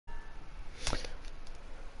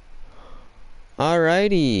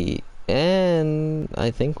Alrighty, and I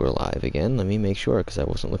think we're live again. Let me make sure, because I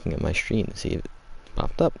wasn't looking at my stream to see if it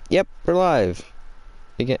popped up. Yep, we're live.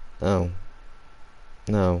 Again. Oh.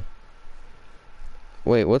 No.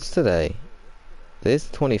 Wait, what's today? Today's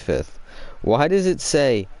the 25th. Why does it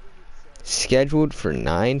say scheduled for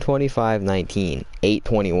 9/25/19,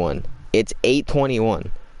 8/21? It's 8/21.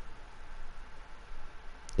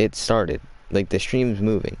 It started. Like, the stream's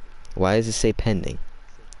moving. Why does it say pending?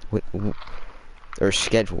 What, or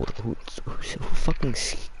scheduled? Who fucking...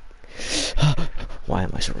 Why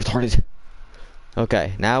am I so retarded?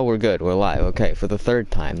 Okay, now we're good. We're live. Okay, for the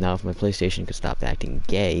third time. Now if my PlayStation could stop acting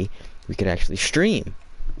gay, we could actually stream.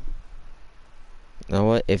 You know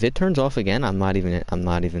what? If it turns off again, I'm not even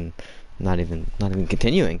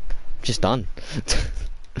continuing. Just done.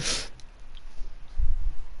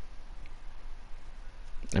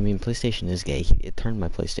 I mean, PlayStation is gay. It turned my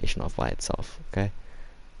PlayStation off by itself, okay?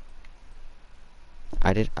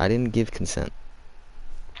 I didn't give consent.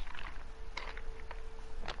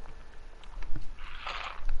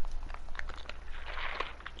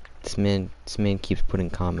 This man keeps putting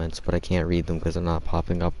comments, but I can't read them because they're not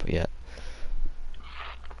popping up yet.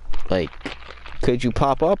 Like, could you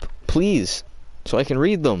pop up, please, so I can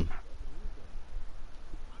read them?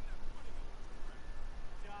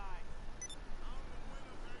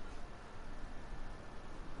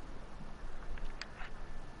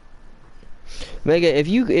 Mega, if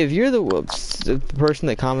you're the person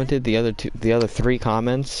that commented the other three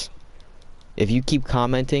comments, if you keep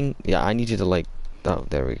commenting, yeah, I need you to, like, oh,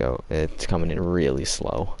 there we go. It's coming in really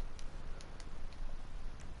slow.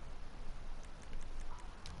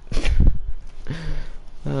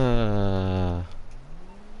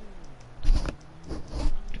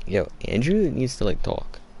 Yo, Andrew needs to, like,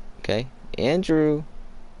 talk. Okay? Andrew.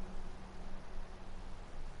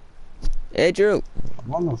 Andrew.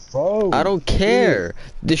 I'm on the phone. I don't care.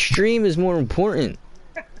 The stream is more important.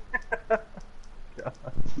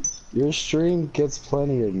 Your stream gets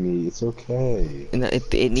plenty of me. It's okay. And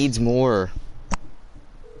it needs more.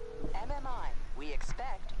 MMI, we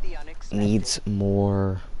expect the unexpected. Needs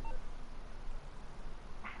more.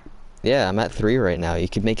 Yeah, I'm at 3 right now. You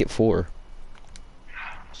could make it 4.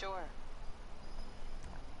 Sure.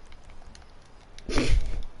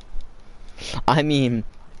 I mean,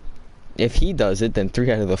 if he does it, then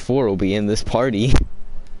 3 out of the 4 will be in this party.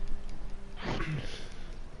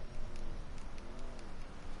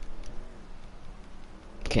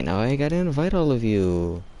 Okay, now I gotta invite all of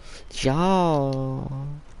you. Y'all.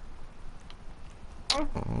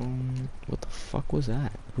 What the fuck was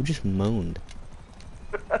that? Who just moaned?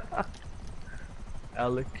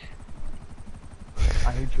 Alec.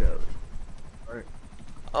 I hate you, Alec. Alright.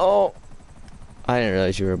 Oh! I didn't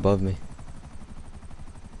realize you were above me.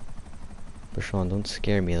 Brashawn, don't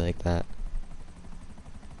scare me like that.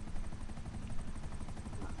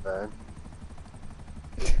 Bad.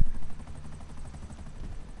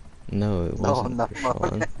 No, it wasn't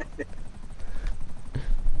Brashawn.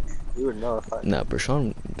 You would know if I... No,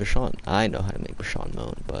 Brashawn, I know how to make Brashawn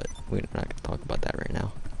moan, but we're not gonna talk about that right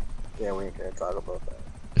now. Yeah, we ain't gonna talk about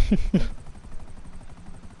that.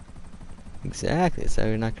 Exactly, so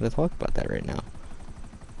we're not gonna talk about that right now.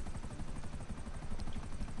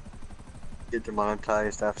 Get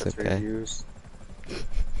demonetized after It's okay. 3 views.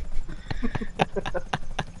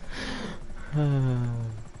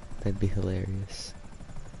 That'd be hilarious.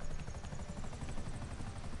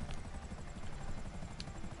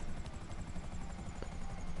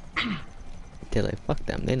 They're like, fuck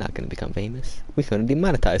them, they're not gonna become famous. We're gonna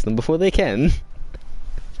demonetize them before they can.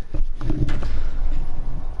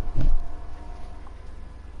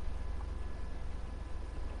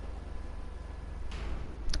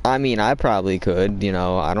 I mean, I probably could, you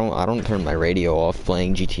know, I don't turn my radio off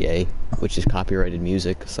playing GTA, which is copyrighted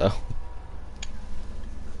music, so.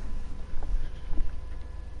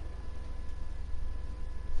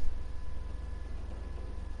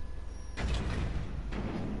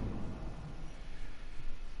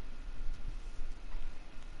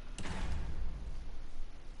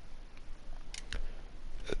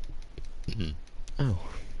 Oh,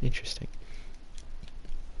 interesting.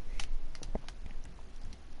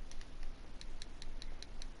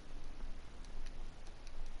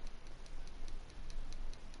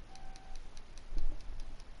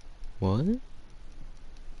 What?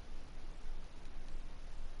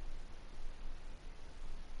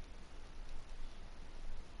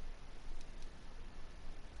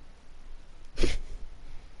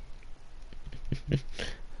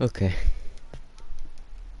 Okay.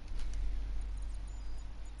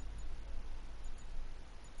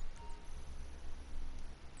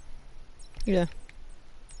 Yeah.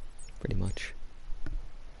 Pretty much.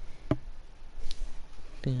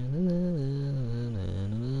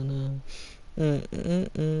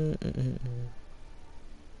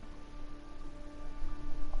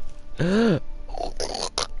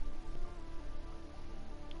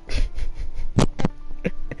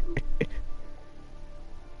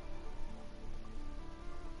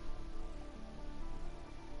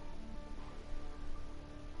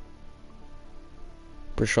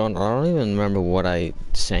 Prashant, I don't even remember what I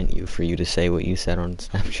sent you for you to say what you said on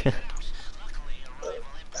Snapchat.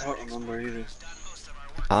 I don't remember either.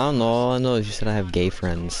 I don't know, all I know is you said I have gay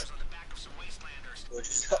friends.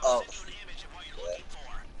 Oh, yeah.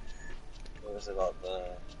 What was it about the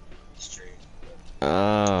street?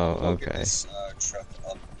 Oh, We'll get okay. this truck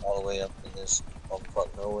up all the way up in this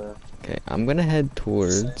bumfuck nowhere. Okay, I'm gonna head Just saying.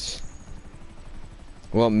 towards...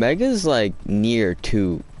 Well, Mega's like near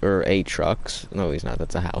 2 or 8 trucks. No, he's not.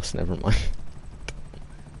 That's a house. Never mind.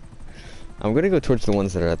 I'm gonna go towards the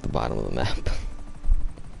ones that are at the bottom of the map.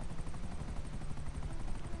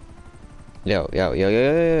 Yo, yo, yo, yo,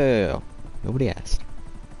 yo, yo, yo. Nobody asked.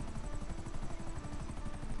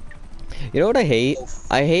 You know what I hate?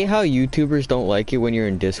 I hate how YouTubers don't like it when you're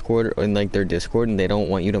in Discord or in like their Discord and they don't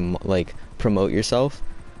want you to like promote yourself.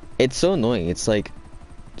 It's so annoying. It's like,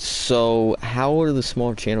 so how are the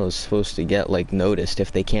small channels supposed to get like noticed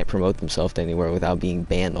if they can't promote themselves anywhere without being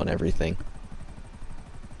banned on everything?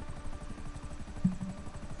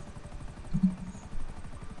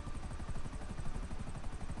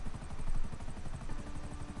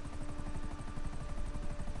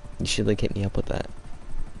 You should like hit me up with that.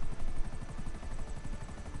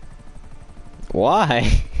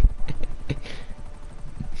 Why?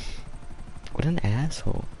 What an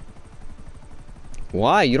asshole.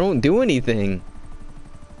 Why? You don't do anything.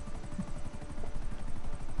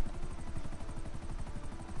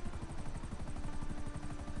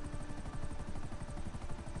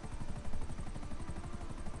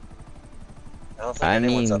 I don't think I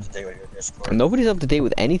anyone's mean, up to date with your Discord. nobody's up to date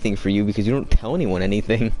with anything for you because you don't tell anyone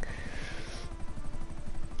anything.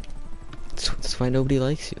 That's why nobody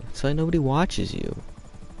likes you. That's why nobody watches you.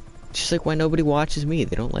 It's just like why nobody watches me.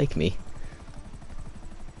 They don't like me.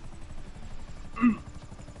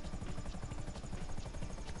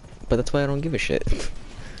 But that's why I don't give a shit.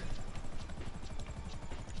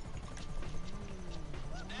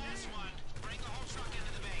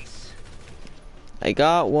 I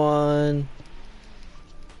got one.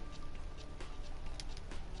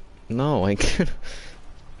 No, I got...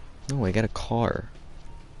 No, I got a car.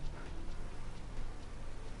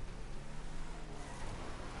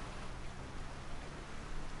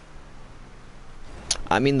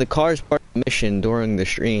 I mean, the car's part of the mission during the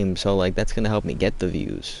stream, so like that's gonna help me get the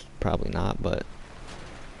views. Probably not, but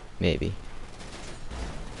maybe.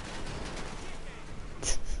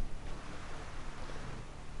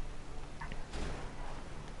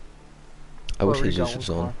 I wish Whoever you got Jesus was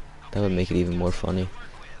one on. car. That would make it even more funny.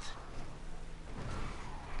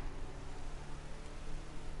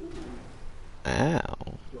 Ow.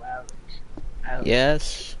 To Alex. Alex.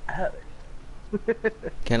 Yes. Alex.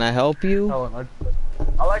 Can I help you? Oh,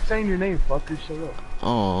 I like saying your name, fucker. Shut up.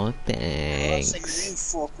 Oh, Say your name,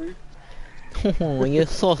 thanks. fucker. Oh, you're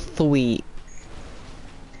so sweet.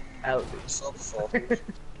 Alex. What's up, fucker?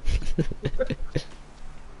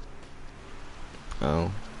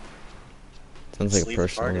 Oh. Sounds like a Sleep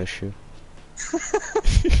personal party. issue.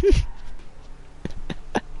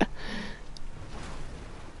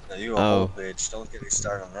 No, you a Oh. whole bitch. Don't get me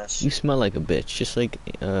started on that You shit. smell like a bitch, just like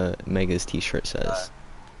Mega's t-shirt says.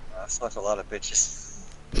 I've smoked a lot of bitches.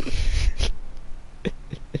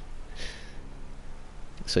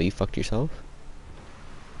 So you fucked yourself?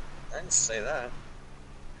 I didn't say that.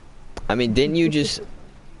 I mean, didn't you just...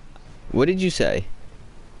 What did you say?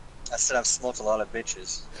 I said I've smoked a lot of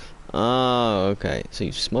bitches. Oh, okay. So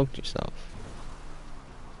you smoked yourself.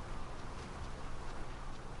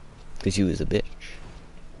 Because you was a bitch.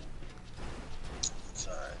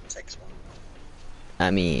 So it takes one. I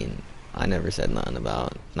mean, I never said nothing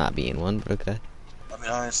about not being one, but okay. I mean,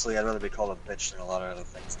 honestly, I'd rather be called a bitch than a lot of other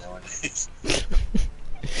things nowadays.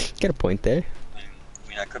 Got a point there. I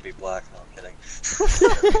mean, I could be black. No, I'm kidding.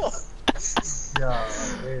 Yeah,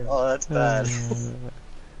 man. Oh, that's bad.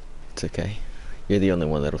 It's okay. You're the only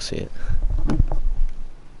one that'll see it.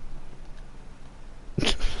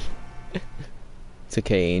 It's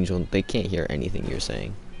okay, Angel. They can't hear anything you're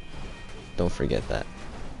saying. Don't forget that.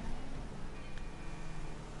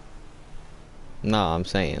 No, I'm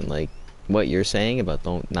saying, like, what you're saying about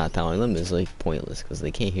not telling them is, like, pointless, because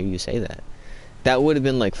they can't hear you say that. That would have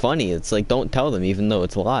been, like, funny. It's like, don't tell them, even though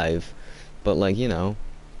it's live. But, like, you know,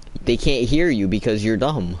 they can't hear you because you're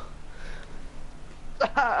dumb.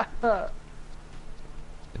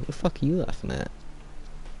 What the fuck are you laughing at?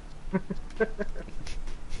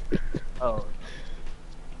 Oh,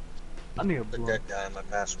 I need a The blunt. dead guy in my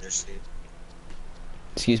passenger seat.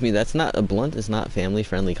 Excuse me, that's not a blunt. Is not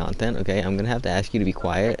family-friendly content. Okay, I'm gonna have to ask you to be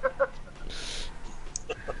quiet.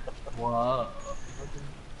 Wow.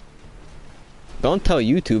 Don't tell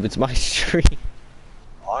YouTube. It's my stream.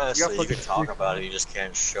 Honestly, you fucking could talk sick, about man. it, you just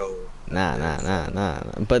can't show. Nah.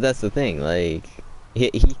 But that's the thing. Like, he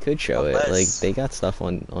could show it. Like, Unless, they got stuff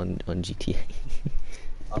on GTA.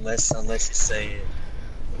 unless you say it.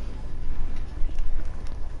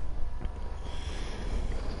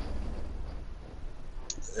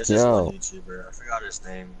 There's this one Yo. YouTuber, I forgot his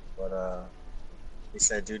name, but he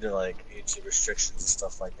said due to like YouTube restrictions and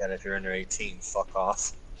stuff like that, if you're under 18, fuck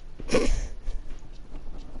off.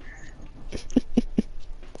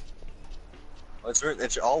 Well,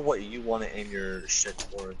 it's all what you want to aim your shit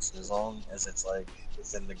towards, as long as it's like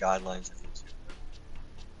within the guidelines of YouTube.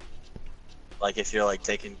 Like if you're like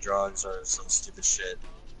taking drugs or some stupid shit,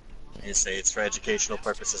 and you say it's for educational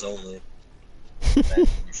purposes only, then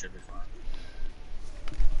you should be fine.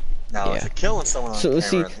 Now, if Yeah. you're killing someone on So camera,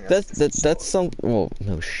 see, I think that's some. Well,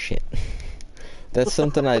 no shit. That's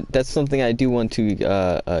something I do want to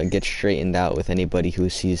get straightened out with anybody who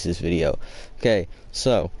sees this video. Okay,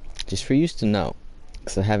 so just for you to know,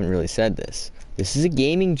 because I haven't really said this. This is a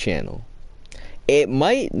gaming channel. It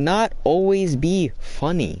might not always be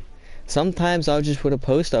funny. Sometimes I'll just put a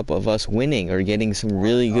post up of us winning or getting some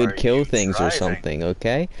really Are good kill you things or driving? something,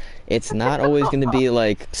 okay? It's not always going to be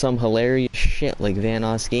like some hilarious shit like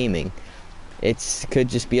Vanos Gaming. It could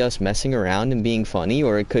just be us messing around and being funny,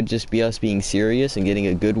 or it could just be us being serious and getting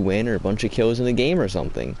a good win or a bunch of kills in the game or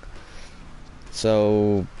something.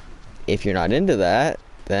 So, if you're not into that,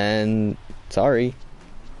 then sorry.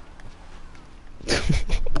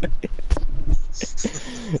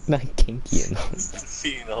 Not kinky enough.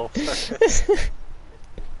 You know.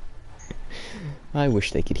 I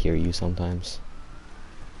wish they could hear you sometimes.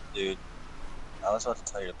 Dude, I was about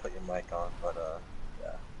to tell you to put your mic on, but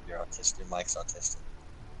yeah, you're autistic. Your mic's autistic.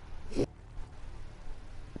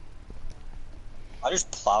 I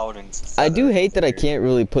just plowed into. I do feather hate that I here. can't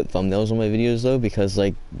really put thumbnails on my videos though, because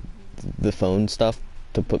like the phone stuff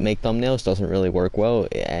to make thumbnails doesn't really work well,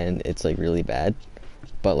 and it's like really bad.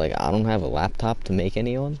 But like I don't have a laptop to make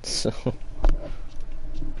any on, so.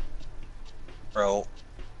 Bro,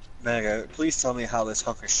 Mega, please tell me how this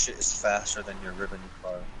hunk of shit is faster than your ribbon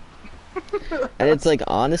car. And it's like,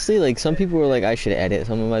 honestly, like some people were like I should edit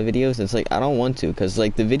some of my videos, and it's like I don't want to, because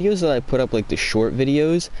like the videos that I put up, like the short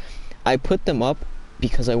videos, I put them up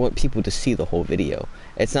because I want people to see the whole video.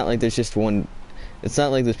 It's not like there's just one. It's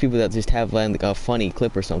not like there's people that just have like a funny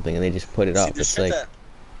clip or something and they just put it See, up. the It's shit like that-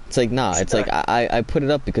 it's like nah. shit It's like that I put it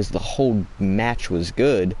up because the whole match was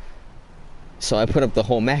good. So I put up the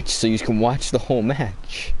whole match so you can watch the whole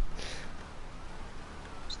match.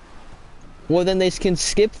 Well, then they can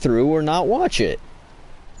skip through or not watch it.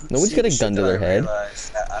 Nobody's See, got a the gun shit to that their I head.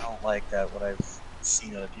 realized that I don't like that what I've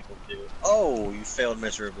seen other people do. Oh, you failed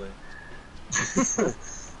miserably.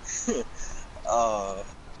 uh,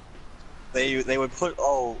 they would put fuck,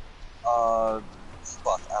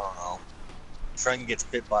 I don't know. Friend gets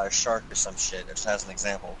bit by a shark or some shit, just as an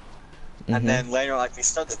example. Mhm. And then later, like, they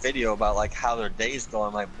start the video about, like, how their day's going.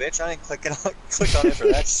 I'm like, bitch, I ain't click on it for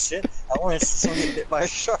that shit. I want to see someone get bit by a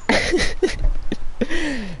shark.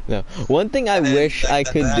 No, one thing I And then wish I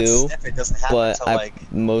could that do, snippet doesn't happen but until, I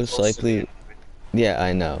like, most close to the likely, end. yeah,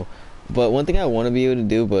 I know. But one thing I want to be able to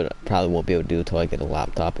do, but probably won't be able to do until I get a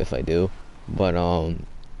laptop if I do. But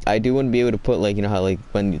I do want to be able to put, like, you know how like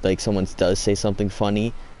when like someone does say something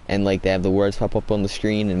funny and like they have the words pop up on the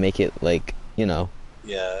screen and make it like, you know.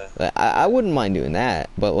 Yeah. I wouldn't mind doing that,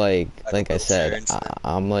 but like Like a I wheelchair said, incident.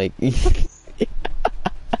 I'm like,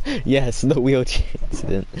 yes, the wheelchair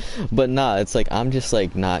incident. But nah, it's like I'm just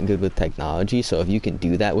like not good with technology. So if you can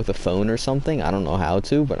do that with a phone or something, I don't know how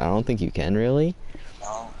to, but I don't think you can really.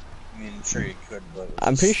 Well, I mean, I'm sure you could, but it's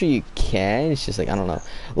I'm pretty sure you can. It's just like I don't know.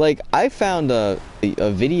 Like I found a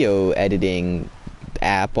video editing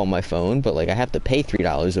app on my phone, but like I have to pay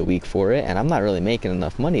 $3 a week for it, and I'm not really making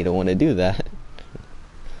enough money to want to do that.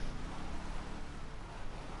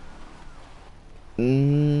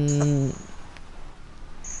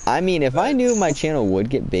 I mean, if I knew my channel would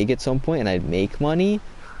get big at some point and I'd make money,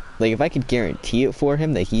 like if I could guarantee it for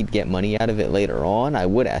him that he'd get money out of it later on, I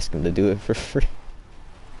would ask him to do it for free.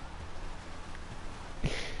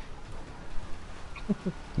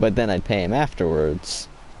 But then I'd pay him afterwards.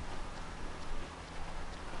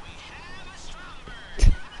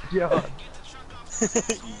 Yeah.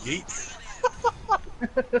 Yeet.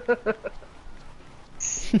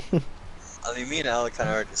 I mean, me and Alec kind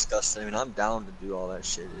of already discussed it. I mean, I'm down to do all that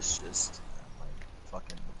shit. It's just my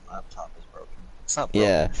fucking laptop is broken. It's not broken.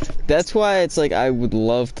 Yeah, It's just, it needs that's to be why fixed. it's like I would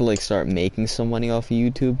love to like start making some money off of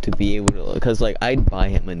YouTube to be able to, because like I'd buy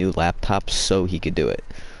him a new laptop so he could do it.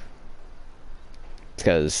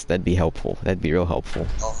 Because that'd be helpful. That'd be real helpful.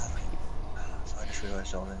 Oh, I just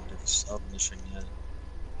realized y'all didn't do the sub mission yet.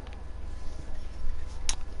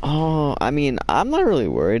 Oh, I mean, I'm not really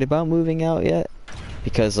worried about moving out yet,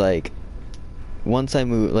 because like once I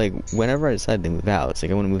move, like whenever I decide to move out, it's like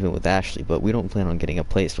I want to move in with Ashley, but we don't plan on getting a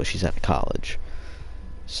place while she's out of college.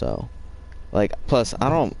 So, like, plus I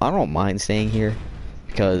don't mind staying here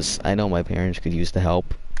because I know my parents could use the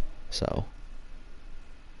help. So,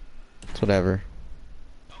 it's whatever.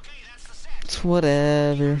 It's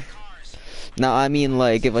whatever. Now, I mean,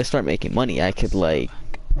 like, if I start making money, I could like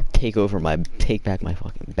take back my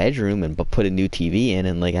fucking bedroom and put a new TV in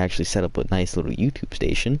and like actually set up a nice little YouTube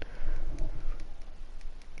station.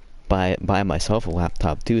 Buy myself a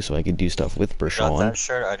laptop too, so I could do stuff with Got Bershawn. that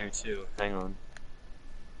shirt? I do too. Hang on.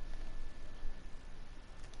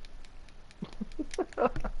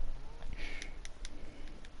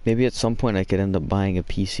 Maybe at some point I could end up buying a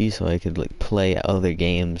PC so I could like play other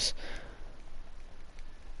games.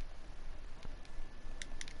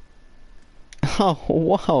 Oh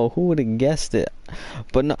wow, who would have guessed it?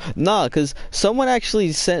 But no, because someone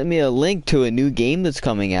actually sent me a link to a new game that's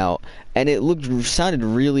coming out, and it sounded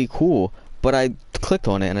really cool. But I clicked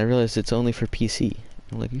on it and I realized it's only for PC.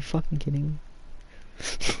 I'm like, are you fucking kidding me?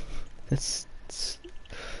 That's.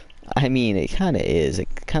 I mean, it kind of is. It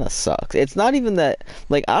kind of sucks. It's not even that.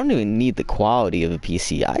 Like, I don't even need the quality of a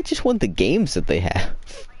PC. I just want the games that they have.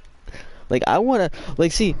 Like, I want to.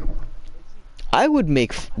 Like, see. I would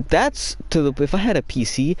make if I had a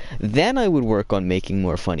PC, then I would work on making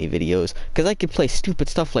more funny videos, because I could play stupid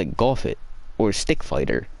stuff like Golf It or Stick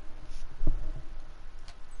Fighter.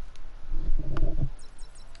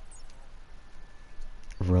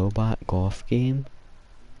 Robot golf game?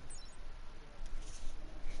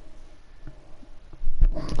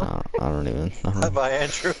 I don't even. Bye,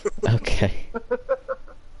 Andrew. Okay.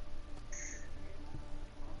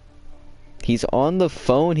 He's on the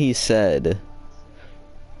phone, he said.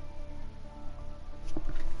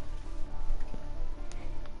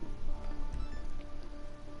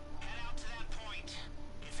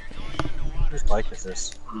 Whose bike is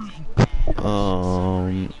this?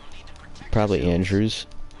 Probably Andrew's.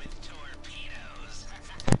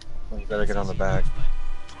 Well, you better get on the back.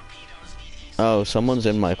 Oh, someone's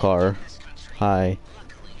in my car. Hi.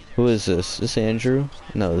 Who is this? Is this Andrew?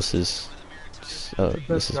 No, this is... Oh,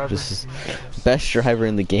 this is best driver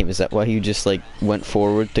in the game. Is that why you just like went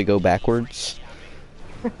forward to go backwards?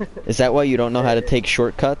 Is that why you don't know how to take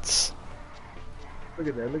shortcuts? Look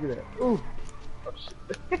at that, look at that. Ooh. Oh,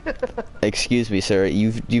 shit. Excuse me, sir.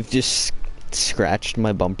 You've just scratched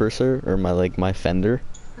my bumper, sir, or my fender.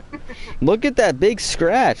 Look at that big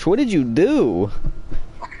scratch. What did you do?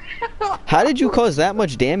 How did you cause that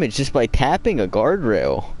much damage just by tapping a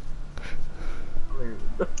guardrail?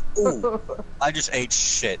 Ooh, I just ate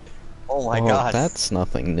shit. Oh my Oh, god. that's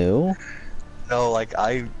nothing new. No, like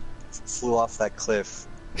I flew off that cliff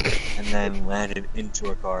and then landed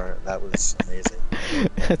into a car. That was amazing.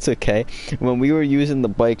 That's okay. When we were using the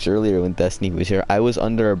bikes earlier when Destiny was here, I was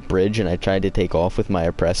under a bridge and I tried to take off with my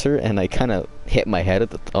oppressor and I kind of hit my head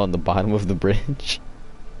on the bottom of the bridge.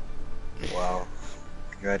 Wow.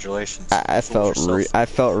 Congratulations. I You fooled felt yourself. I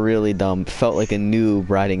felt really dumb. Felt like a noob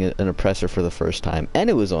riding an oppressor for the first time,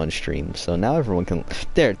 and it was on stream. So now everyone can.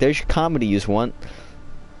 There's your comedy you want.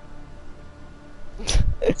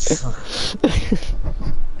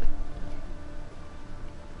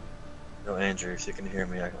 No, Andrew, if you can hear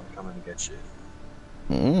me, I'm coming to get you.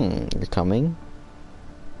 You're coming.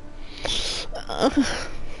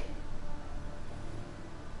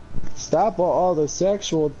 Stop all the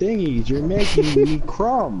sexual thingies. You're making me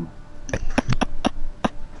crumb.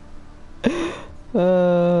 You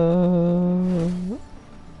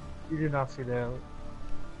did not see that.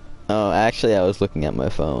 Oh, actually, I was looking at my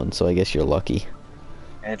phone, so I guess you're lucky.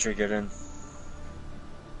 Andrew, get in.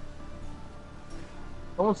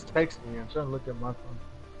 Someone's texting me. I'm trying to look at my phone.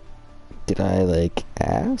 Did I like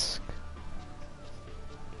ask?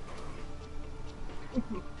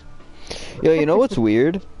 Yo, you know what's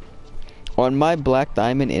weird? On my Black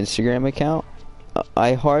Diamond Instagram account,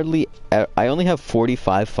 I only have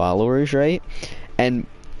 45 followers, right? And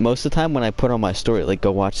most of the time when I put on my story, like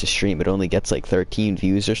go watch the stream, it only gets like 13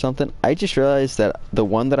 views or something. I just realized that the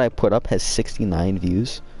one that I put up has 69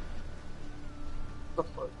 views. What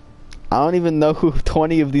the fuck? I don't even know who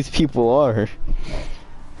 20 of these people are.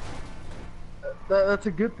 That's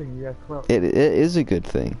a good thing. Yeah, clout. It is a good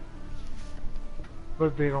thing.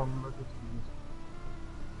 But they don't look at you.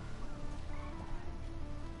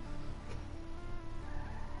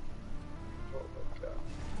 Oh my god.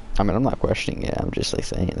 I mean, I'm not questioning it. I'm just like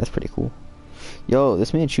saying that's pretty cool. Yo,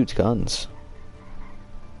 this man shoots guns.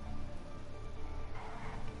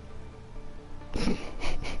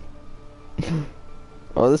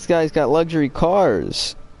 Oh, this guy's got luxury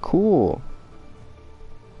cars. Cool.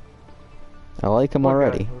 I like him What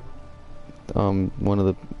already. guy? One of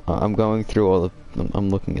the. I'm going through all the. I'm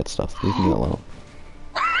looking at stuff. Leave me alone.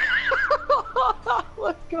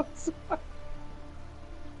 Let's go.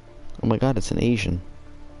 Oh my god, it's an Asian.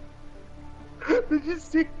 Did you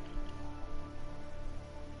see?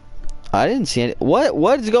 I didn't see any.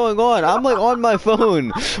 What is going on? I'm like on my phone.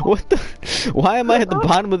 What the? Why am I at the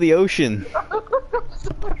bottom of the ocean?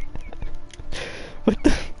 What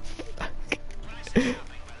the?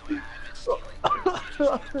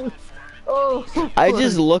 Oh. I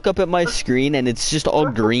just look up at my screen and it's just all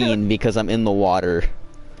green because I'm in the water.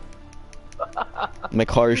 My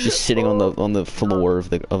car is just sitting on the floor of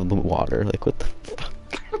the water. Like what the fuck?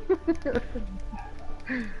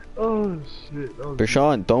 Oh shit. Oh,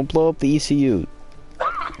 Rashawn, don't blow up the ECU.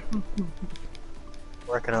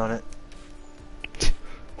 Working on it.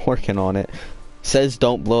 Working on it. Says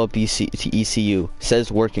don't blow up ECU.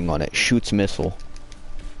 Says working on it. Shoots missile.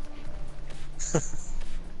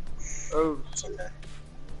 oh It's okay.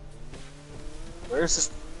 Where's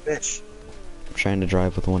this bitch? I'm trying to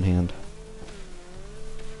drive with one hand.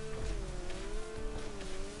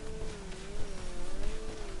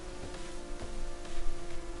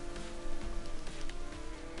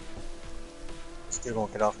 This dude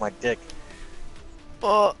won't get off my dick.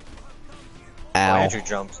 Oh, Oh, ow. Andrew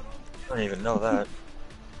jumped. I don't even know that.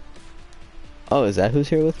 Oh, is that who's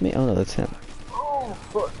here with me? Oh no, that's him. Oh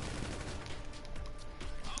fuck.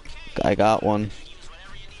 I got one.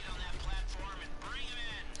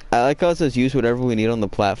 I like how it says use whatever we need on the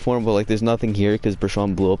platform, but like there's nothing here because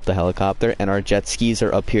Brashon blew up the helicopter and our jet skis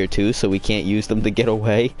are up here too, so we can't use them to get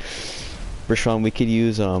away. Brashon, we could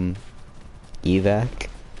use evac.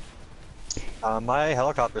 My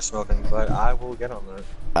helicopter's smoking, but I will get on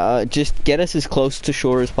that. Just get us as close to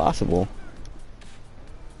shore as possible.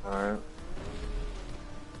 Alright.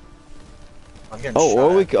 I'm getting Oh, shot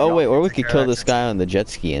or we at. could, oh wait, or we Take could care kill of this that. guy on the jet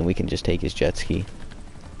ski and we can just take his jet ski.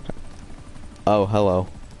 Oh, hello.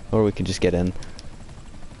 Or we can just get in.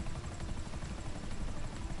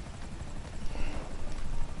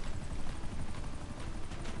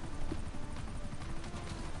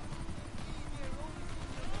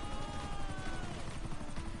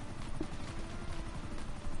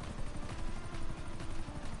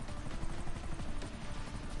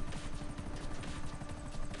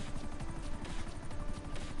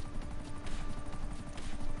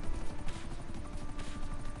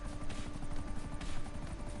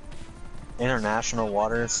 International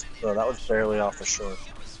waters? Bro, that was barely off the shore.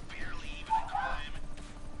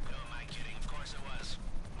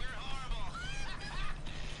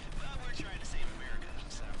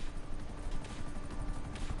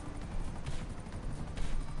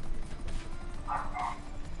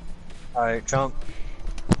 Alright, jump.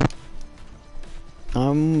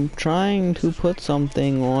 I'm trying to put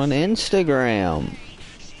something on Instagram.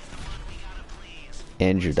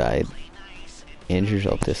 Andrew died. Andrew's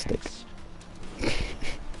autistic.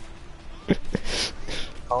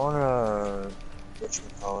 Calling a...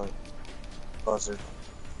 whatchamacallit? Buzzard.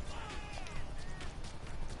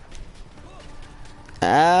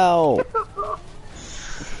 Ow!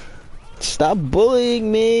 Stop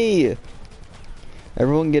bullying me!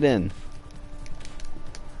 Everyone get in.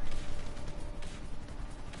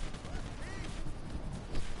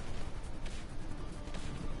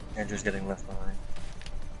 Andrew's getting left behind.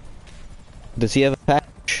 Does he have a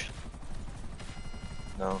patch?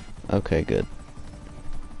 No. Okay, good.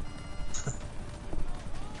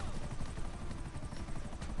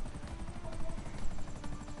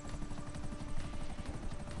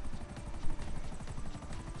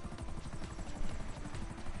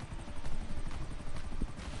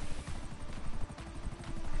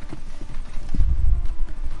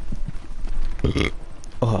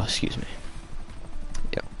 Oh, excuse me.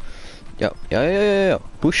 Yo.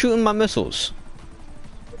 Who's shooting my missiles?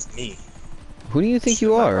 It's me. Who do you think Shoot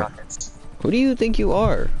you my are? rockets. Who do you think you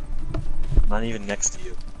are? I'm not even next to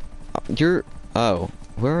you. You're... Oh,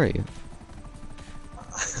 where are you?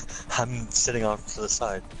 I'm sitting off to the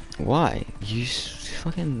side. Why? You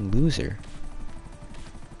fucking loser.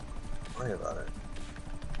 Don't worry about it.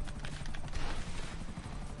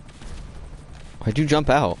 Why'd you jump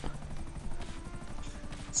out?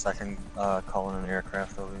 So I can call in an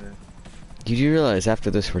aircraft over here. You do realize after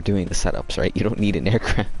this we're doing the setups, right? You don't need an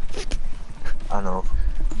aircraft. I know.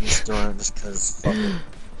 I'm just doing it just cause fuck it.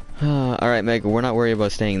 Alright, Meg, we're not worried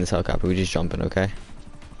about staying in this helicopter. We just jump in, okay?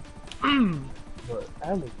 But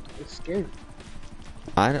Alex, it's scary.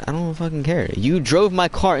 I don't fucking care. You drove my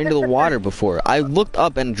car into the water before. I looked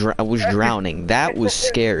up and I was drowning. That was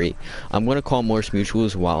scary. I'm gonna call Morse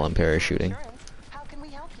Mutuals while I'm parachuting. How can we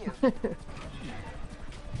help you?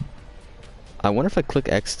 I wonder if I click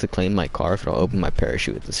X to claim my car, if it'll open my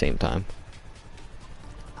parachute at the same time.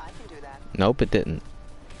 I can do that. Nope, it didn't.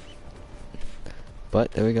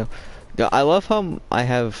 But, there we go. Yeah, I love how I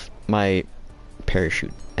have my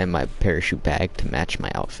parachute and my parachute bag to match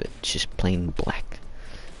my outfit. It's just plain black.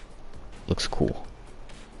 Looks cool.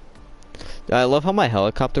 I love how my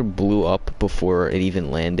helicopter blew up before it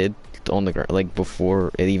even landed on the ground, like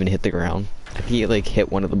before it even hit the ground. I think it like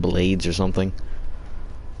hit one of the blades or something.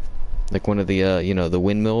 Like one of the, you know, the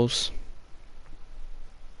windmills.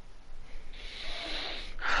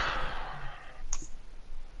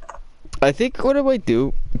 I think what I might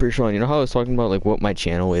do, Bertrand, you know how I was talking about like what my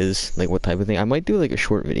channel is, like what type of thing? I might do like a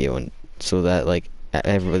short video and so that like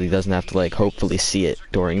everybody doesn't have to like hopefully see it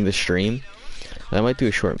during the stream. I might do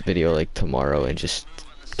a short video like tomorrow and just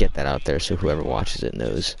get that out there so whoever watches it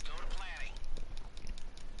knows.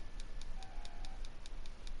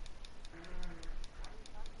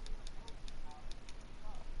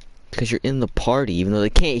 Because you're in the party even though they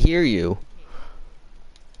can't hear you.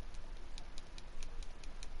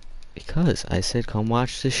 Because I said come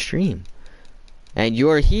watch the stream. And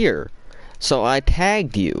you're here. So I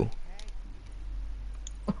tagged you.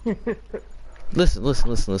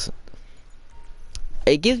 Listen.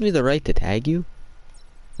 It gives me the right to tag you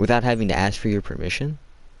without having to ask for your permission.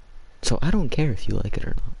 So I don't care if you like it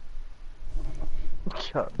or not.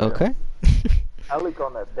 God, Okay? Alex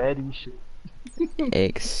on that baddie shit.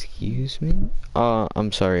 Excuse me?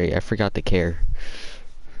 I'm sorry, I forgot to care.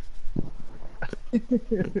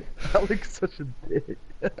 Alex such a dick.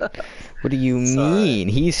 What do you Sorry. mean?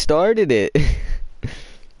 He started it.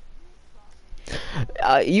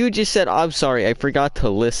 You just said, I'm sorry, I forgot to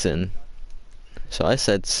listen. So I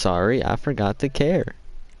said, sorry, I forgot to care.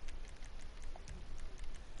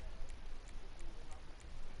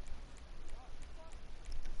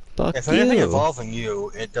 Fuck If anything you. involving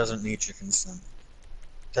you, it doesn't need your consent.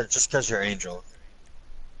 Just because you're Angel.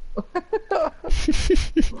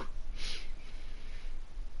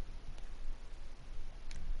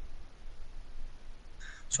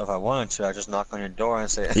 So if I wanted to, I'd just knock on your door and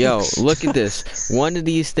say, Yo, look at this. One of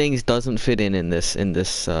these things doesn't fit in this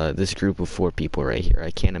this group of 4 people right here.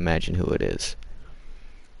 I can't imagine who it is.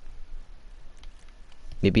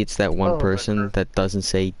 Maybe it's that one Oh, my person God. that doesn't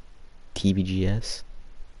say TBGS.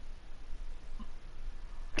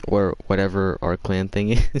 Or whatever our clan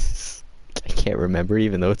thing is. I can't remember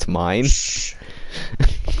even though it's mine. Shh.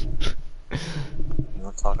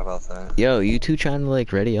 Don't talk about that. Yo, you two trying to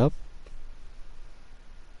like ready up?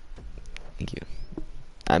 Thank you.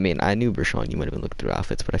 I mean, I knew Bertrand, you might have been looking through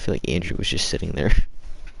outfits, but I feel like Andrew was just sitting there.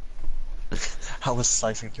 I was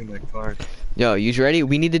siphoning through my card. Yo, you ready?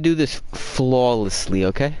 We need to do this flawlessly,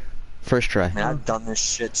 okay? First try. Man, I've done this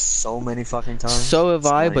shit so many fucking times. So have It's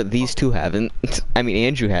I, not but even these funny. two haven't. I mean,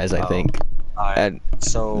 Andrew has, I Oh. think. Alright, And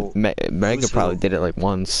so Mega who's probably who? did it like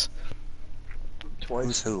once.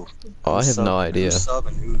 Who's who? Oh, I Who's have sub- no idea. Who's sub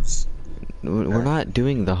and who's... We're not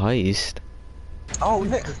doing the heist. Oh,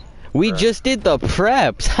 Nick. We Bruh. just did the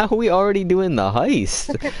preps. How are we already doing the heist?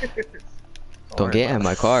 Don't worry get about in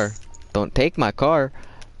my it. car. Don't take my car.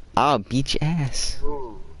 I'll beat your ass.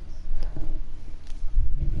 Ooh.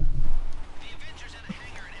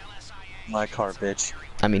 My car, bitch.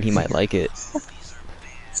 I mean, he might like it.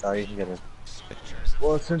 Sorry, you can get it.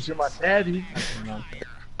 Well, since you're my daddy.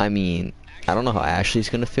 I mean, I don't know how Ashley's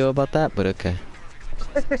gonna feel about that, but okay.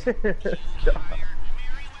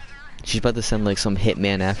 She's about to send like some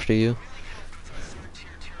hitman after you.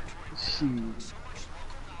 Shit.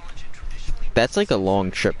 That's like a long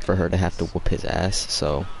trip for her to have to whoop his ass,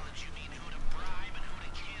 so.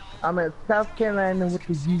 I'm in South Carolina with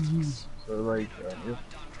the Yeezys. So like,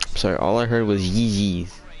 Sorry, all I heard was yee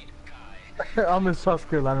yees. I'm in South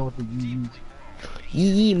Carolina with the Yeezys. Yee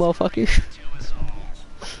yee, motherfucker.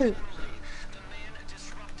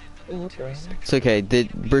 What the hell? It's okay.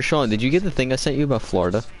 Bertrand, did you get the thing I sent you about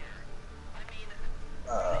Florida?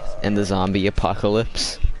 And the zombie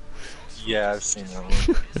apocalypse? Yeah, I've seen that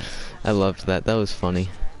one. I loved that. That was funny.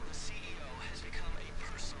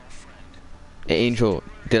 Angel,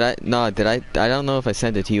 I don't know if I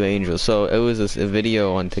sent it to you, Angel. So it was a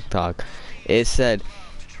video on TikTok. It said,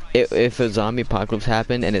 if a zombie apocalypse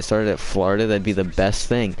happened and it started at Florida, that'd be the best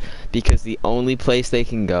thing. Because the only place they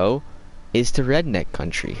can go is to redneck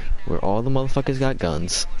country, where all the motherfuckers got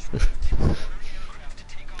guns.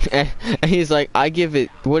 And he's like, I give it,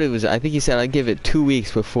 what it was, I think he said I give it 2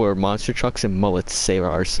 weeks before monster trucks and mullets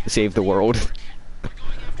save the world.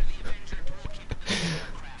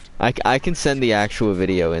 I can send the actual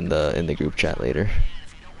video in the group chat later.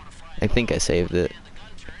 I think I saved it.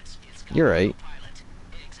 You're right.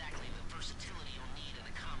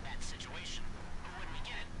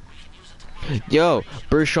 Yo,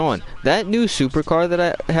 Bershon, that new supercar that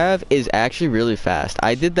I have is actually really fast.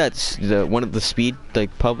 I did that one of the speed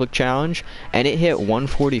like public challenge, and it hit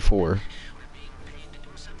 144.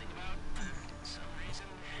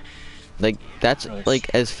 Like that's Nice.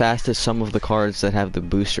 like as fast as some of the cars that have the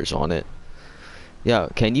boosters on it. Yo,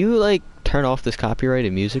 can you like turn off this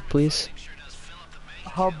copyrighted music, please?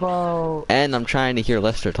 How about... And I'm trying to hear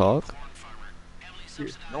Lester talk.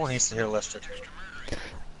 No one needs to hear Lester talk.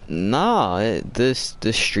 Nah, this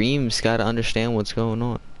stream's gotta understand what's going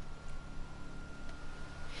on.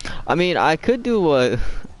 I mean, I could do what...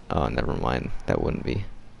 Oh, never mind. That wouldn't be.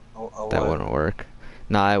 That what? wouldn't work.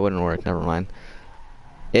 Nah, it wouldn't work. Never mind.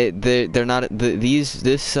 They're not these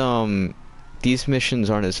missions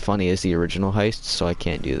aren't as funny as the original heists, so I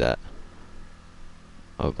can't do that.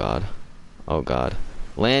 Oh god. Oh god.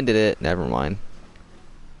 Landed it. Never mind.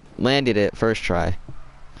 Landed it first try.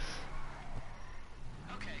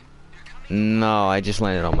 No, I just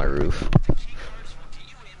landed on my roof.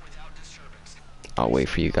 I'll wait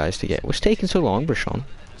for you guys to get. What's taking so long, Brashon?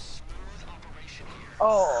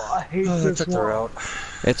 Oh, I hate I this took the one. route.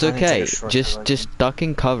 It's I need to take okay. a shortcut. Just duck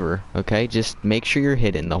and cover, okay? Just make sure you're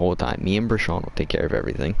hidden the whole time. Me and Brashon will take care of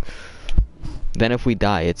everything. Then if we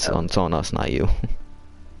die, it's on us, not you.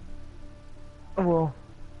 Well,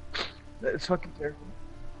 it's fucking terrible.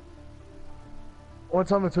 One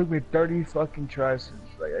time it took me 30 fucking tries to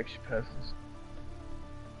like actually pass this.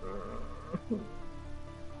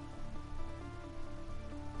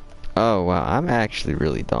 Oh wow, I'm actually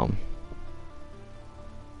really dumb.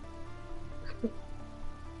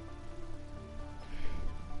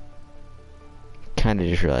 Kinda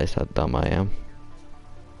just realized how dumb I am.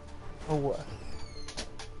 Oh what?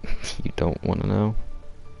 You don't want to know.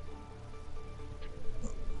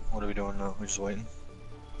 What are we doing now? We're just waiting.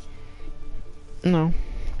 No.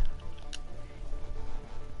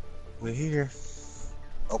 We're here.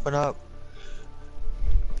 Open up.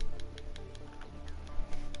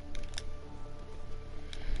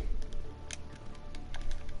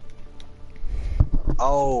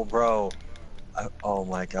 Oh, bro. Oh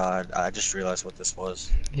my god. I just realized what this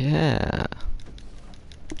was. Yeah.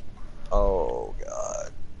 Oh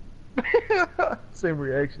god. Same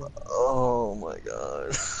reaction. Oh my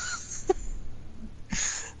god.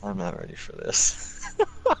 I'm not ready for this.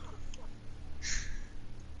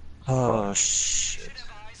 Oh shit.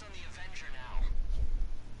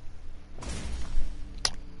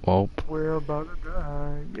 Well. We're about to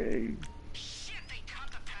die. Yay.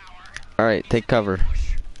 All right, take cover.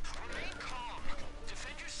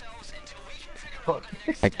 Fuck.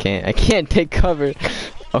 I can't take cover.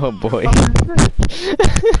 Oh boy.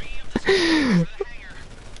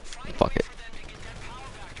 Fuck it.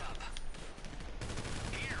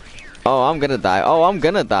 Oh, I'm gonna die. Oh, I'm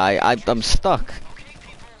gonna die. I'm stuck.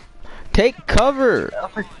 Take cover.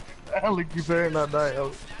 Alec, you better not die.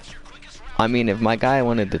 Alec. I mean, if my guy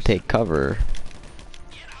wanted to take cover.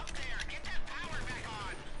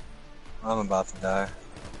 I'm about to die.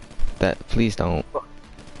 Please don't. I'm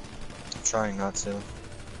trying not to.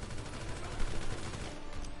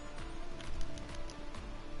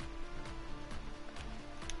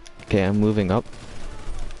 Okay, I'm moving up.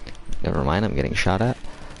 Never mind, I'm getting shot at.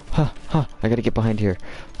 Ha ha! I gotta get behind here.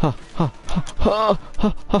 Ha ha ha ha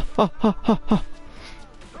ha ha ha ha ha.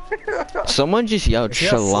 Someone just yelled If you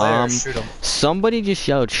have flares, shalom. shoot 'em. Somebody just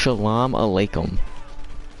yelled shalom alaikum.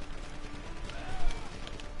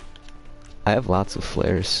 I have lots of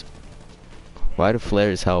flares. Why do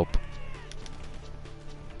flares help?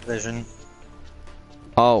 Vision.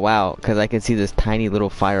 Oh wow, because I can see this tiny little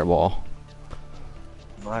fireball.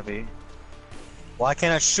 Might be. Why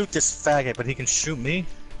can't I shoot this faggot, but he can shoot me?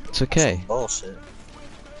 It's okay. Some bullshit.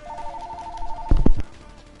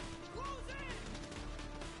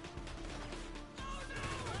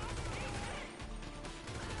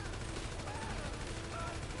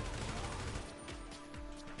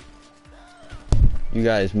 You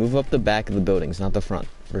guys, move up the back of the buildings, not the front.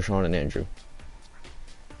 For Sean and Andrew.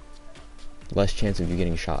 Less chance of you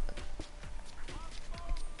getting shot.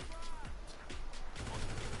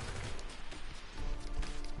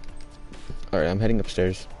 Alright, I'm heading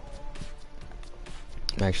upstairs.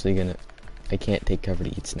 I'm actually gonna. I can't take cover to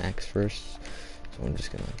eat snacks first, so I'm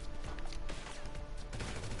just gonna.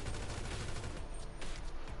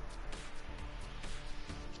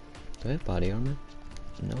 Do I have body armor?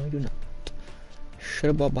 No, I do not. Should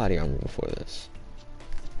have bought body armor before this.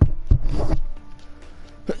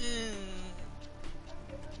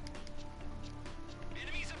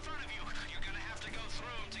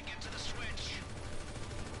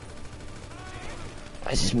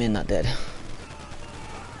 Why is this man not dead?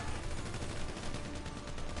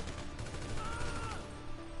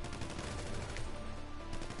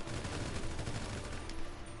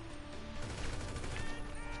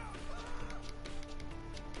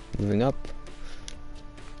 Moving up.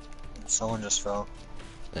 Someone just fell.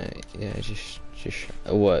 Yeah, just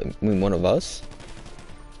what? I mean, one of us?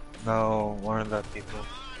 No, one of the people.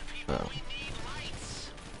 Oh.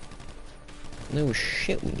 No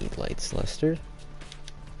shit, we need lights, Lester.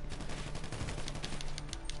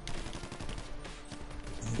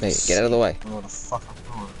 Hey, get out of the way. I don't know what the fuck I'm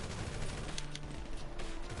doing.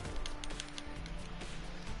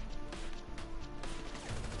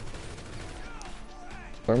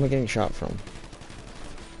 Where am I getting shot from?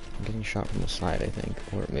 I'm getting shot from the side, I think.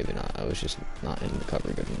 Or maybe not. I was just not in the cover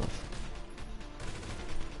good enough.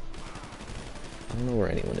 I don't know where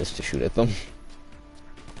anyone is to shoot at them.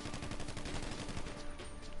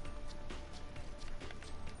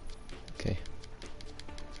 Okay.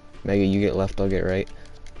 Mega, you get left, I'll get right.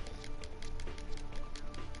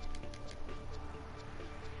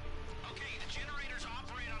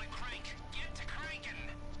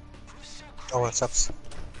 Oh, what's up?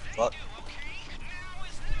 What?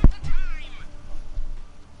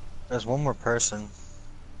 There's one more person.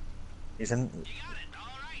 He's in.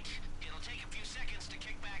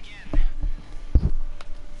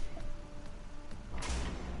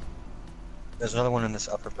 There's another one in this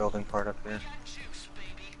upper building part up here.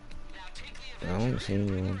 I don't see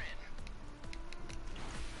anyone.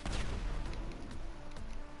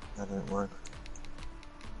 That didn't work.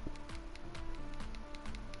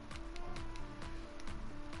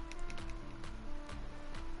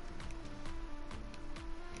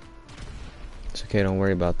 It's okay, don't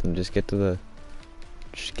worry about them. Just get to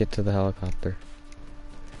the helicopter.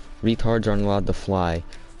 Retards aren't allowed to fly.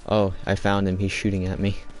 Oh, I found him. He's shooting at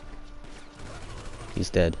me. He's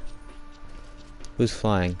dead. Who's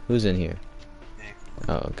flying? Who's in here?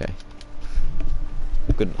 Oh, okay.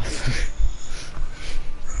 Good enough.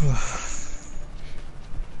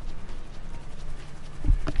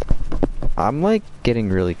 I'm like getting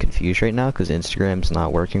really confused right now because Instagram's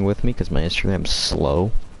not working with me because my Instagram's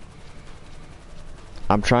slow.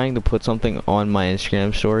 I'm trying to put something on my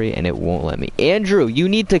Instagram story and it won't let me. Andrew, you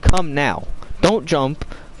need to come now. Don't jump.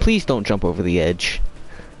 Please don't jump over the edge.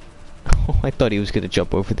 Oh, I thought he was gonna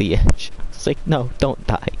jump over the edge. It's like, no, don't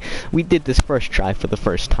die. We did this first try for the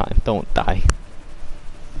first time. Don't die.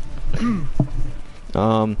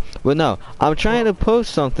 But no, I'm trying to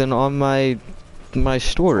post something on my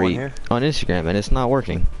story on Instagram and it's not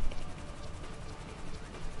working.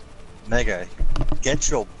 Mega, get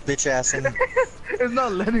your bitch ass in. It's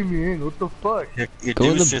not letting me in. What the fuck? Your Go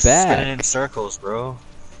in dude's the just back. spinning in circles, bro.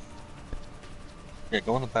 Yeah,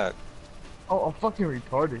 go in the back. Oh, I'm fucking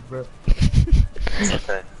retarded, bro. It's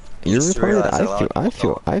okay. You're Just to retarded. realize that a lot of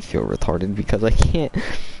people I feel retarded because I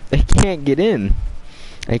can't get in.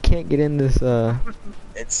 I can't get in this.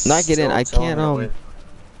 It's Not get in. still I telling can't. me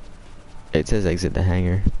to It says exit the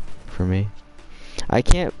hangar for me. I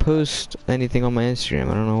can't post anything on my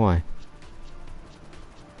Instagram. I don't know why.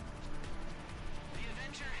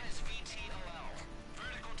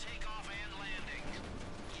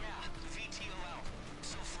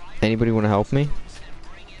 Anybody want to help me?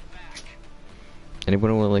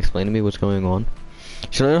 Anybody want to explain to me what's going on?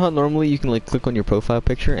 So you know how normally you can like click on your profile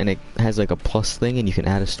picture and it has like a plus thing and you can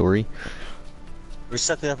add a story?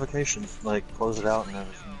 reset the application, like close it out and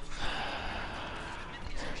everything.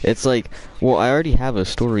 It's like, well, I already have a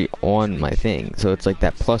story on my thing, so it's like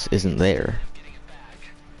that plus isn't there.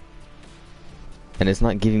 And it's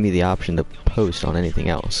not giving me the option to post on anything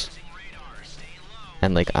else.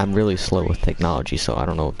 And like, I'm really slow with technology, so I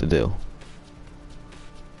don't know what to do.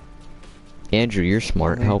 Andrew, you're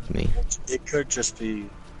smart, help me. It could just be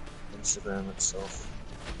Instagram itself.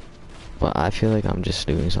 But I feel like I'm just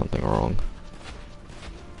doing something wrong.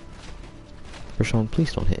 Rashawn,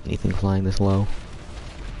 please don't hit anything flying this low.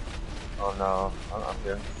 Oh no, I'm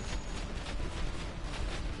good.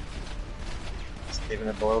 Just keeping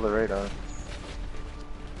it below the radar.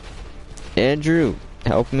 Andrew,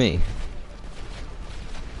 help me.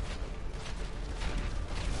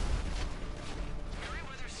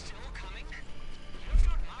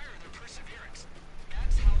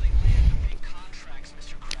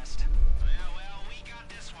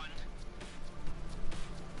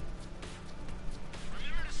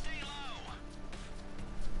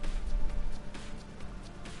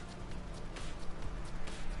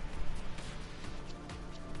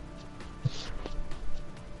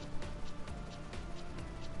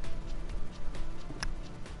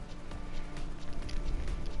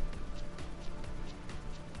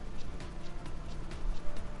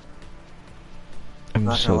 I'm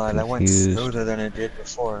Not gonna so lie, that went confused. smoother than it did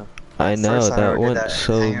before. I know, First time I ever that did went that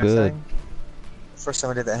so hanger good. thing. First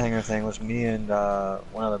time I did that hanger thing was me and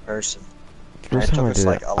one other person. And First it time took I us did it,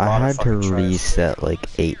 like a I lot of had to fucking tries. reset like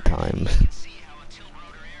 8 times.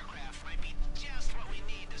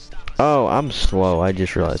 Oh, I'm slow. I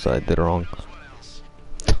just realized I did it wrong.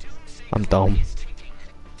 I'm dumb.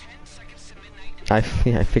 I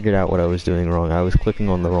figured out what I was doing wrong. I was clicking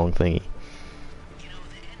on the wrong thingy.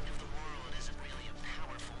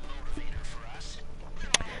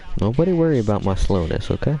 Nobody worry about my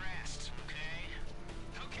slowness, okay?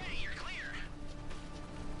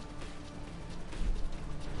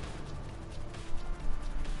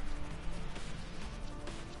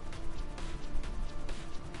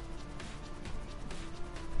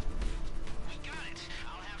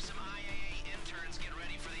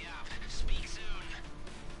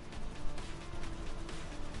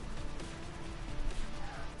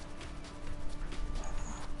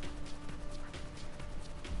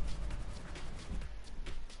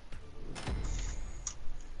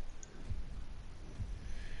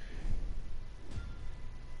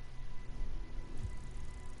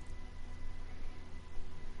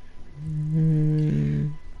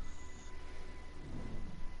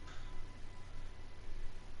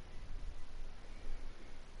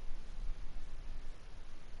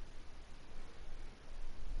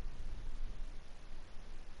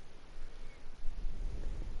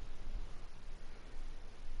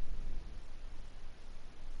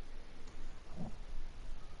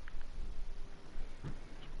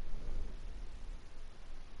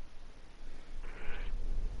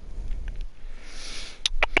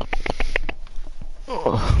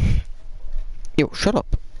 Ugh. Yo, shut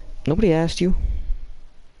up. Nobody asked you.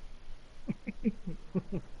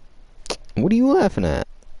 What are you laughing at?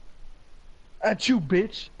 At you,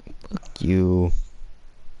 bitch. You.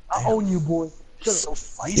 I own you, boy. Shut So up,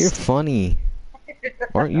 You're feisty. funny.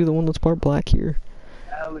 Aren't you the one that's part black here?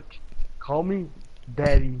 Alec. Call me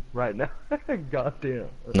daddy right now. Goddamn.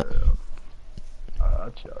 No.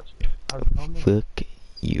 I'll chill. How's it going? Fuck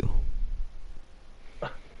you.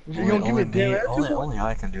 You don't give me a damn attitude, boy? Only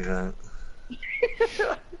I can do that.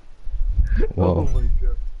 Oh Whoa. my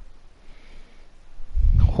god.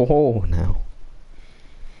 Oh, now.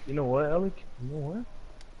 You know what, Alec? You know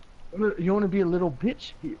what? You want to be a little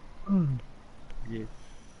bitch? Here. Yeah.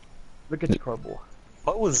 Look at your car, boy.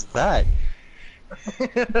 What was that?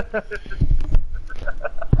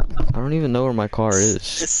 I don't even know where my car It is.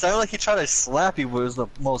 sounded like he tried to slap you, but it was the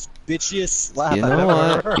most bitchiest slap You I've know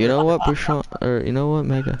ever what? heard. You know what, Brashon? Or you know what,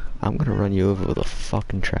 Mega? I'm gonna run you over with a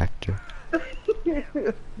fucking tractor.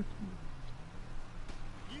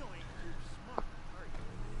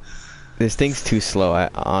 This thing's too slow. I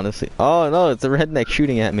honestly. Oh no, it's a redneck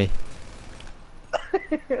shooting at me.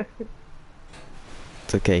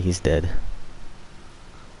 It's okay. He's dead.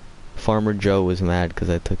 Farmer Joe was mad because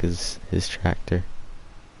I took his tractor.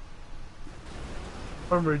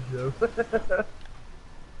 Farmer Joe.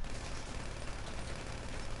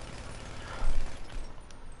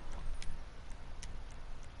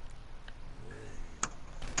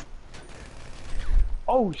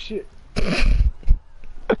 Oh shit.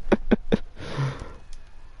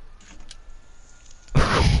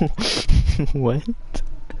 What?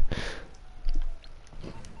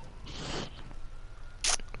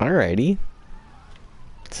 Alrighty.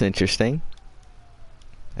 It's interesting.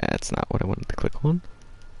 That's not what I wanted to click on.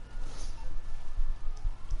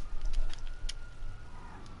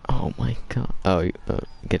 Oh my god. Oh,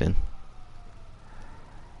 get in.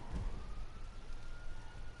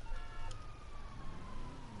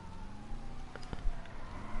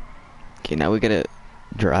 Okay, now we gotta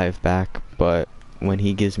drive back, but when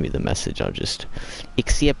he gives me the message, I'll just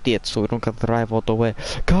accept it so we don't gotta drive all the way.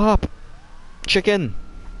 Cop! Chicken!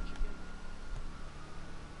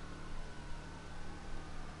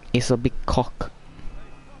 It's a big cock.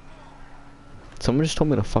 Someone just told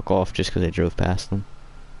me to fuck off just because I drove past them.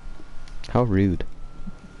 How rude.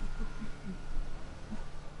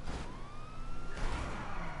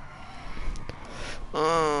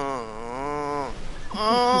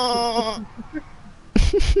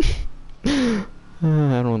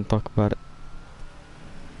 I don't want to talk about it.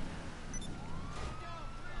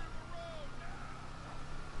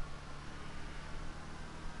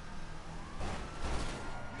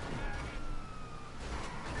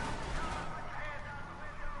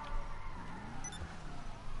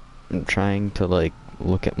 I'm trying to like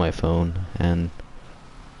look at my phone and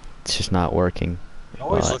it's just not working. You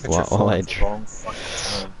always While look at your while phone I at the wrong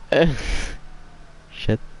fucking time.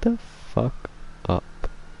 Shut the fuck up.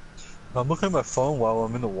 I'm looking at my phone while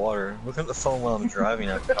I'm in the water. I'm looking at the phone while I'm driving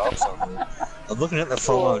at the cops on me. I'm looking at the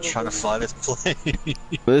phone while I'm trying to fly this plane.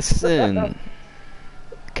 Listen,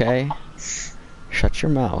 okay? Shut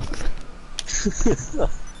your mouth.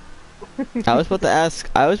 I was about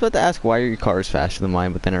to ask why your car is faster than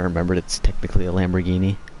mine, but then I remembered it's technically a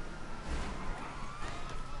Lamborghini.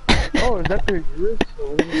 Oh, is that the wrist?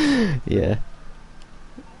 Yeah.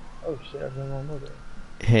 Oh shit, I didn't know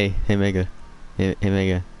that. Hey Mega. Hey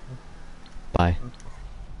Mega. Bye.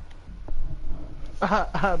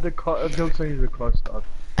 The car, joke's on you, the car stopped.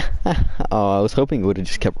 Oh, I was hoping it would have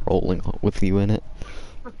just kept rolling with you in it.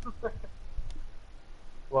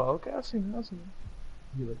 Well, okay, I see him.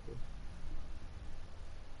 You like this.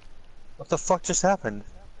 What the fuck just happened?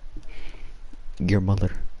 Your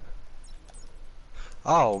mother.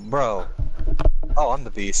 Oh, bro. Oh, I'm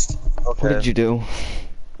the beast. Okay. What did you do?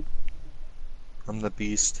 I'm the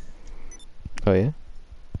beast. Oh yeah?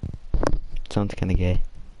 Sounds kinda gay.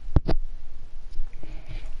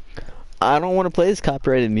 I don't want to play this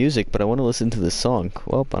copyrighted music, but I want to listen to this song.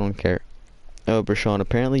 Well, I don't care. Oh, Brashawn,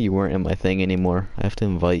 apparently you weren't in my thing anymore. I have to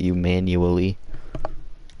invite you manually.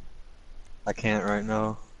 I can't right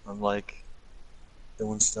now. I'm like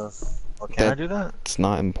doing stuff. Oh, can I do that? It's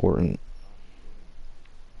not important.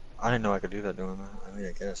 I didn't know I could do that doing that. I mean,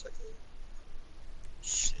 I guess I could.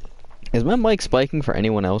 Shit. Is my mic spiking for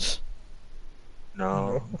anyone else?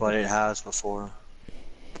 No, but it has before.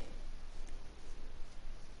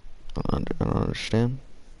 I don't understand.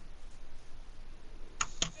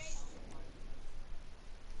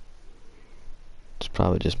 It's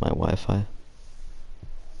probably just my Wi-Fi.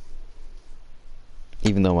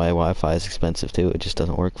 Even though my Wi-Fi is expensive too, it just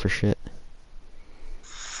doesn't work for shit.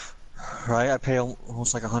 Right? I pay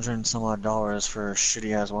almost like $100 and some odd for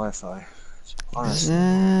shitty ass Wi-Fi. Honestly.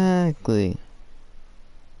 Exactly.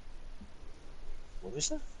 What is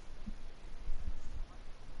that?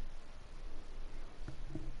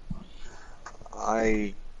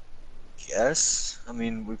 I guess. I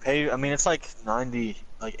mean, we pay. I mean, it's like 90,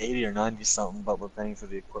 like 80 or 90 something, but we're paying for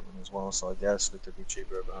the equipment as well. So I guess we could be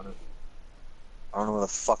cheaper about it. I don't know where the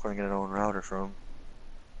fuck we're gonna get our own router from.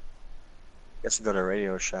 Guess we go to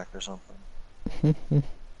Radio Shack or something.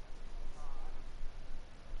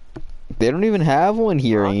 They don't even have one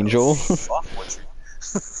here, Angel. Fuck what you.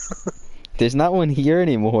 There's not one here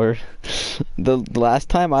anymore. The last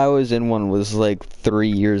time I was in one was like 3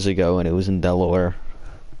 years ago, and it was in Delaware.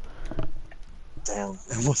 Damn,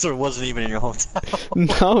 it wasn't even in your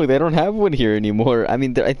hometown. No, they don't have one here anymore. I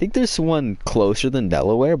mean, I think there's one closer than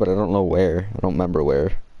Delaware, but I don't know where. I don't remember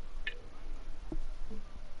where.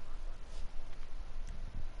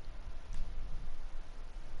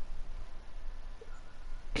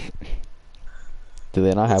 Do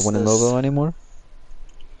they not have one in Mobile anymore?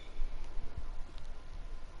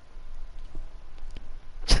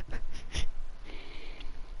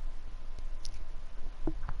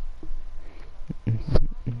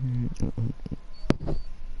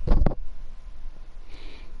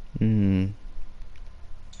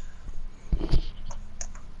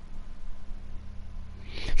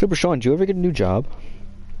 Super Sean, did you ever get a new job?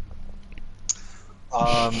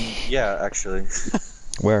 Yeah, actually.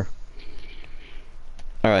 Where?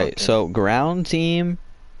 Alright, Okay. so ground team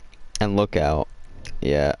and lookout.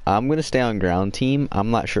 Yeah, I'm gonna stay on ground team.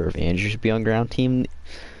 I'm not sure if Andrew should be on ground team.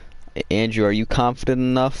 Andrew, are you confident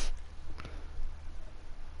enough?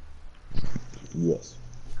 Yes.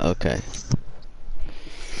 Okay.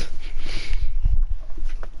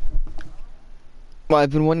 Well,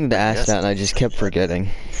 I've been wanting to ask Yes. that, and I just kept forgetting.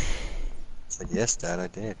 It's like, yes, Dad, I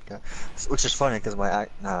did. Which is funny because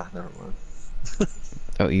nah, never mind.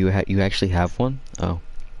 Oh, you actually have one? Oh.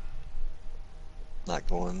 Not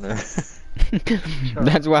going there.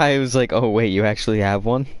 That's why I was like, oh wait, you actually have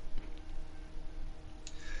one?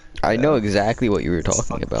 I know exactly what you were It's talking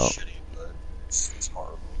fucking about. shitty, but it's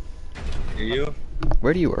horrible. Do you?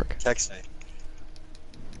 Where do you work? Text me.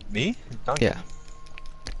 Me? Duncan. Yeah.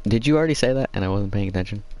 Did you already say that and I wasn't paying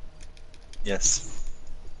attention? Yes.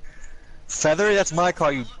 Feathery, that's my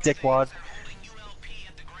car, you dickwad.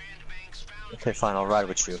 Okay, fine, I'll ride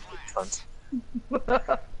with you, cunt.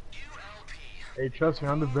 Hey, trust me,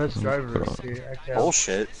 I'm the best driver here. I can't.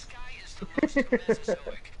 Bullshit.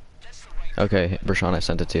 Okay, Brashawn, I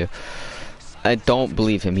sent it to you. I don't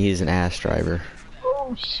believe him. He is an ass driver.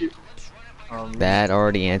 Oh shit. That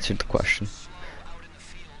already answered the question.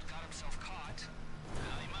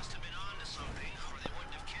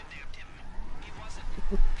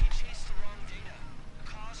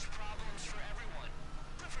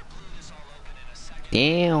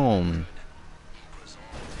 Damn.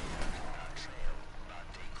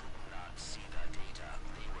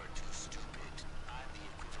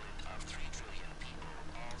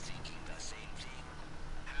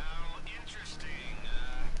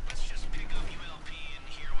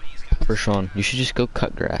 Rashawn, you should just go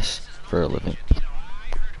cut grass for a living.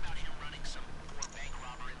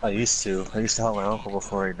 I used to. I used to help my uncle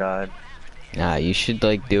before he died. Nah, you should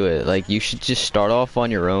like do it. Like you should just start off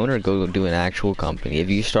on your own or go do an actual company. If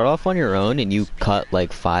you start off on your own and you cut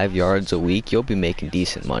like 5 yards a week, you'll be making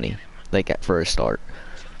decent money. Like for a start.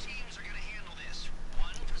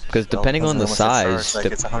 Because depending on the size, Like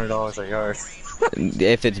it's $100 a yard.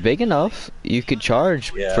 if it's big enough, you could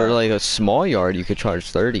charge Yeah. for like a small yard. You could charge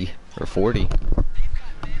 30 or 40,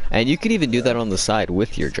 and you could even do that on the side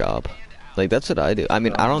with your job. Like that's what I do. I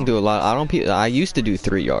mean, I don't do a lot. I used to do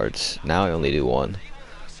 3 yards. Now I only do 1.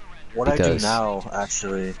 What I do Because- now,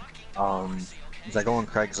 actually, is I go on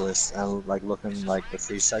Craigslist and like looking like the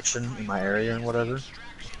free section in my area and whatever.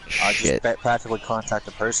 I just Shit. practically contact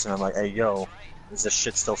the person. I'm like, hey, yo, is this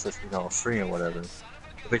shit still for, free or whatever?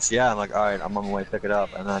 If it's yeah, I'm like, all right, I'm on my way to pick it up,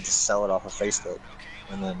 and then I just sell it off of Facebook,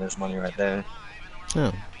 and then there's money right there.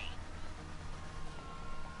 Oh.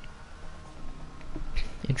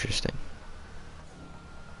 Interesting.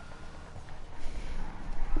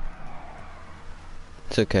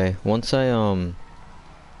 It's okay. Once I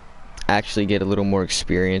actually get a little more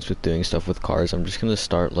experience with doing stuff with cars, I'm just gonna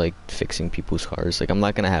start like fixing people's cars. Like I'm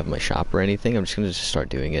not gonna have my shop or anything. I'm just gonna just start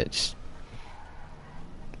doing it.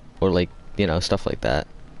 Or like, stuff like that.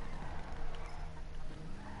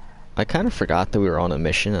 I kind of forgot that we were on a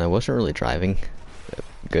mission and I wasn't really driving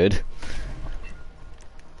good.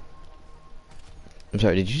 I'm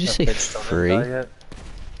sorry, did you just say That bitch still didn't die free, yet?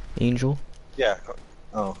 Angel? Yeah.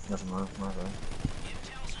 Oh, never mind. My bad.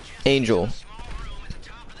 Angel.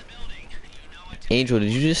 Angel,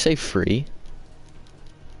 did you just say free?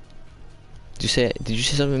 Did you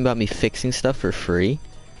say something about me fixing stuff for free?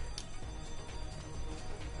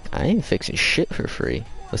 I ain't fixing shit for free.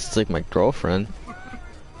 Unless it's like my girlfriend.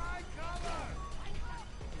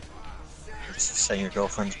 Saying your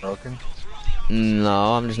girlfriend's broken?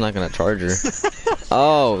 No, I'm just not gonna charge her.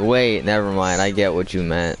 Oh, wait, never mind. I get what you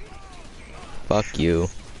meant. Fuck you.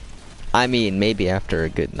 I mean, maybe after a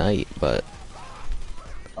good night, but...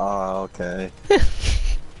 Oh, okay.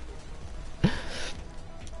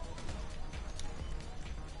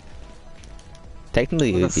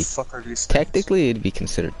 Technically, Who it would the be... fuck are these things? Technically, it'd be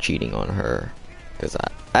considered cheating on her. Because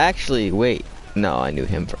actually, wait. No, I knew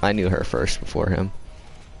him. I knew her first before him.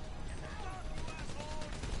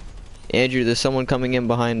 Andrew, there's someone coming in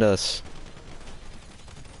behind us.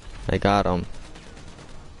 I got him.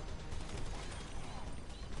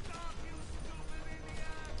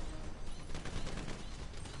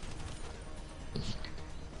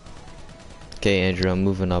 Okay, Andrew, I'm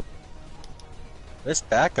moving up. This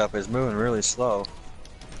backup is moving really slow.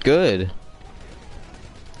 Good.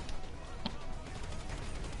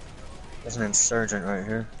 There's an insurgent right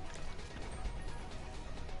here.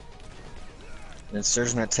 An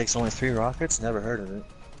insurgent that takes only 3 rockets? Never heard of it.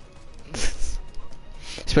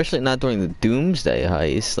 Especially not during the Doomsday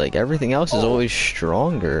heist. Like, everything else is always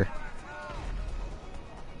stronger.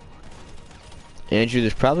 Andrew,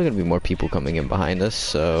 there's probably gonna be more people coming in behind us,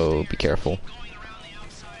 so be careful.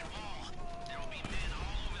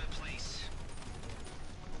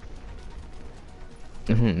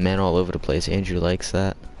 Men all over the place. Andrew likes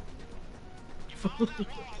that.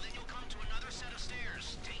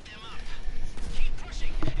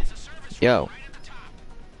 Yo.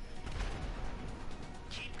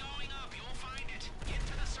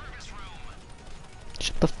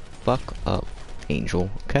 Shut the fuck up, Angel,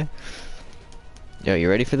 okay? Yo, you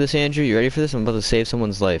ready for this, Andrew? You ready for this? I'm about to save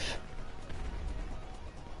someone's life.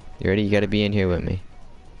 You ready? You gotta be in here with me.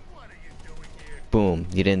 Boom.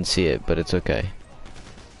 You didn't see it, but it's okay.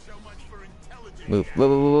 Move. Whoa,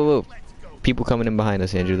 whoa, whoa, whoa, whoa. People coming in behind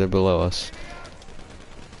us, Andrew. They're below us.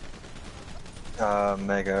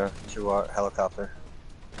 Mega 2 helicopter.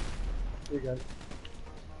 You got it.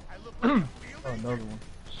 Oh, another one.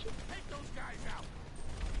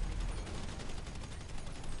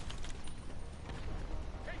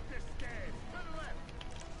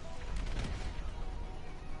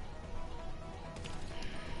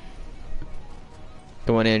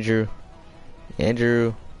 Come on, Andrew.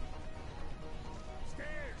 Andrew.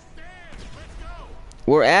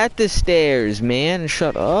 We're at the stairs, man.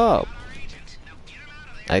 Shut up.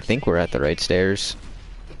 I think we're at the right stairs.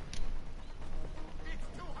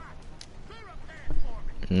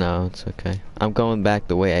 No, it's okay. I'm going back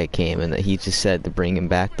the way I came, and that he just said to bring him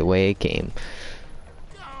back the way I came.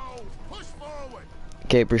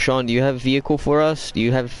 Okay, Prashant, do you have a vehicle for us? Do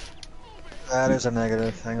you have... That is a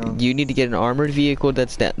negative. Hang on. You need to get an armored vehicle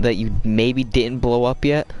that you maybe didn't blow up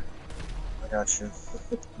yet? I got you.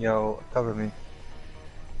 Yo, cover me.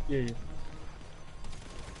 Yeah, yeah.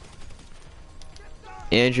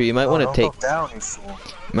 Andrew, you might Oh, want to don't take. go down, you fool.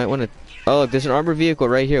 You might want to. Oh, look, there's an armored vehicle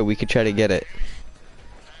right here. We could try to get it.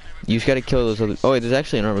 You just gotta kill those other. Oh, wait, there's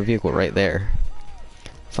actually an armored vehicle right there.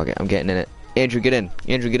 Fuck it, I'm getting in it. Andrew, get in.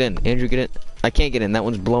 Andrew, get in. Andrew, get in. I can't get in. That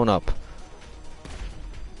one's blown up.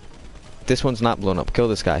 This one's not blown up. Kill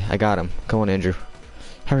this guy. I got him. Come on, Andrew.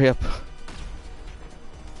 Hurry up.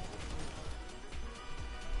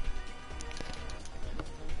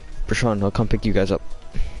 Prashant, I'll come pick you guys up.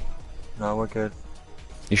 No, we're good.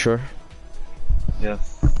 You sure? Yeah.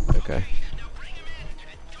 Okay.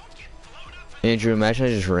 Andrew, imagine I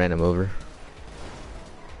just ran him over.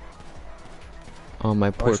 Oh,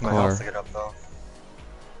 my poor Where's my health car. to get up, though?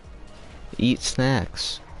 Eat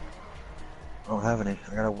snacks. I don't have any.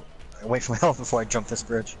 I gotta wait for my health before I jump this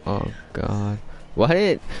bridge. Oh, God. Why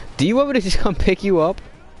didn't... Do you want me to just come pick you up?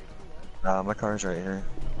 Nah, my car's right here.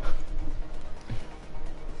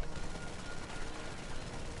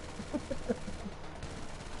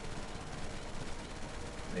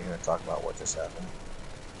 You're gonna talk about what just happened.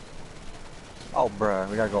 Oh, bruh,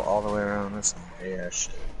 we gotta go all the way around this gay ass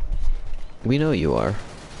shit. We know you are.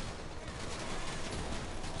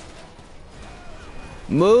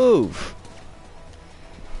 Move!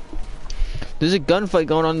 There's a gunfight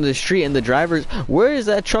going on in the street and the drivers... Where is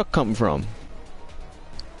that truck come from?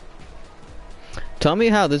 Tell me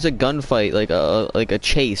how there's a gunfight, like a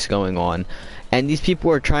chase going on, and these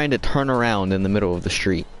people are trying to turn around in the middle of the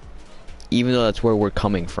street. Even though that's where we're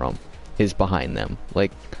coming from, is behind them.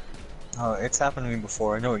 Like... Oh, it's happened to me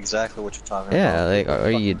before. I know exactly what you're talking Yeah, about. like,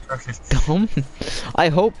 are you dumb? I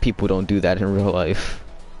hope people don't do that in real life.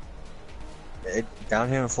 Down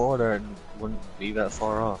here in Florida, it wouldn't be that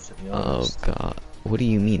far off, to be Oh, honest. God. What do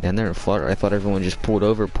you mean? Down there in Florida, I thought everyone just pulled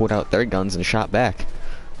over, pulled out their guns, and shot back.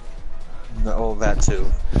 No, oh, that too.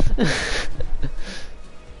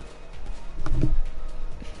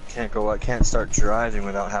 I can't start driving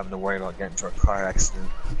without having to worry about getting into a car accident.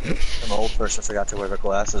 I'm an old person, forgot to wear their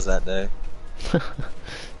glasses that day.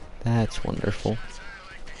 That's wonderful.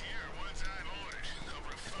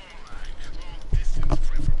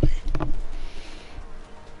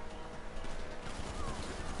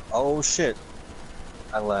 Oh shit!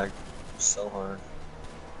 I lagged so hard.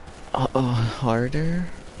 Uh-oh, harder?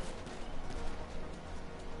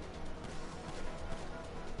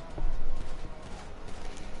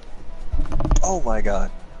 Oh my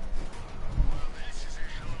god.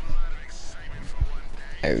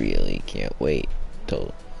 I really can't wait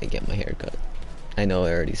till I get my hair cut. I know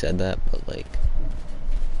I already said that, but like,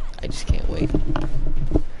 I just can't wait.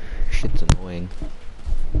 Shit's annoying.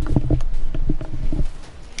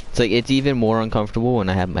 It's like, it's even more uncomfortable when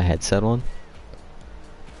I have my headset on.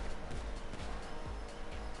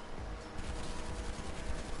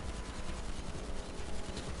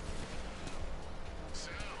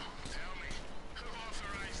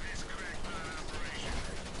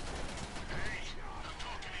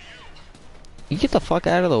 You get the fuck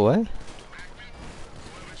out of the way.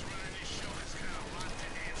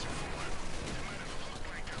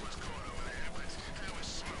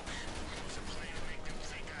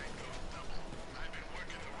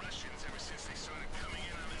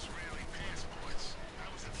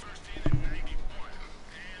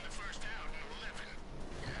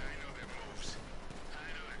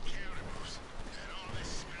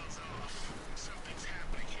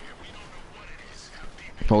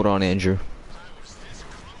 Hold on, Andrew.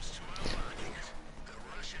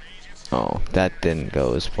 Oh, that didn't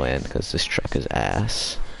go as planned because this truck is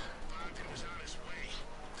ass.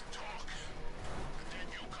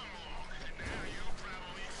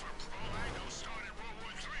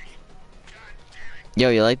 Yo,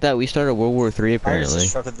 you like that? We started World War III I apparently. just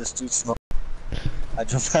disrupted this dude's smoke. I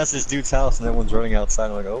jumped past this dude's house and everyone's running outside.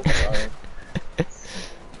 I'm like, oh, sorry.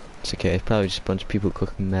 It's okay, it's probably just a bunch of people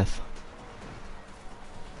cooking meth.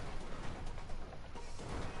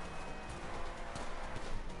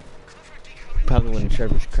 Probably one of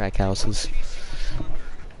Trevor's crack houses.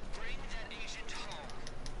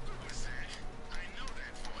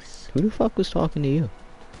 Who the fuck was talking to you?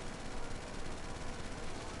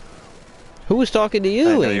 Who was talking to I you,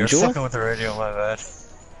 know, you're Angel? fucking with the radio, my bad.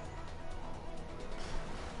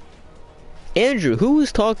 Andrew, who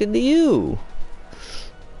was talking to you?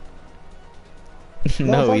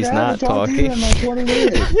 No, Motherfucker, he's I not haven't talked to you talking. in like 20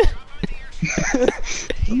 minutes.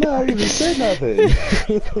 Not even said nothing.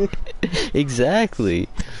 Exactly.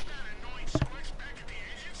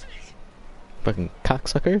 Fucking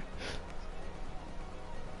cocksucker.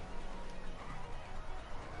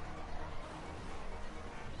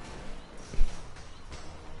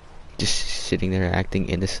 Just sitting there acting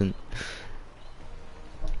innocent.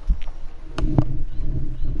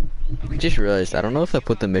 just realized, I don't know if I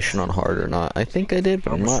put the mission on hard or not. I think I did,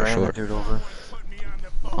 but I'm Almost not ran sure. that dude over.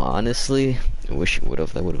 Honestly, I wish you would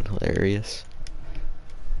have. That would have been hilarious.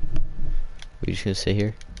 We just gonna sit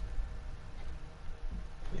here?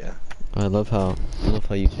 Yeah. I love how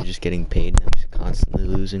you are just getting paid and I'm just constantly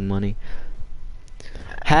losing money.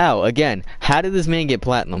 How? Again, how did this man get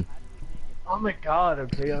platinum? Oh my god,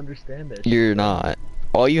 if they understand that. You're not.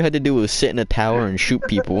 All you had to do was sit in a tower and shoot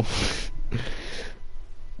people.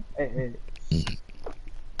 Hey,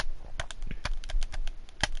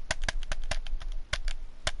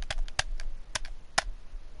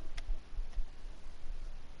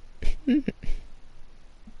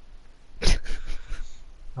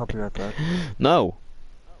 I'll be right back. No.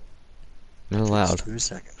 Not Just allowed. 2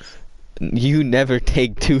 seconds. You never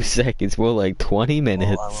take 2 seconds, more like 20 Oh,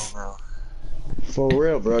 minutes. I will now. For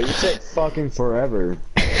real, bro. You take fucking forever.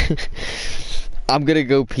 I'm gonna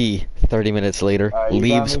go pee 30 minutes later. You got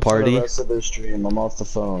Leaves me for party. the rest of the stream. I'm off the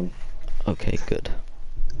phone. Okay, good.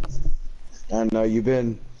 I know you've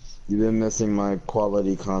been missing my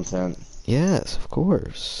quality content. Yes, of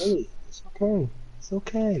course. Hey, it's okay. It's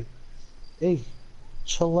okay. Hey,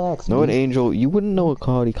 chillax. No, what, man. Angel? You wouldn't know what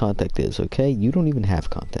quality content is, okay? You don't even have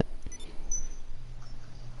content.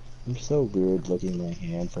 I'm so weird looking at my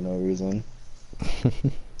hand for no reason.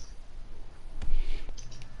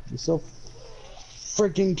 You're so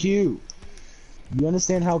freaking cute. You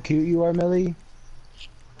understand how cute you are, Millie?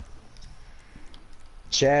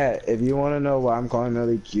 Chat, if you want to know why I'm calling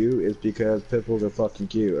Millie cute, it's because pitbulls are fucking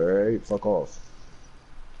cute, alright? Fuck off.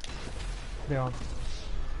 yeah.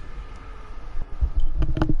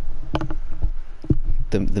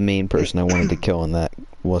 The main person I wanted to kill and that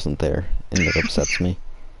wasn't there, and that upsets me.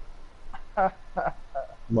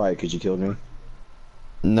 Why? Because you killed me?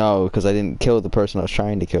 No, because I didn't kill the person I was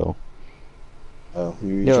trying to kill. Oh, who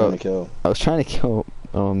were you Yo. trying to kill? I was trying to kill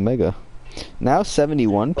Mega. Now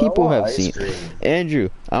 71 people Oh, have ice seen. cream. Andrew,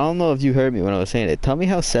 I don't know if you heard me when I was saying it. Tell me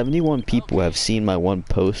how 71 people have seen my one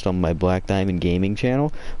post on my Black Diamond Gaming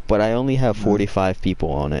channel, but I only have 45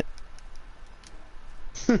 people on it.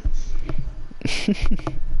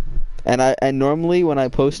 And normally when I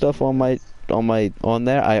post stuff on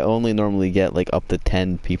there, I only normally get like up to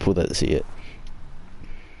 10 people that see it.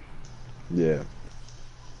 Yeah.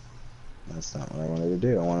 That's not what I wanted to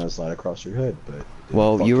do. I wanted to slide across your hood, but it didn't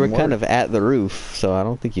Well, you were fucking kind work. of at the roof, so I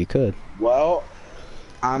don't think you could. Well,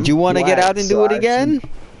 I'm Do you want to get black, out and so do it I again? should-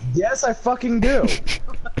 Yes, I fucking do.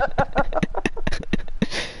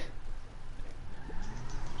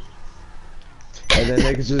 And then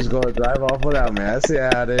niggas just gonna drive off without me. I see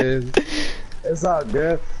how it is. It's all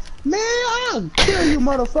good. Man, I'll kill you,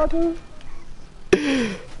 motherfucker.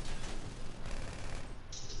 It's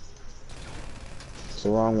the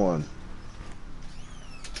wrong one.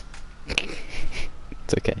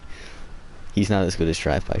 It's okay. He's not as good as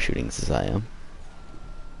drive-by shootings as I am.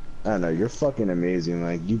 I don't know, you're fucking amazing.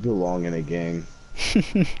 Like, you belong in a gang.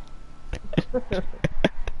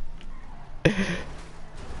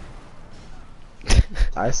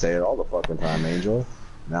 I say it all the fucking time, Angel.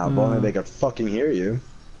 Now, if only they could fucking hear you.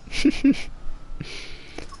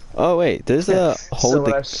 Oh wait, there's a hold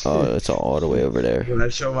when I the. Oh, it's all the way over there. When I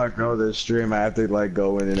show my girl this stream, I have to like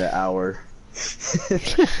go in an hour.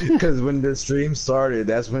 Because when the stream started,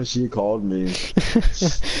 that's when she called me.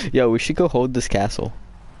 Yo, we should go hold this castle.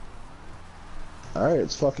 Alright,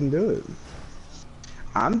 let's fucking do it.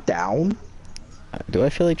 I'm down. Do I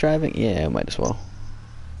feel like driving? Yeah, I might as well.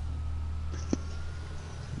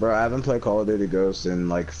 Bro, I haven't played Call of Duty Ghosts in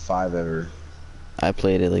like 5 ever. I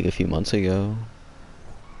played it like a few months ago.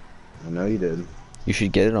 I know you did. You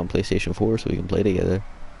should get it on PlayStation 4 so we can play together.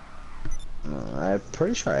 I'm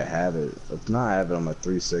pretty sure I have it. If not, I have it on my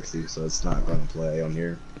 360, so it's not gonna play on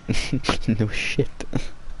here. No shit.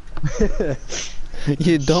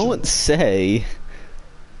 You don't say.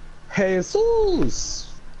 Hey,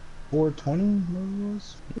 Jesus! 420 maybe it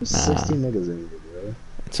was? There's Nah. 60 niggas in here, bro.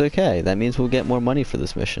 It's okay. That means we'll get more money for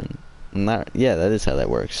this mission. Yeah, that is how that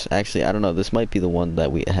works. Actually, I don't know. This might be the one that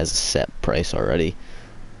has a set price already.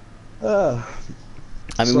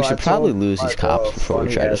 I mean, we should probably lose these cops before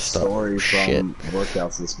we try to start story shit. from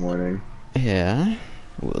workouts this morning. Yeah.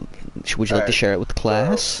 Well, would you like to share it with the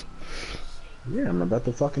class? Yeah, I'm about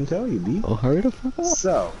to fucking tell you, B. Oh, hurry the fuck up.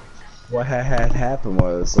 So, what had happened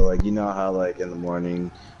was, so like, you know how like in the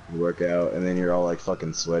morning you work out and then you're all like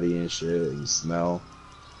fucking sweaty and shit and you smell?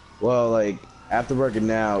 Well, like, after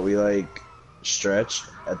working out, we like stretch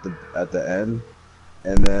at the end.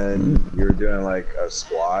 And then you're doing like a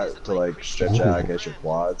squat to like stretch out, I guess, your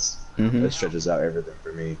quads. That stretches out everything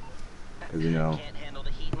for me. Cause you know,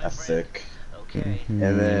 I'm thick.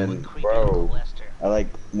 And then, bro, I like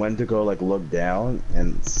went to go like look down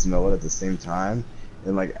and smell it at the same time,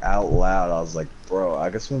 and like out loud I was like, bro, I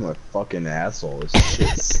can smell my fucking asshole. This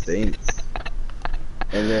shit stinks.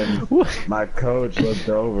 And then my coach looked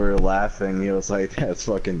over laughing. He was like, that's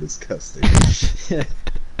fucking disgusting.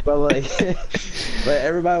 But like, but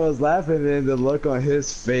everybody was laughing, and the look on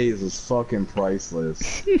his face was fucking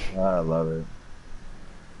priceless. I love it.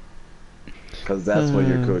 Cause that's what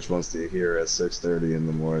your coach wants to hear at 6:30 in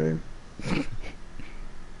the morning.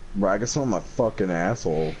 Bro, I can smell my fucking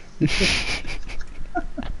asshole.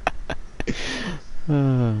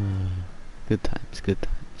 Good times, good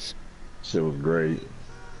times. Shit was great.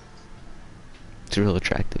 It's real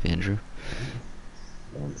attractive, Andrew.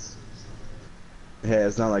 Thanks. Hey,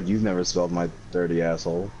 it's not like you've never smelled my dirty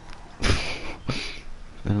asshole. I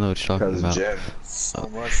don't know what you're talking about. Jen. So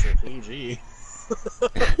much for PG.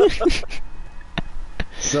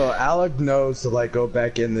 So Alec knows to like go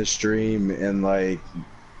back in the stream and like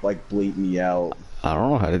bleep me out. I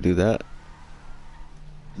don't know how to do that.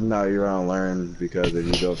 No, you're gonna learn, because if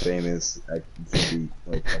you go famous, I can be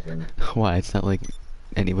like fucking. Why? It's not like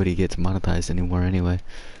anybody gets monetized anymore anyway.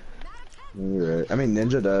 You're right. I mean,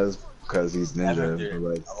 Ninja does because he's Ninja. But,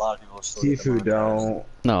 like, A lot of people still get Tifu don't.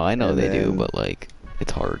 No, I know And they do, then- but like,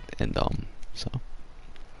 it's hard and dumb, so.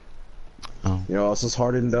 Oh. You know, also it's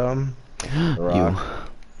hard and dumb. You. Rock.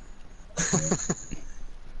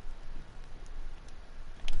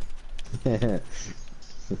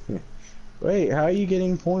 Wait, how are you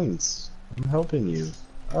getting points? I'm helping you.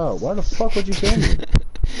 Oh, why the fuck would you kill me?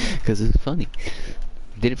 Because it's funny.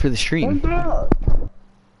 Did it for the I'm stream. not.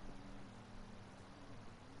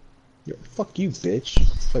 Yo, fuck you, bitch.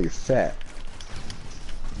 Oh, you're fat.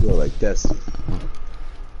 You're like this.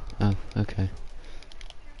 Oh, okay.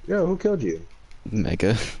 Yo, who killed you?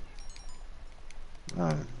 Mega. Oh.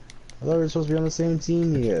 I thought we were supposed to be on the same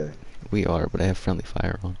team here. We are, but I have friendly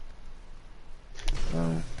fire on.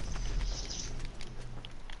 Oh.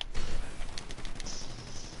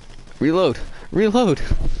 Reload! Reload!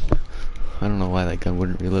 I don't know why that gun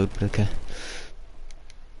wouldn't reload, but okay.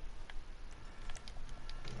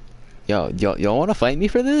 Y'all wanna fight me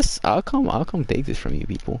for this? I'll come take this from you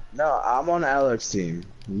people. No, I'm on Alec's team.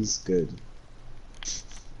 He's good.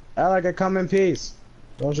 Alec, I come in peace.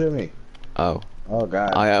 Don't shoot me. Oh. Oh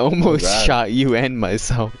god. I almost God. shot you and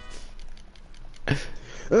myself.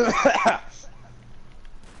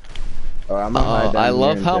 Oh, I'm gonna hide down I here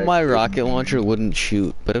love and how check my it. rocket launcher wouldn't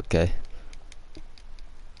shoot, but okay.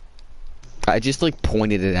 I just like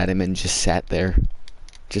pointed it at him and just sat there.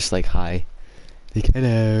 Just like hi. Like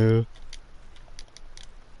hello.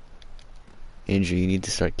 Andrew, you need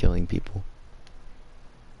to start killing people.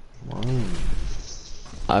 Wow.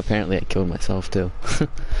 Apparently I killed myself too.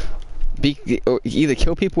 Or either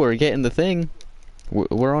kill people or get in the thing.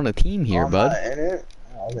 We're on a team here, I'm bud. not in it?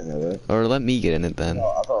 Oh, I didn't know that. Or let me get in it then. No,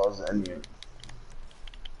 I thought I was in it.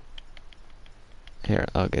 Here,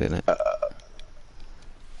 I'll get in it.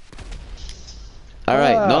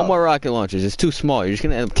 Alright, no more rocket launchers. It's too small. You're just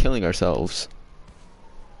gonna end up killing ourselves.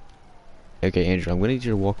 Okay, Andrew, I'm gonna need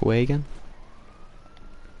you to walk away again.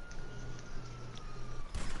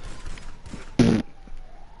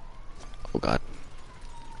 Oh god.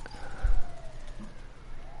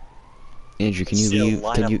 Andrew, can you See a leave?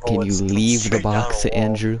 line Can of you bullets come leave the straight down box, the wall.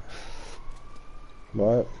 Andrew?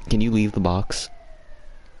 What? Can you leave the box?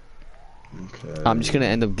 Okay. I'm just gonna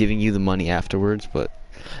end up giving you the money afterwards, but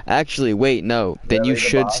actually, wait, no. Then Yeah, you leave the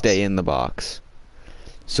should box. stay in the box,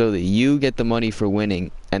 so that you get the money for winning,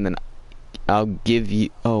 and then I'll give you.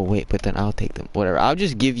 Oh wait, but then I'll take them. Whatever. I'll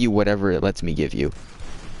just give you whatever it lets me give you.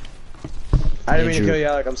 I didn't mean to Andrew. kill you,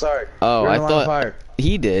 Alec. I'm sorry. Oh, You're in I the line of thought fire.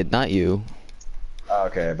 he did, not you. Oh,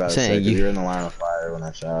 okay, about to say, Saying 'cause you- you're in the line of fire when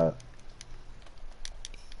I shot.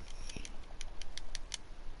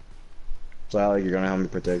 So, Alec, you're gonna help me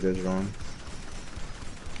protect this one?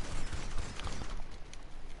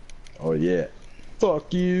 Oh, yeah.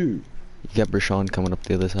 Fuck you. You got Brashawn coming up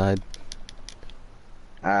the other side.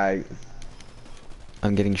 I.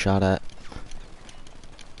 I'm getting shot at.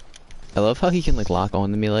 I love how he can like lock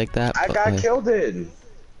onto me like that. I but, got like, killed in.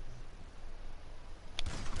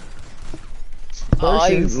 I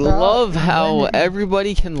Person, stop love how winning.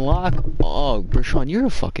 everybody can lock. Oh, Brashawn, you're a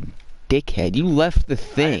fucking dickhead. You left the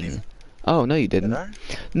thing. Oh no, you didn't. Did I?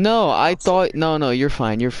 No, I I'm thought. No, you're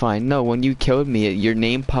fine. You're fine. No, when you killed me, your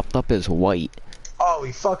name popped up as white. Oh,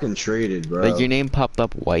 we fucking traded, bro. Like your name popped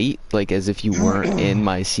up white, like as if you weren't in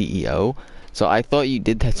my CEO. So I thought you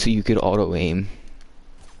did that so you could auto aim.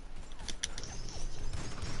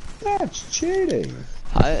 That's cheating.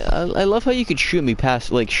 I love how you could shoot me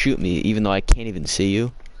past, like shoot me even though I can't even see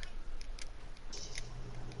you.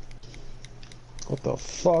 What the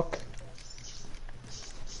fuck?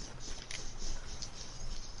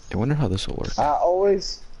 I wonder how this will work. I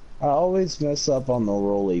always mess up on the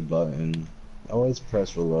rolly button. I always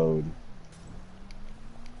press reload.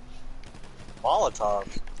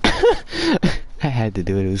 Molotov. I had to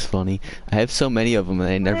do it. It was funny. I have so many of them and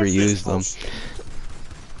I never What is this use them. bullshit?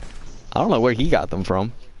 I don't know where he got them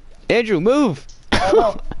from. Andrew, move!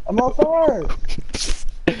 I'm on fire!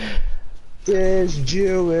 This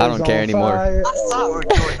Jew is I don't care on anymore. fire. I thought we were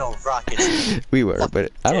doing no rockets. We were, but Fucking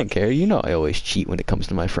I don't dick. care. You know I always cheat when it comes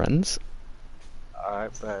to my friends.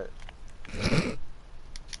 Alright, bet.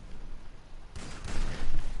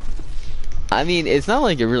 I mean, it's not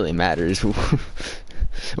like it really matters. We're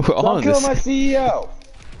all Don't in kill this. my CEO!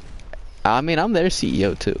 I mean, I'm their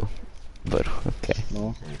CEO too. But, okay.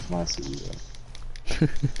 No, it's my CEO.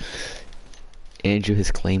 Andrew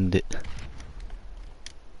has claimed it.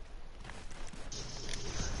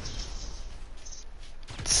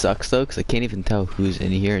 It sucks though, because I can't even tell who's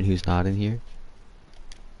in here and who's not in here.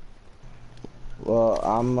 Well,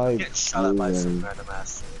 I'm like Get shot at by some blue random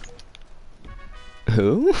ass.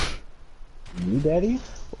 Who? and you, Daddy?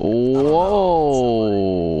 Whoa!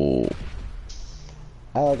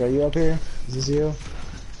 Alec, are you up here? Is this you?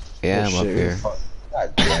 Yeah, Oh, I'm up shit, here.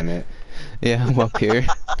 God damn it. Yeah, I'm up here.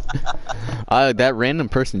 That random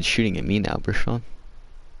person's shooting at me now, Brishon.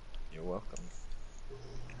 You're welcome.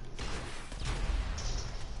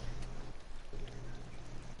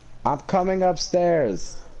 I'm coming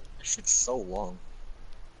upstairs. This shit's so long.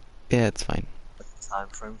 Yeah, it's fine. What's the time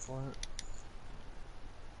frame for it?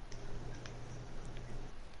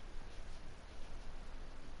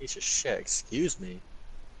 Piece of shit, excuse me.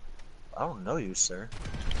 I don't know you, sir.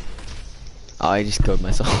 Oh, I just killed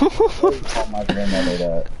myself. Call my grandmother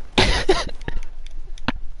that.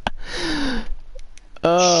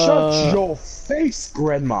 Shut your face,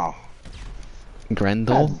 Grandma.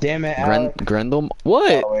 Grendel? God damn it, Alec. Grendel?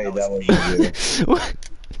 What? Oh wait, that was you. What?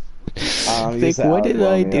 You Like, said what Alec did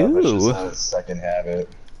I woke me up. It's do? just a second habit.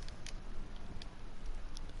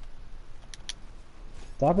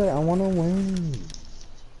 Stop it! I want to win.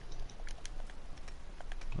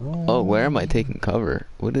 Oh, where am I taking cover?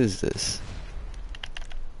 What is this?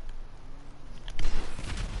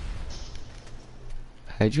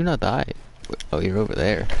 How'd you not die? Oh, you're over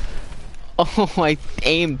there. Oh, I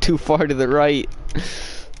aimed too far to the right.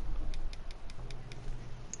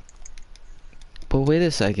 But wait a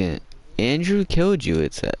second. Andrew killed you,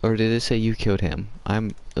 it said. Or did it say you killed him?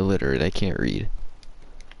 I'm illiterate, I can't read.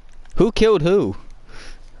 Who killed who?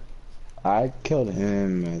 I killed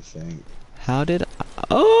him, I think. How did I...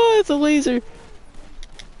 Oh, it's a laser!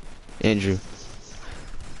 Andrew.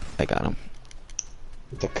 I got him.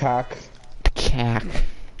 The cock. The cack.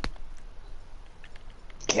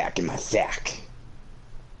 Cack in my sack.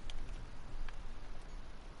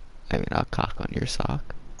 I mean, I'll cock on your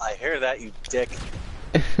sock. I hear that, you dick.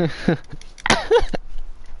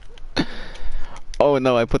 Oh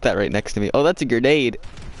no, I put that right next to me. Oh, that's a grenade.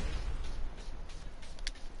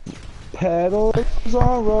 Petals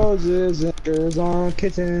on roses and ears on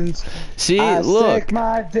kittens. See, I look. stick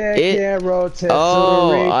my dick in rotisserie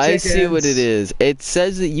Oh, I see what it chickens. is. It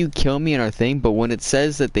says that you kill me in our thing, but when it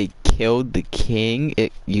says that they killed the king,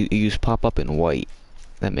 you just pop up in white.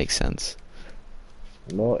 That makes sense.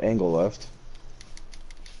 No angle left.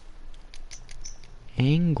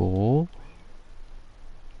 Angle.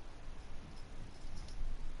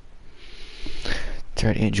 It's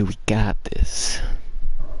alright, Andrew, we got this.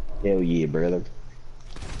 Hell yeah, brother.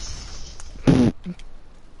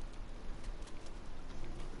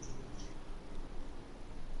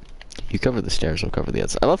 You cover the stairs, we'll cover the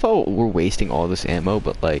outside. I love how we're wasting all this ammo,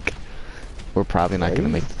 but like, we're probably not gonna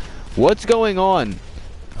make... What's going on?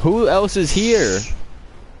 Who else is here?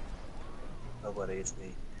 Nobody, it's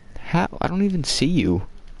me. How? I don't even see you.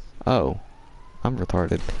 Oh. I'm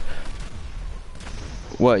retarded.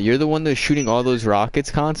 What, you're the one that's shooting all those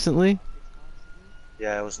rockets constantly?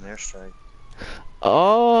 Yeah, it was an airstrike.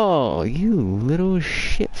 Oh, you little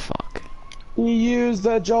shit fuck. You used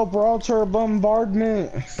the Gibraltar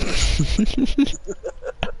bombardment.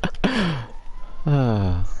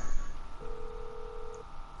 Ah,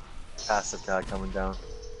 Passive guy coming down.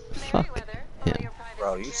 fuck him.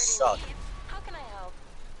 Bro, you suck. How can I help?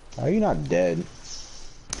 Are you not dead?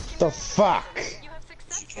 The fuck? You have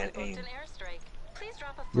successfully can't booked aim. an airstrike. Please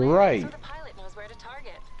drop a You're flare right. so the pilot knows where to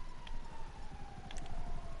target.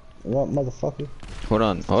 What, motherfucker? Hold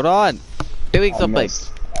on, hold on! Doing I something!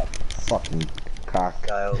 missed. Fucking cock.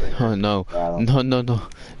 Guy over here. Oh no. Got him. No, no, no.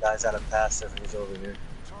 Guy's out of passive and he's over here.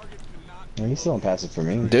 Well, he's still on passive for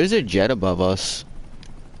me. There's a jet above us.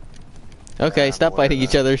 Okay, I'm stop aware of fighting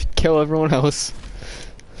each that. other. Kill everyone else.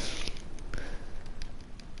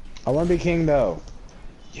 I want to be king though.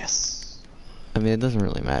 Yes. I mean, it doesn't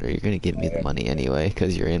really matter. You're gonna give me the money anyway,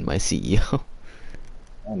 because you're in my CEO.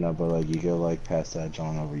 I know, but like you could like pass that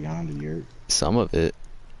John over yonder. You're. Some of it.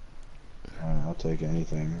 I'll take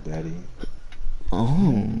anything, Daddy.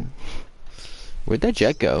 Oh. Where'd that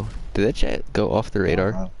jet go? Did that jet go off the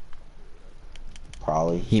radar?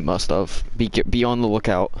 Probably. He must have. Be on the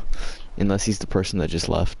lookout. Unless he's the person that just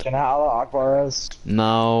left. Can I Allah Akbar us?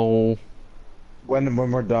 No. When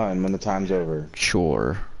we're done, when the time's over.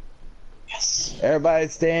 Sure. Yes. Everybody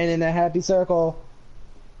stand in a happy circle.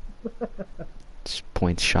 Just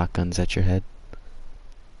points shotguns at your head.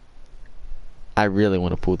 I really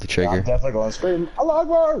want to pull the I'm trigger. definitely going to scream Allah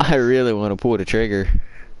Akbar. I really want to pull the trigger.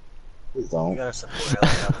 Please You don't. gotta support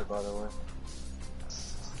helicopter, by the way.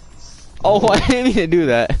 Oh, I didn't mean to do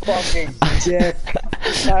that. Fucking dick.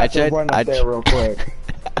 I tried. Run up there real quick.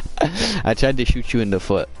 I tried to shoot you in the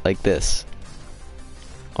foot like this.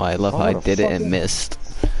 Oh, I love how I the did it fuck and is- missed.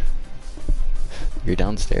 You're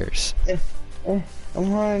downstairs. I'm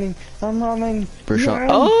running. I'm running. Bershon. Run.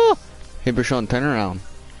 Oh! Hey, Bershon, turn around.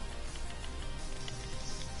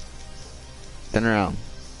 Turn around.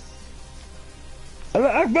 Allah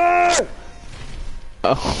Akbar.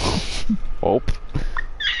 Oh. Hope.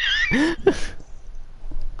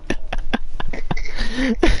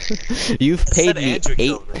 You've paid Said me Andrew 8.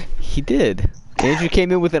 killed me. He did. Andrew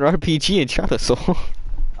came in with an RPG and shot us all.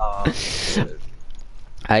 Shit.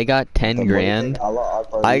 I got 10 What do you grand. think Allah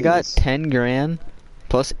Akbar I got means? 10 grand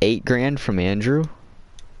plus 8 grand from Andrew.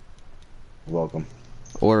 Welcome.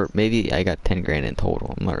 Or maybe I got 10 grand in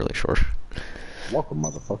total. I'm not really sure. Welcome,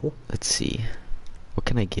 motherfucker. Let's see. What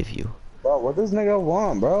can I give you? Bro, what this nigga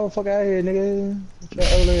want, bro? Fuck out here, nigga.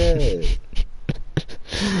 Get your ugly ass.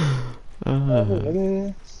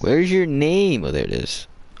 Nigga. Where's your name? Oh, there it is.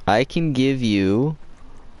 I can give you...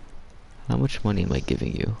 How much money am I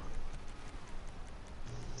giving you?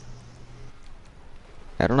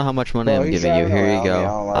 I don't know how much money Bro, I'm he's giving you. driving Here you around me, I go.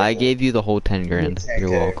 don't like I it. gave you the whole 10 grand. 10K. You're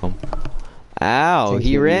welcome. Ow,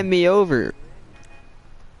 he 10K. ran me over.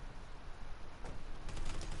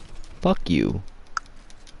 Fuck you.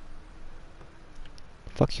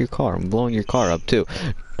 Fuck your car. I'm blowing your car up too.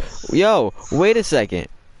 Yo, wait a second.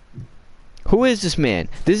 Who is this man?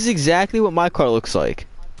 This is exactly what my car looks like.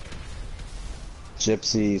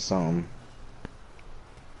 Gypsy something.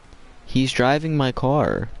 He's driving my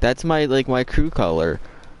car. That's my my crew color.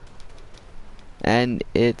 And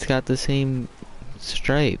it's got the same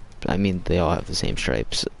stripe. I mean, they all have the same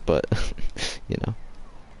stripes, but you know.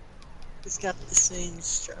 It's got the same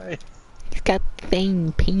stripe. It's got the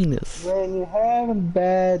same penis. When you have a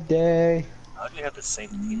bad day. How do you have the same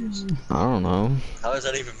penis? I don't know. How does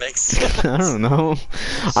that even make sense? I don't know.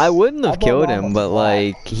 I wouldn't have I thought killed mine him, was but flat.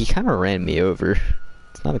 like he kind of ran me over.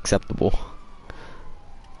 It's not acceptable.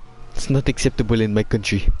 It's not acceptable in my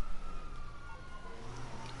country.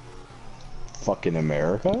 Fucking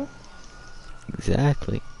America?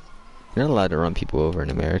 Exactly. You're not allowed to run people over in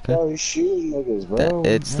America. Bro, you shooting niggas, bro.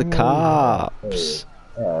 It's the cops.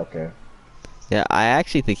 Oh, okay. Yeah, I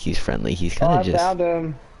actually think he's friendly. He's Oh, kind I of just. found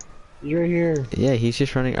him. You're here. Yeah, he's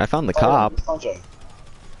just running. I found the Fight him. cop. Punch him.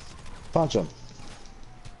 Punch him.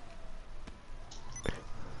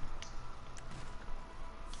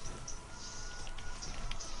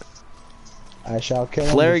 I shall kill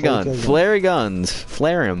him. Flare before he gun. kills him. Flare guns.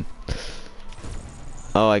 Flare him.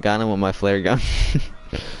 Oh, I got him with my flare gun.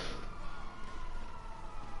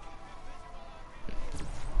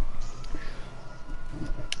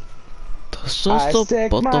 I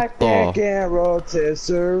stick my dick in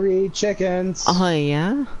rotisserie chickens. Oh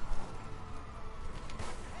yeah?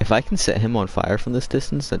 If I can set him on fire from this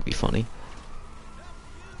distance, that'd be funny.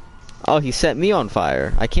 Oh, he set me on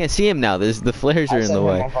fire. I can't see him now. The flares are I in set the him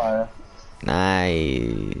way. on fire.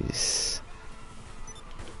 Nice.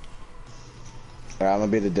 Alright, I'm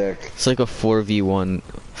gonna be the dick. It's like a 4v1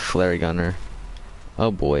 flare gunner. Oh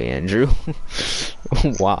boy, Andrew.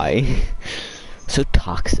 Why? So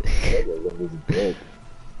toxic.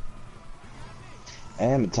 I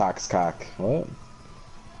am a tox cock. What?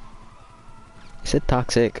 I said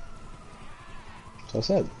toxic. So I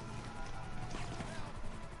said.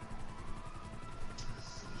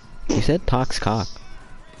 You said tox cock.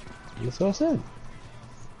 That's what I said.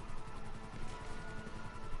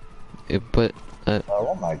 But I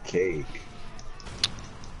want my cake.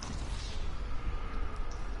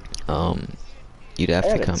 you'd have I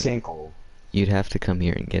to had a come. tinkle. You'd have to come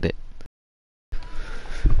here and get it.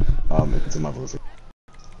 It's in my pussy.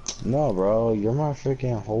 No, bro, you're my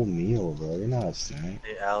freaking whole meal, bro. You're not a snack.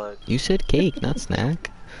 Hey, Alec. You said cake, not snack.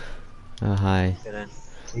 Hi. Get in.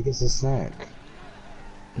 Take us a snack.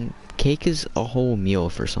 Cake is a whole meal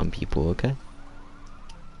for some people, okay?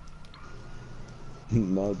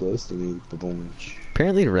 No, bless to me. Ba-boom.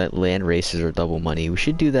 Apparently land races are double money. We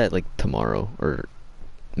should do that like tomorrow, or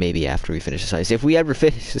maybe after we finish this heist. If we ever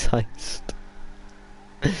finish this heist.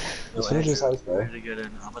 No, finish this Andrew, heist, you're bro. ready to get in.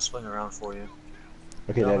 I'm gonna swing around for you.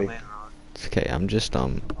 Okay, Get on the daddy. main road. It's okay, I'm just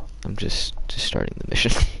starting the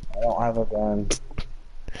mission. I don't have a gun.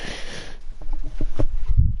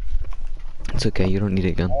 It's okay, you don't need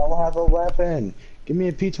a gun. I don't have a weapon. Give me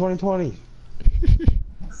a P2020.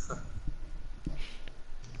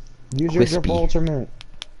 Use your Crispy. ultimate.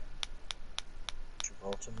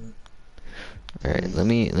 Ultimate. Alright, let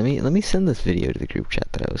me send this video to the group chat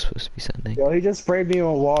that I was supposed to be sending. Yo, he just sprayed me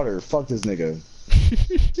with water. Fuck this nigga.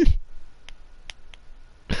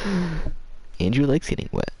 Andrew likes getting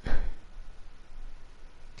wet.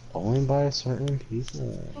 Only by a certain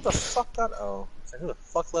people. Who the fuck got? Oh, it's like, who the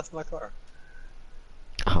fuck left my car?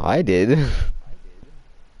 Oh, I did.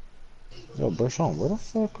 Yo, Bershon, where the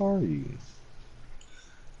fuck are you?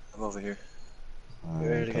 I'm over here. You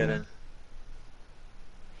ready to get in?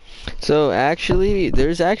 So actually,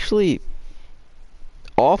 there's actually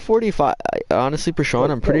all 45. Honestly,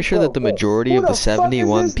 Prashant, I'm pretty sure that the majority Who of the the fuck is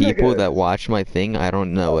 71 this people nigga? that watched my thing, I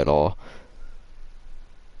don't know at all.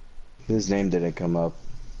 His name didn't come up.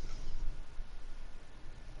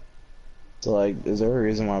 So, like, is there a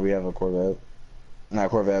reason why we have a Corvette? Not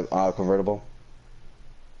Corvette, convertible?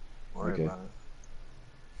 Don't worry Okay. about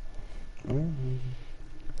it.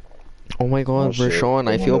 Oh my God, Oh, shit. Prashant,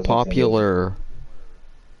 I Everyone feel doesn't think popular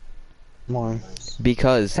Come on. Nice.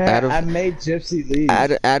 because Hey, out of I made Gypsy leave.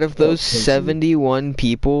 out of those pussy. 71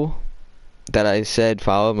 people that I said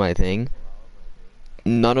followed my thing,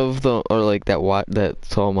 none of them, or like that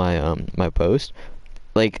saw my my post,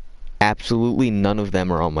 like absolutely none of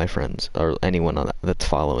them are on my friends or anyone on that's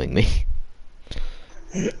following me.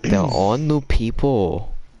 They're all new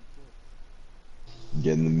people.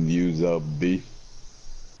 Getting the views up, B.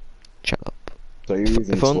 Shut up. So you're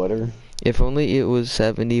using If on- Twitter? If only it was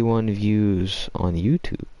 71 views on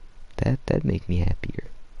YouTube. That'd make me happier.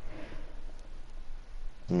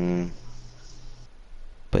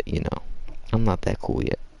 But you know, I'm not that cool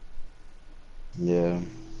yet. Yeah.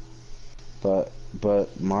 But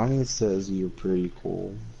mommy says you're pretty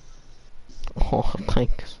cool. Oh,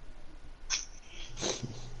 thanks.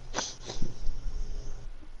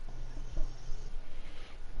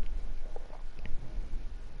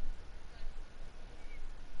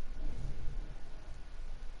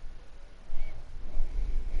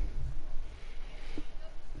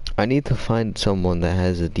 I need to find someone that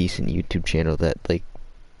has a decent YouTube channel that like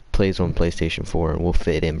plays on PlayStation 4 and will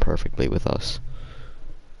fit in perfectly with us.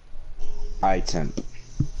 iTemp.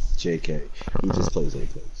 JK. He just plays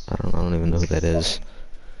Apex. I don't even know who that is.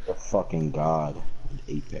 The fucking god of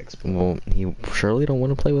Apex. Bro. Well, he surely don't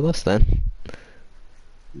want to play with us then.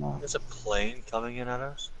 Nah. There's a plane coming in at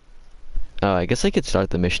us. Oh, I guess I could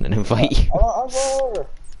start the mission and invite you.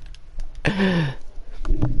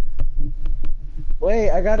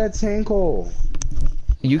 Wait, I got a tinkle.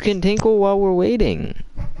 You can tinkle while we're waiting.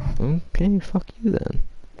 Okay, fuck you then.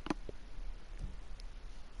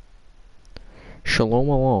 Shalom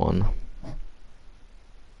alon.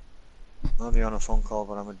 I'll be on a phone call,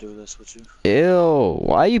 but I'm gonna do this with you. Ew,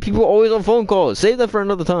 why are you people always on phone calls? Save that for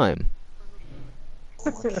another time.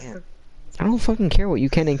 Oh, I can't. I don't fucking care what you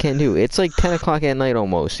can and can't do. It's like 10 o'clock at night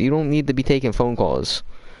almost. You don't need to be taking phone calls.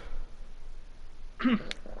 Hey,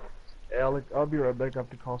 Alec, I'll be right back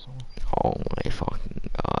after call someone. Oh my fucking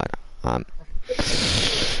god.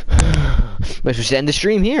 But we should end the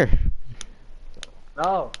stream here.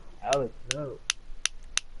 No, Alec, no.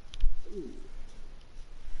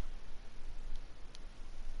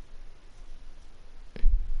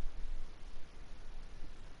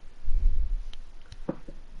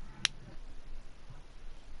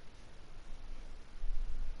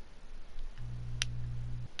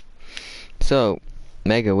 So,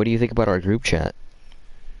 Mega, what do you think about our group chat?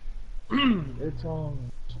 It's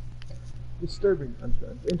disturbing.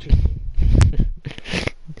 Interesting.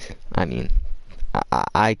 I mean,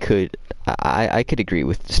 I could agree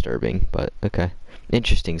with disturbing, but okay.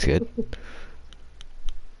 Interesting's good.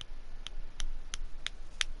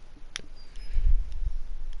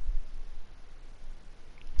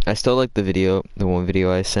 I still like the one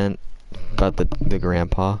video I sent about the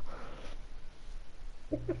grandpa.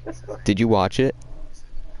 Did you watch it?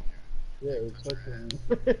 Yeah, it's fucking.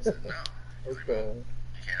 No. Okay. You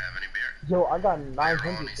can't have any beer. Yo, I got Later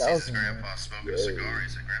on, he sees his 900,000. grandpa smoking a cigar. He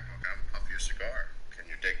said, "Grandpa, come puff your cigar. Can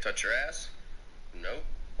your dick touch your ass?" No.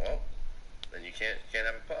 Well, then you can't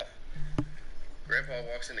have a puff. Grandpa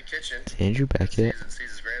walks in the kitchen. Is Andrew back yet?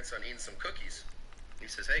 Sees his grandson eating some cookies. He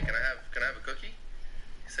says, "Hey, can I have a cookie?"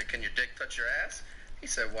 He said, "Can your dick touch your ass?" He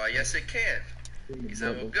said, "Why, yes, it can." He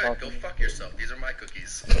said, "Well, good. Go fuck yourself. These are my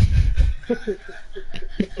cookies."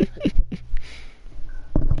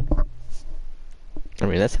 I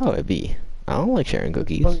mean, that's how it be. I don't like sharing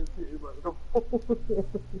cookies.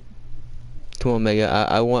 Come on, Mega.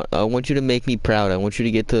 I want you to make me proud. I want you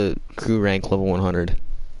to get to crew rank level 100.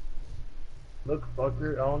 Look,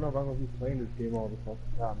 fucker, I don't know if I'm gonna be playing this game all the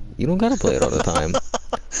fucking time. You don't gotta play it all the time.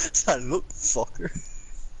 Look, fucker.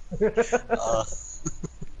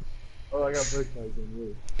 Oh, I got voice noise in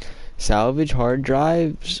really. Salvage hard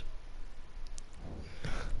drives.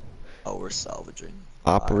 Oh, we're salvaging.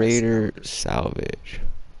 Operator salvage.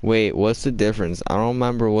 Wait, what's the difference? I don't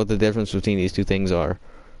remember what the difference between these two things are.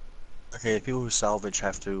 Okay, the people who salvage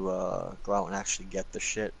have to go out and actually get the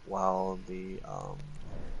shit, while the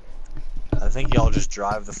I think y'all just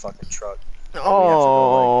drive the fucking truck.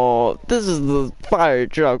 Oh, this is the fire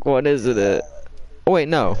truck one, isn't it? Oh wait,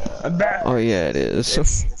 no. Oh yeah, it is.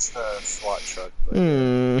 It's the SWAT truck. But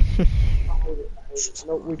Hmm.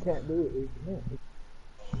 No, we can't do it. We can't.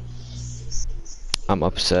 I'm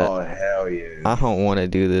upset. Oh hell yeah! I don't want to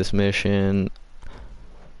do this mission.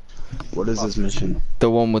 What is this mission? The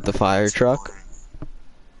one with the fire truck.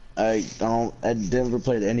 I never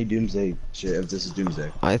played any Doomsday shit. If this is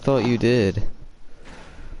Doomsday. I thought you did.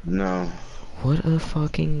 No. What a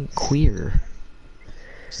fucking queer.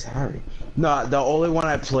 Sorry. No, the only one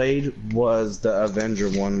I played was the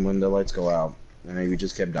Avenger one when the lights go out, and we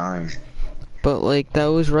just kept dying. But like that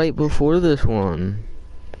was right before this one.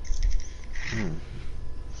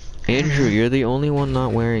 Andrew, you're the only one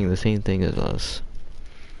not wearing the same thing as us.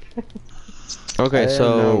 Okay,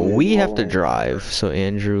 so we have to drive. So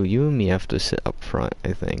Andrew, you and me have to sit up front,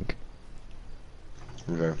 I think.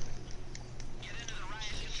 Okay.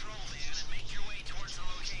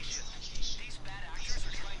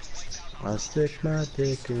 I stick my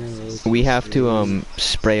dick in. We have to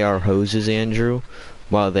spray our hoses, Andrew,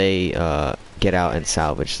 while they get out and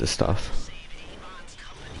salvage the stuff.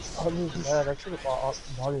 I should have bought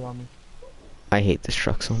body armor. I hate this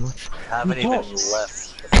truck so much. I haven't even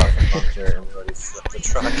left the fucking bunker and we already flipped the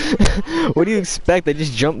truck. What do you expect? I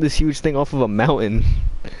just jumped this huge thing off of a mountain.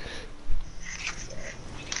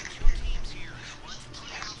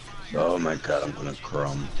 Oh my god, I'm gonna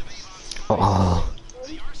crumb. Oh.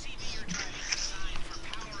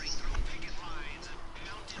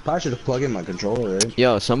 Probably should have plugged in my controller, right?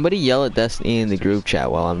 Yo, somebody yell at Destiny in the group chat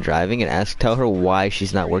while I'm driving and tell her why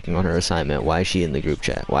she's not working on her assignment. Why is she in the group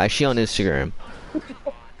chat? Why is she on Instagram?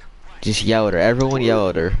 Just yell at her. Everyone yell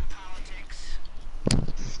at her.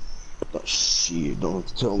 Oh, shit, don't have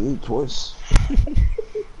to tell me twice. Give me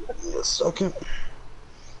a second.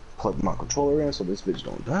 Plug my controller in so this bitch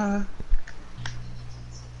don't die.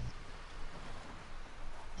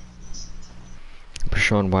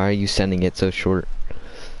 Prashant, why are you sending it so short?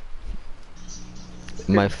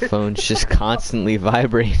 My phone's just constantly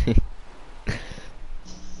vibrating.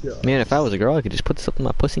 Yeah. Man, if I was a girl, I could just put this up in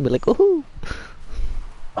my pussy and be like, ooh.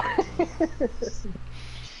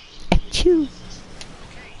 Achoo.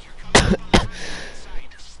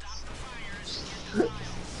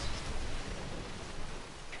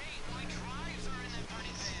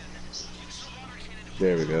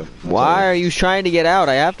 There we go. Why are you trying to get out?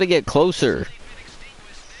 I have to get closer.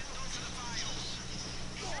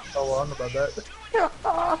 Oh, well, I don't know about that. You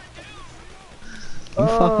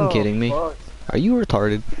fucking kidding me? Fuck. Are you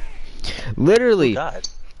retarded? Literally, God.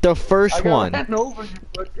 the first one. Over, you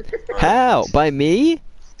fucker. How? By me?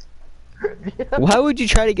 Why would you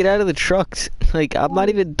try to get out of the trucks? Like, I'm not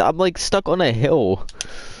even, I'm like stuck on a hill.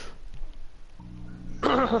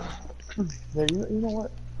 Yeah, you know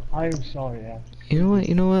what? I am sorry, Ash.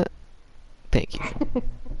 You know what? Thank you.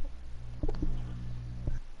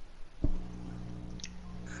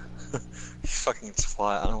 You fucking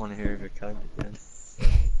twat. I don't want to hear your kind again.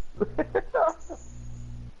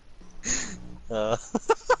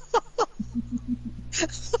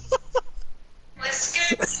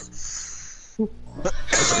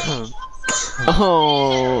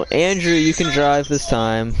 Oh, Andrew, you can drive this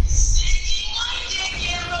time.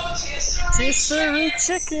 Rotisserie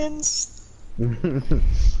chickens.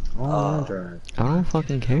 Oh, I don't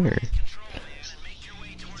fucking care.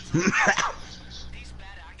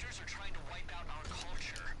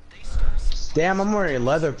 damn, I'm wearing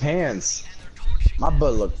leather pants. My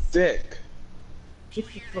butt look thick.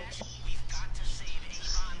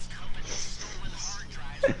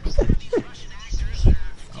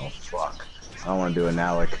 Oh fuck. I don't want to do an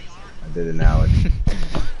Alec. I did an Alec.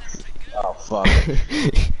 Oh fuck.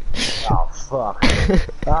 Oh, fuck.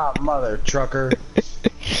 Ah, mother trucker.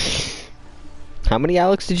 How many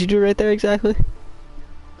Alex did you do right there exactly?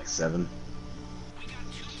 Like 7.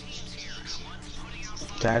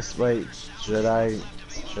 Wait, should I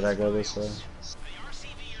go this way?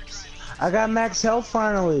 I got max health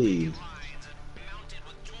finally!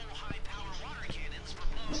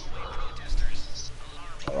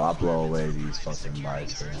 Oh, I'll blow away these fucking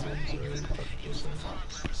bystanders.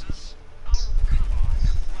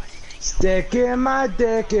 Sticking my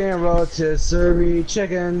dick in rotisserie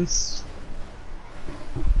chickens.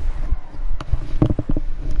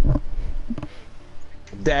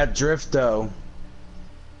 That drift though.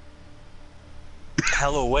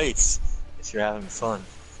 Hella weights if you're having fun.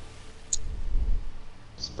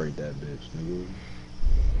 Spray that bitch, nigga.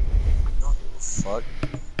 Don't give a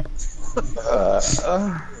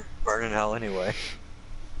fuck. Burning hell anyway.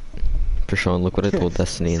 For Sean, look what I told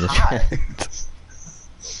Destiny in the chat.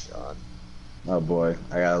 God. Oh boy,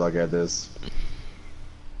 I gotta look at this.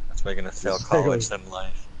 That's making us fail college in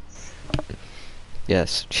life.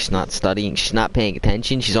 Yes, she's not studying, she's not paying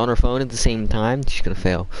attention, she's on her phone at the same time, she's gonna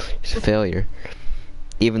fail. She's a failure.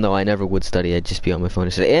 Even though I never would study, I'd just be on my phone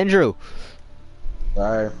and say, Andrew!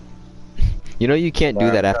 Sorry. You know you can't do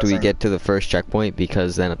Sorry, that after we cussing. get to the first checkpoint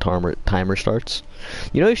because then a timer starts.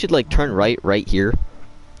 You know you should like turn right here.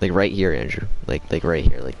 Like right here, Andrew. Like right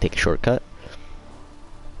here. Like take a shortcut.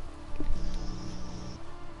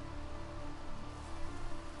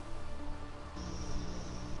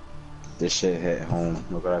 This shit hit home.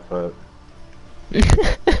 Look what I put.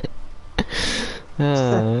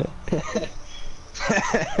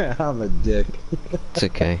 I'm a dick. It's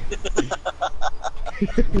okay.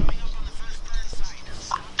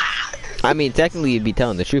 I mean, technically you'd be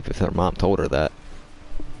telling the truth if her mom told her that.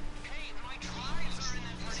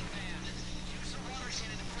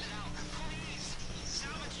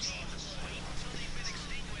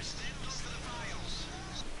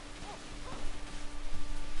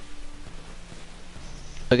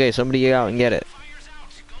 Okay, somebody get out and get it.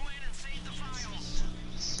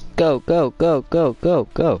 Go, go, go, go, go,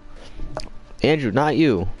 go. Andrew, not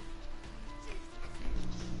you.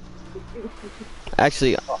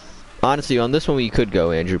 Actually, honestly, on this one we could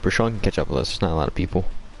go, Andrew. Prashant can catch up with us. There's not a lot of people.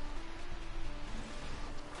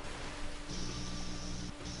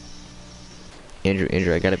 Andrew,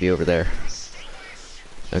 I gotta be over there.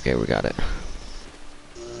 Okay, we got it.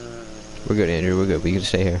 We're good, Andrew. We're good. We can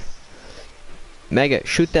stay here. Mega,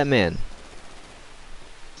 shoot that man.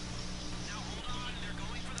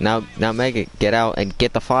 Now, Mega, get out and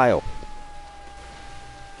get the file.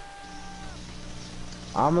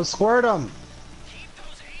 I'ma squirt him.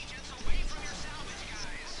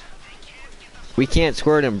 We can't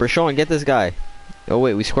squirt him. Brashon, get this guy. Oh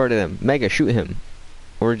wait, we squirted him. Mega, shoot him.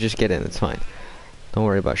 Or just get in, it's fine. Don't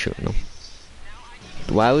worry about shooting him.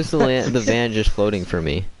 Why was the van just floating for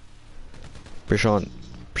me? Brashon,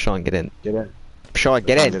 get in. Get in. Brashon,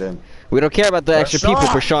 get in. Get in. We don't care about the extra people,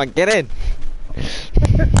 Brashon, get in.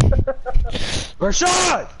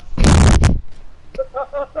 Rashad!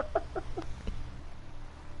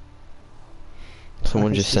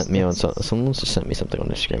 Someone just sent me someone just sent me something on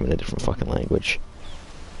Instagram in a different fucking language.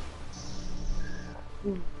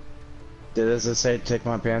 Does it say take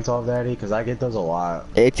my pants off, daddy? Because I get those a lot.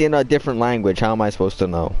 It's in a different language. How am I supposed to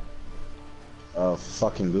know? Oh,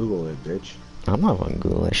 fucking Google it, bitch. I'm not fucking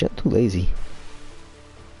Googling that shit. I'm too lazy.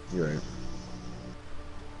 You're right.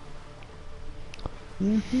 I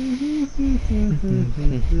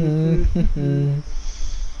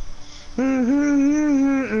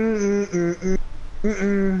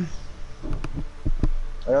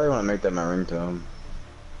really want to make that my ringtone.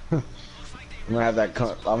 I'm gonna have that.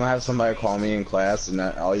 I'm gonna have somebody call me in class, and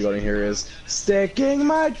that all you're gonna hear is "sticking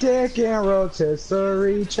my dick in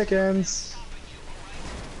rotisserie chickens."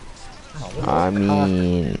 I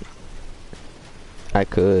mean, I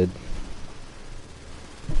could.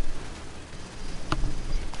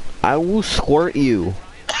 I will squirt you.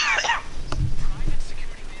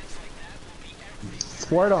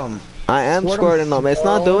 Squirt them. I am Squirt 'em, squirting them. It's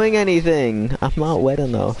not bro. doing anything. I'm not wet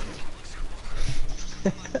enough.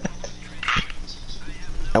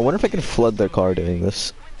 I wonder if I can flood their car doing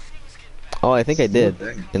this. Oh, I think I did.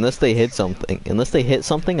 Unless they hit something. Unless they hit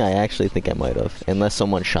something, I actually think I might have. Unless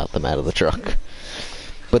someone shot them out of the truck.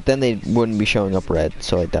 But then they wouldn't be showing up red,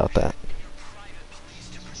 so I doubt that.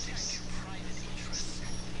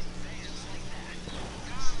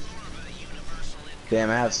 Damn,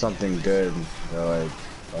 I have something good. To, like,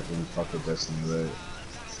 fucking fuck with this and that.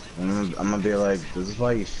 I'm gonna be like, this is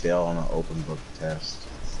why you fail on an open book test.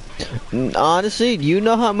 Honestly, do you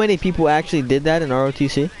know how many people actually did that in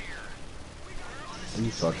ROTC? You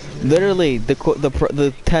fucking Literally,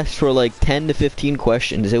 the tests were like 10 to 15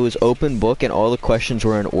 questions. It was open book, and all the questions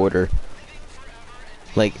were in order,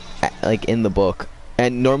 like in the book.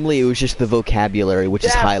 And normally it was just the vocabulary, which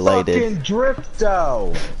is highlighted. fucking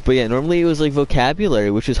Drifto! But yeah, normally it was like vocabulary,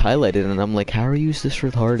 which is highlighted, and I'm like, how are you this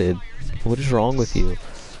retarded? What is wrong with you?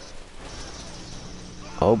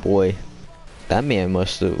 Oh boy, that man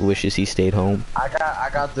must have wishes he stayed home. I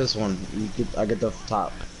got this one. I get the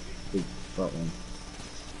top. The front one.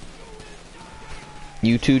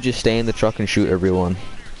 You two just stay in the truck and shoot everyone.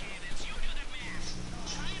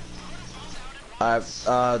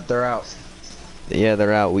 They're out. Yeah,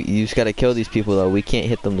 they're out. You just gotta kill these people though. We can't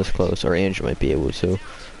hit them this close, or Andrew might be able to.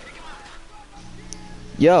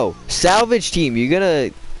 Yo, salvage team, you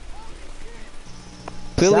gotta.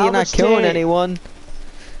 Clearly, you're not Salvage killing team. anyone.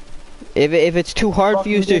 If it's too hard for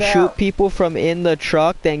you Fucking to get shoot out. people from in the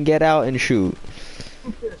truck, then get out and shoot.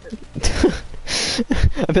 I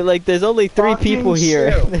mean, like, there's only 3 Fucking people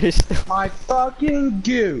here. shoot. There's My fucking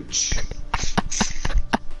gooch.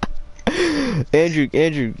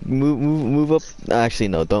 Andrew, move up. Actually,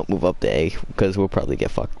 no, don't move up to A, because we'll probably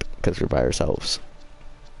get fucked, because we're by ourselves.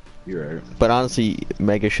 You're right. But honestly,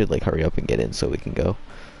 Mega should, like, hurry up and get in so we can go.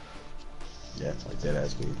 Yeah, like that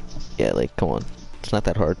ass speed. Yeah, like, come on. It's not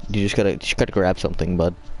that hard. You just gotta grab something,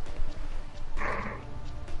 bud.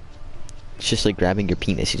 It's just like grabbing your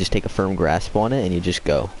penis. You just take a firm grasp on it and you just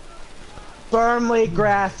go. Firmly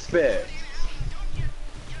grasp it.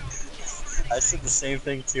 I said the same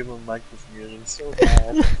thing too when Mike was muted. So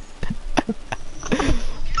bad.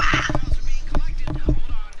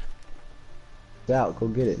 Out, go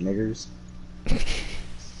get it, niggers.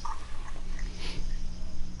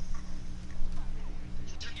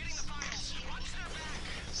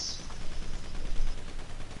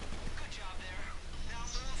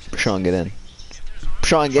 Sean, get in.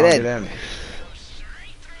 Sean, get in.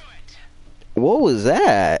 What was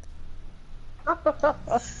that?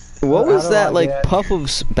 What was that, like, puff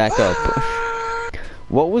of back up?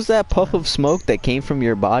 What was that puff of smoke that came from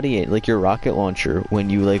your body, like your rocket launcher, when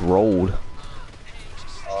you, like, rolled?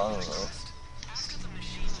 I don't know.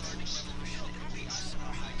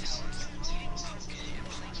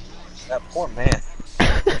 That poor man.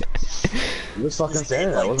 He was fucking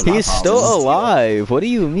saying that. Wasn't He's my still problem. alive. What do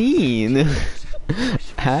you mean?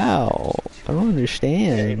 How? I don't He ate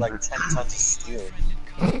understand. like 10 tons of steel.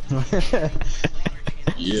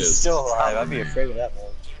 He's Yes. still alive. I'd be afraid of that man.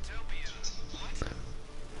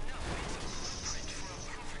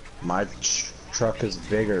 My truck is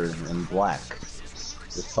bigger and black.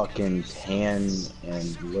 It's fucking tan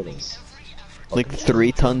and little. Like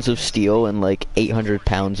 3 tons of steel and like 800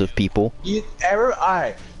 pounds of people.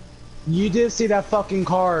 You did see that fucking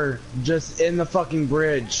car just in the fucking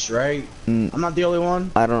bridge, right? Mm. I'm not the only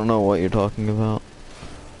one. I don't know what you're talking about.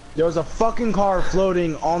 There was a fucking car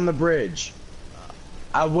floating on the bridge.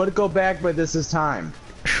 I would go back, but this is time.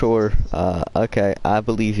 Sure. Okay. I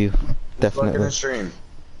believe you. Look in Definitely. the stream.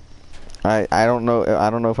 I don't know. I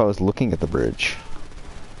don't know if I was looking at the bridge.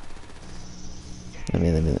 Let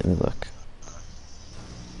me look.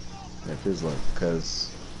 If it's look,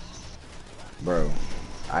 cause, bro,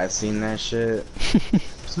 I seen that shit.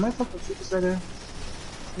 Somebody fucking shoot this right there,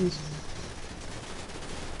 please.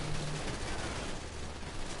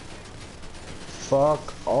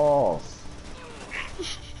 Fuck off.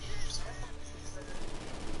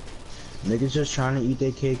 Niggas just trying to eat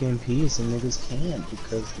their cake in peace, and niggas can't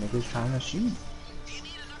because niggas trying to shoot.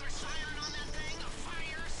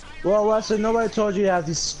 Well, Wesley, nobody told you to have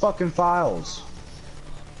these fucking files.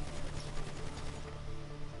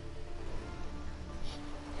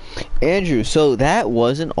 Andrew, so that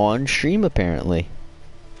wasn't on stream apparently.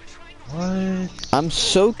 What? I'm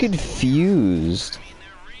so confused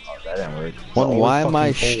Oh, that didn't work. on why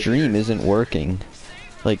my Fucking cold. stream isn't working.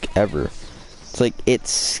 Like, ever. It's like, it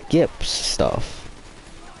skips stuff.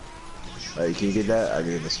 Hey, can you get that? I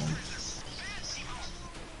get this one.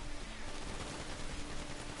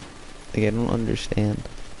 Like, I don't understand.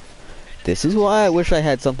 This is why I wish I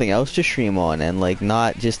had something else to stream on and, like,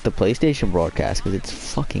 not just the PlayStation broadcast, because it's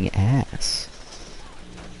fucking ass.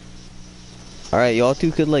 Alright, y'all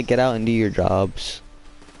two could, like, get out and do your jobs.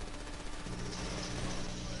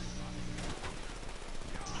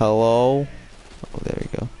 Hello? Oh, there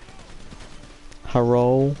we go.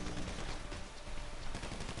 Hello?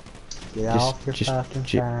 Get Just- off your just- fucking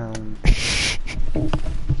ju- phone.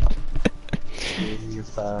 Give your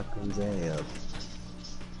fucking zip.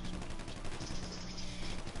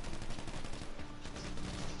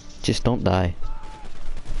 Just don't die.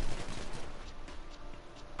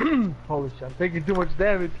 Holy shit, I'm taking too much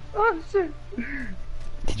damage. Oh shit.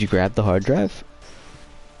 Did you grab the hard drive?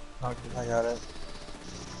 Okay. I got it.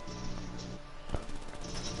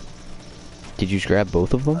 Did you just grab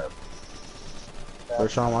both of them?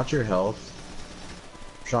 Sean, watch your health.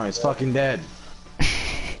 Sean, he's fucking dead.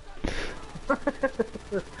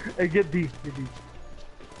 Hey, get D. Get D.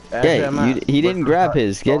 Actually, Yeah, I'm not. he didn't grab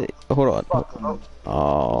his. Get Don't it. Hold on. fuck him.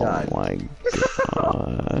 Oh God. my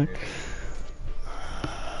god.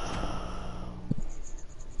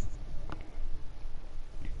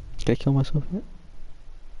 Did I kill myself yet?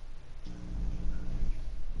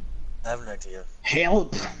 I have an idea.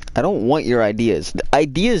 Help! I don't want your ideas. The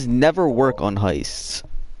ideas never work on heists.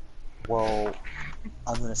 Well,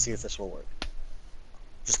 I'm gonna see if this will work.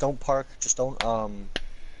 Just don't park. Just don't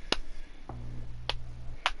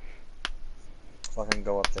fucking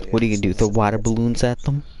go up there. What are you gonna do? Throw water balloons at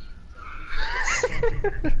them?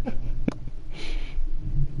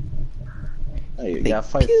 Hey, you gotta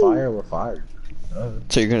fight fire with fire.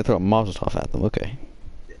 So you're gonna throw a Molotov at them? Okay.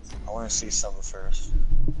 I want to see something first.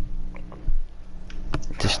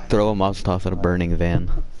 Just throw a Molotov at a burning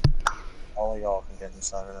van. All of y'all can get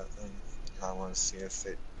inside of that thing. And I want to see if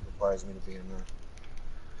it requires me to be in there.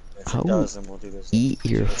 If I it will does, then we'll do this. Eat do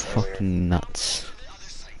your this earlier. fucking nuts.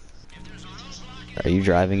 Are you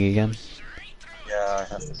driving again? Yeah, I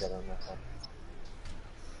have to get on that one.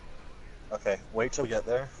 Okay, wait till we get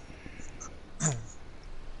there.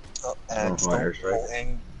 Oh, and just fires, don't right?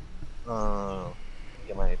 go in.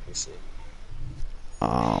 Get my APC.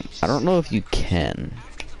 I don't know if you can.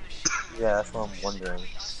 Yeah, that's what I'm wondering.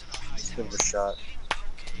 Let's give it a shot.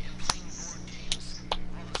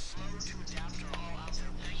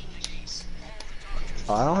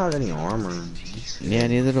 Oh, I don't have any armor. Yeah,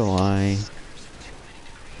 neither do I.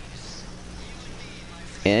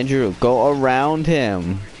 Andrew, go around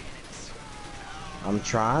him. I'm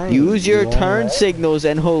trying. Use your You won't turn let- signals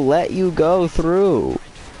and he'll let you go through.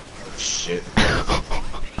 Shit.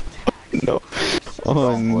 No.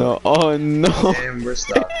 Oh no. Oh no. Damn, we're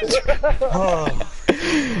stuck. Oh,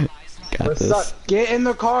 Got We're this. stuck. Get in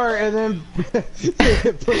the car and then.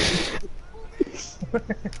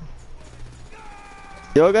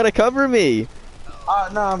 Y'all gotta cover me.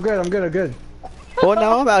 No, I'm good. I'm good. I'm good. Oh,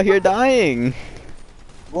 now I'm out here dying.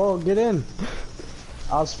 Whoa, get in.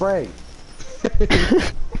 I'll spray.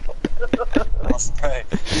 I'll spray.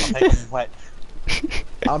 I'll make him wet.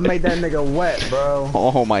 I'll make that nigga wet, bro.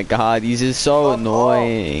 Oh my god, these is so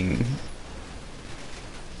annoying.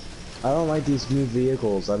 I don't like these new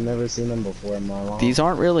vehicles. I've never seen them before in my life. These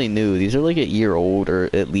aren't really new. These are like a year old or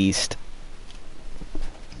at least.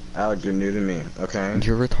 Alec, you're new to me. Okay.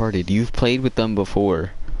 You're retarded. You've played with them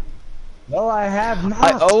before. No, I have not.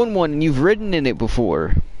 I own one and you've ridden in it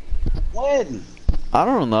before. When? I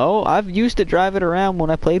don't know. I've used to drive it around when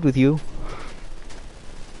I played with you.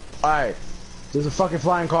 Alright. There's a fucking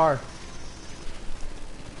flying car.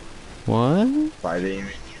 What? Probably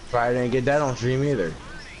didn't get that on stream either.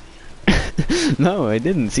 No, I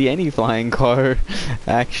didn't see any flying car.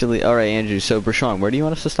 Actually, alright, Andrew. So, Brashawn, where do you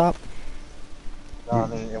want us to stop? No, I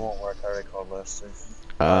mean, it won't work. I already called Lester.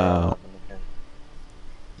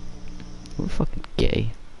 We're fucking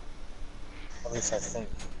gay. At least I think.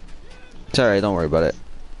 It's alright, don't worry about it.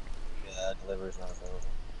 Yeah, delivery's not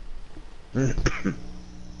available.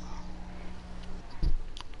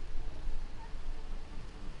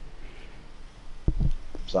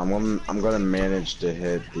 So I'm gonna manage to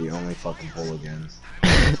hit the only fucking pole again.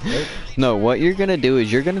 No, what you're gonna do is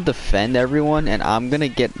you're gonna defend everyone, and I'm gonna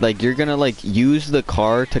get, like, you're gonna, like, use the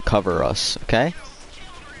car to cover us, okay?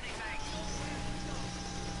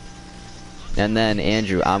 And then,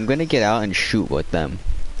 Andrew, I'm gonna get out and shoot with them.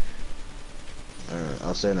 Alright,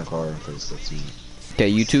 I'll stay in the car because that's me. Okay,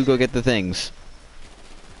 you two go get the things.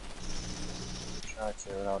 Try to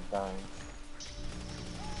without dying.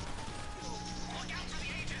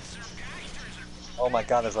 Oh my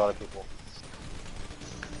god, there's a lot of people.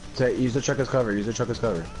 Use the truck as cover. Use the truck as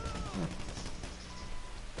cover.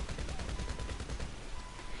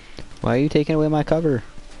 Why are you taking away my cover?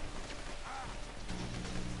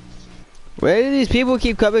 Where do these people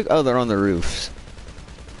keep coming? Oh, they're on the roofs.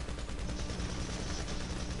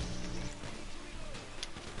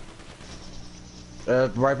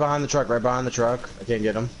 Right behind the truck. Right behind the truck. I can't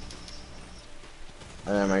get him.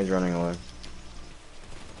 He's running away.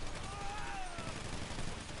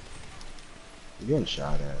 You're getting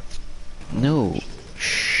shot at. No.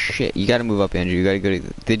 Shit. You gotta move up, Andrew. You gotta go to...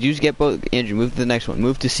 Did you just get both? Andrew, move to the next one.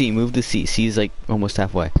 Move to C. Move to C. C is like almost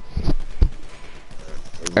halfway.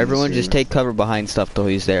 Everyone just take cover behind stuff till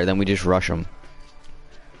he's there. Then we just rush him.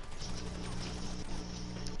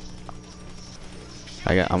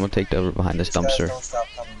 I'm gonna take cover behind this These guys dumpster. don't stop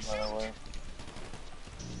coming, by the way.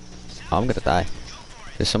 I'm gonna die.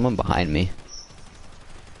 There's someone behind me.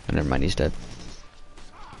 Oh, never mind, he's dead.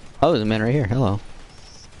 Oh, there's a man right here. Hello.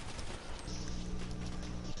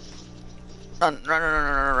 Run, run, run, run,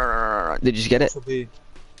 run, run, run, run. Did you get it?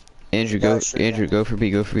 Andrew, Yeah, go. sure, Andrew, yeah. go for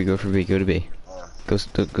B. Go for B. Go for B. Go to B. Go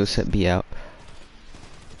set B out.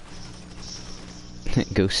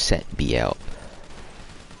 Go set B out.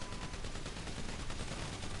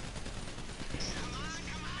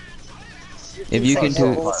 If you can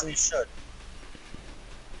do,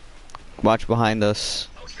 watch behind us.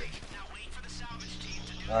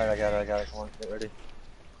 Alright, I got it. Come on, get ready.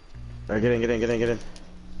 Alright, get in.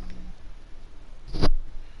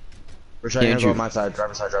 We're trying to Andrew. go on my side,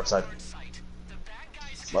 driver's side.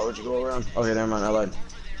 Why would you go around? Okay, never mind, I lied.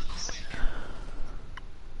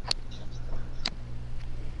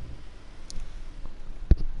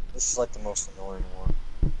 This is like the most annoying one.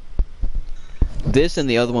 This and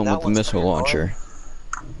the other one That with the one's missile pretty launcher.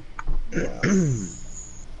 Yeah.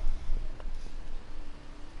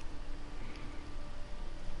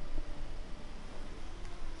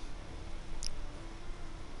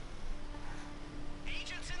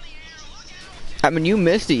 I mean, you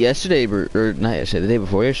missed it yesterday, or not yesterday, the day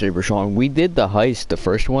before yesterday, Rashawn. We did the heist, the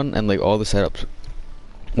first one, and like all the setups.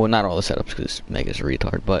 Well, not all the setups, because Mega's a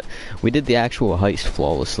retard, but we did the actual heist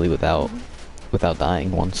flawlessly without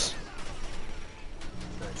dying once.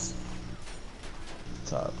 Nice.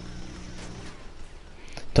 Top.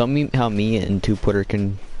 Tell me how me and two Puerto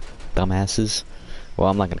Rican dumbasses, well,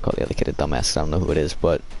 I'm not gonna call the other kid a dumbass, 'cause I don't know who it is,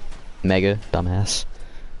 but Mega dumbass,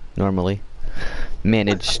 normally,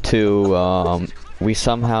 managed to, we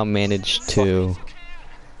somehow managed to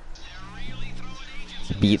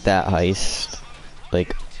beat that heist,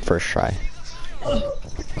 like, first try.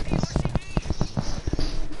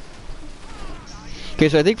 Okay,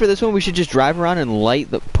 so I think for this one we should just drive around and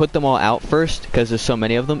put them all out first, because there's so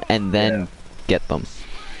many of them, and then get them.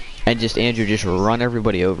 And just, Andrew, just run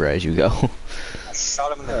everybody over as you go. I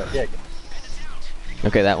shot him in the dick.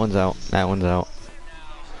 Okay, that one's out. That one's out.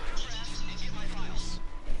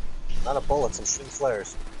 Not a bullet, some shooting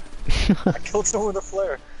flares. I killed someone with a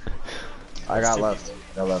flare. I got left.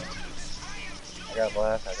 I got left.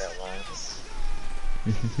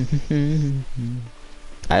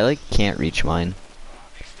 I like can't reach mine,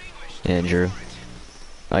 Andrew.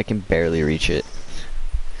 I can barely reach it.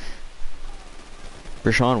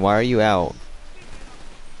 Rashawn, why are you out?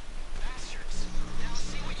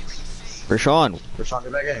 Rashawn, Rashawn,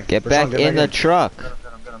 get back in. get Rashawn, back in the truck.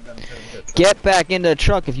 Get back in the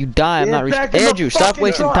truck. If you die, I'm not reaching. Andrew, stop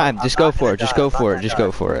wasting time. Just go for it. Just go for it. Just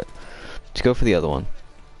go for it. Just go for the other one.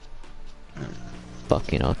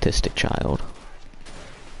 Fucking autistic child.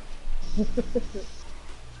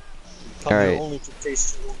 Alright.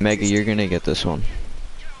 Mega, you're gonna get this one.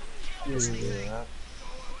 Yeah.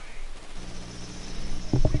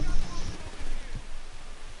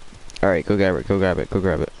 Alright, go grab it, go grab it, go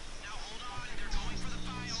grab it.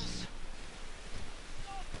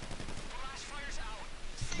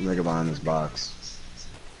 Mega behind this box.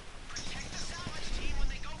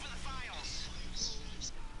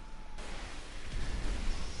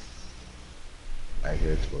 I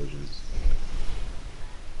hear explosions.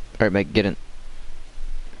 Alright, Meg, get in.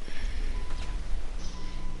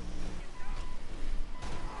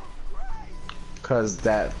 Cause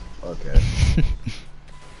that. Okay.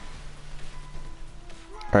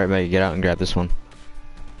 Alright, Meg, get out and grab this one.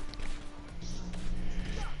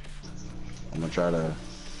 I'm gonna try to.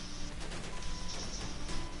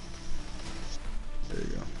 There you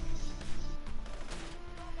go.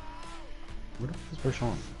 Where the fuck is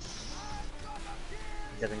Rashawn?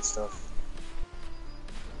 Getting stuff.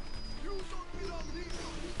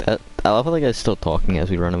 I love how the guy's still talking as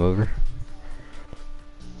we run him over.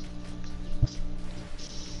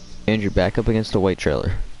 Andrew, back up against the white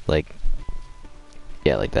trailer. Like,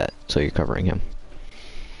 yeah, like that. So you're covering him.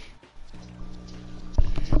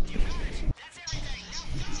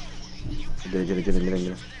 Get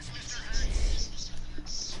it.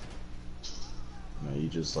 No, you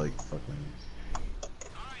just like fucking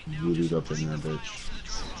voodooed up in there, bitch.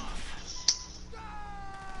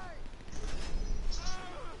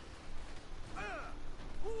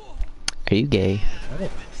 Are you gay?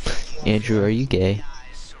 Andrew, are you gay?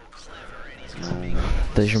 No,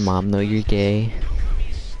 Does your mom know you're gay?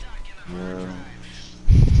 no.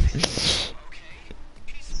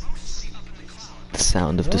 The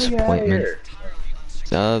sound of disappointment.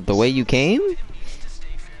 The way you came?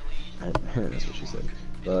 That's what she said.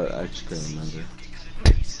 But I just couldn't remember.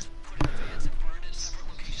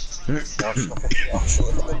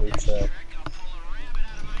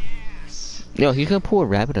 Yo, he's gonna pull a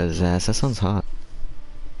rabbit out of his ass. That sounds hot.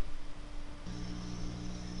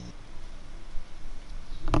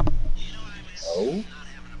 Oh?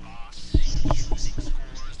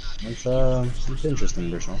 It's interesting,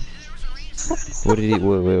 Bertrand. What did he?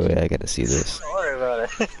 Wait! I gotta see this. Don't worry about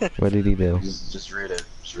it. What did he do? Just read it.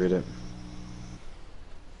 Just read it.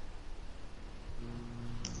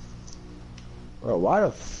 Bro, why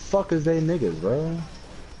the fuck is they niggas, bro?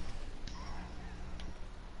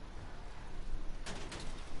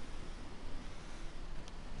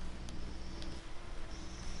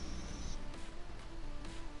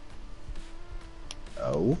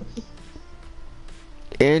 Oh?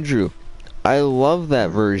 Andrew, I love that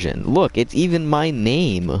version. Look, it's even my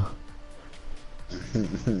name.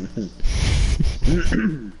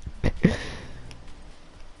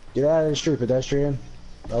 Get out of the street, pedestrian.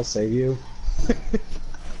 I'll save you.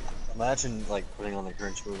 Imagine like putting on the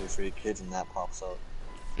Grinch movie for your kids and that pops up.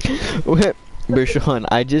 Bershon,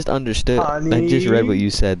 I just understood. I just read what you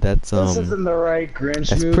said. That's This isn't the right Grinch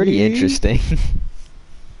that's movie. pretty interesting.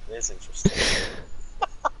 It is interesting.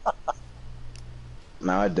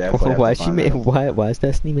 Now I definitely Why have to find that. why is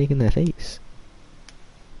Destiny making that face?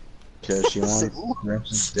 Cause she wants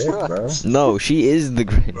Grinch's dick, bro. No, she is the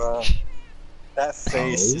Grinch. Bruh. That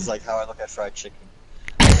face Oh. is like how I look at fried chicken.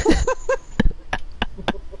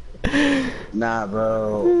 Nah,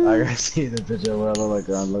 bro. I gotta see the picture where I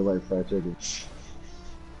look like fried chicken.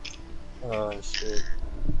 Oh shit.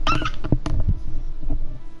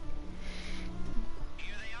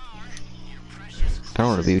 I don't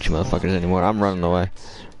want to be with you motherfuckers anymore. I'm running away.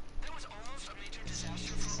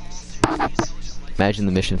 Imagine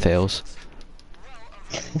the mission fails.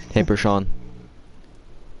 Hey, Bershon,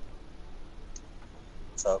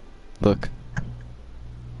 What's up? look.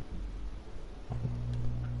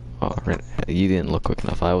 Oh, right. You didn't look quick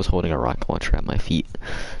enough. I was holding a rocket launcher at my feet.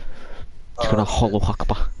 It's gonna hollow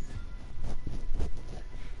hakaba.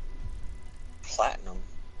 Platinum.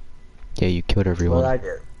 Yeah, you killed everyone. What I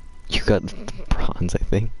did? You got bronze, I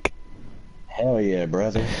think. Hell yeah,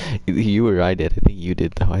 brother. You or I did. I think you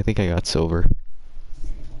did, though. I think I got silver.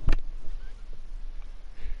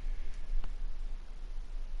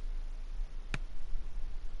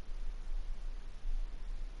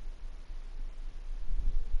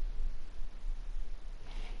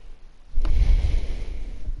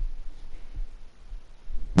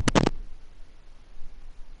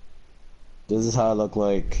 This is how I look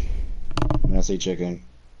like when I see chicken.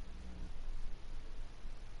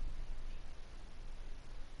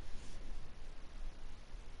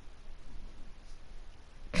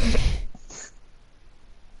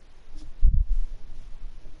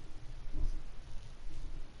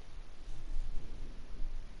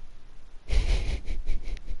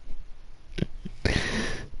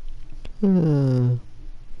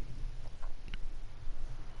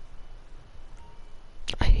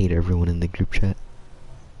 I hate everyone in the group chat.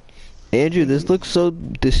 Andrew, this looks so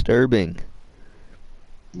disturbing.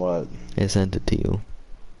 What? I sent it to you.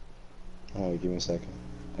 Oh, give me a second.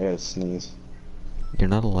 I gotta sneeze. You're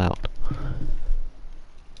not allowed.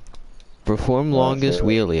 Perform Oh, longest fair.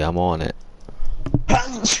 wheelie. I'm on it.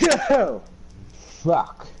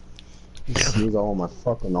 Fuck. Sneeze all on my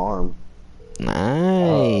fucking arm.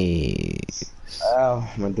 Nice. Ow,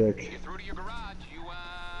 my dick.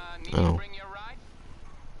 Oh.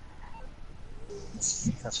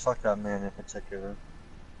 That's fucked up, man, in particular.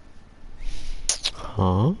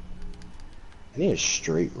 Huh? I need a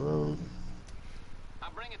straight road.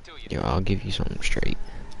 Yo, I'll give you something straight.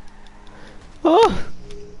 Oh!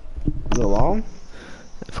 Is it long?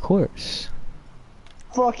 Of course.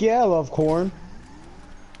 Fuck yeah, I love corn.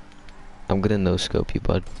 I'm gonna no-scope you,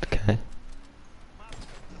 bud. Okay?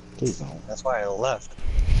 Please don't. That's why I left.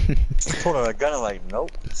 Just pulled out a gun and like,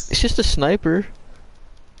 nope. It's just a sniper.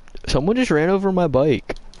 Someone just ran over my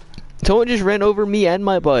bike. Someone just ran over me and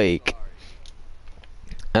my bike.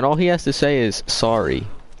 And all he has to say is, sorry.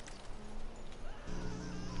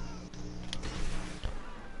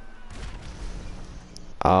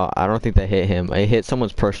 I don't think that hit him. I hit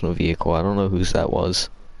someone's personal vehicle. I don't know whose that was.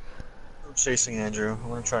 I'm chasing Andrew. I'm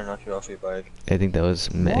gonna try to knock you off your bike. I think that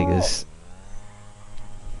was Megas.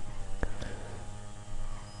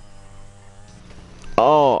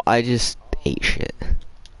 Oh, I just ate shit.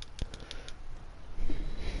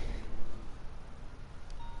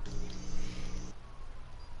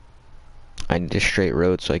 I need a straight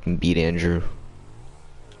road so I can beat Andrew.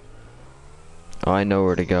 Oh, I know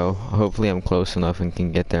where to go. Hopefully I'm close enough and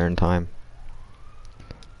can get there in time.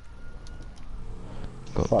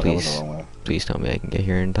 Go, Fuck, I went the wrong way. please tell me I can get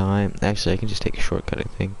here in time. Actually, I can just take a shortcut, I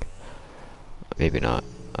think. Maybe not.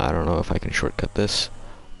 I don't know if I can shortcut this.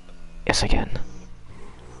 Yes, I can.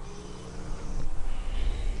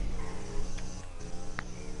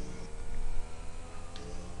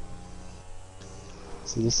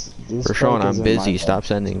 See, this Rashawn, bike I'm isn't busy. my Stop bike.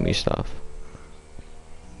 sending me stuff.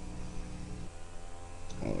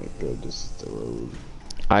 Oh, good. This is the road.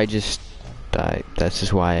 That's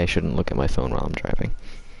just why I shouldn't look at my phone while I'm driving.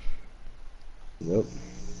 Yep.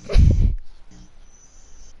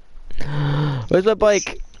 Where's my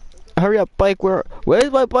bike? Hurry up, bike.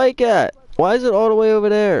 Where's my bike at? Why is it all the way over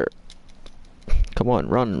there? Come on,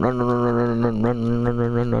 run, run, run, run, run, run, run, run,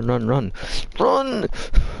 run, run, run, run, run, run.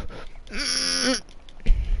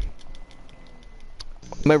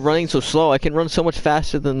 Am I running so slow? I can run so much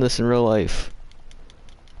faster than this in real life.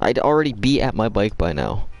 I'd already be at my bike by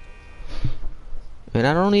now. And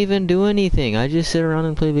I don't even do anything. I just sit around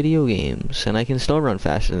and play video games. And I can still run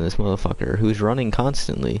faster than this motherfucker who's running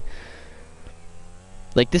constantly.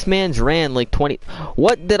 Like, this man's ran like 20...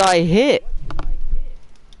 What did I hit?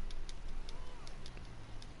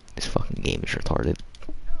 This fucking game is retarded.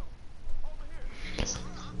 I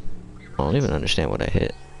don't even understand what I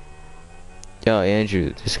hit. Yo,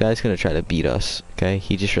 Andrew, this guy's gonna try to beat us, okay?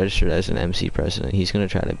 He just registered as an MC president. He's gonna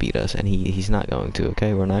try to beat us, and he's not going to,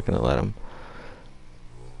 okay? We're not gonna let him.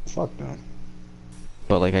 Fuck no.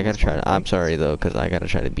 But, like, I gotta try to... I'm sorry, though, because I gotta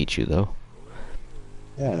try to beat you, though.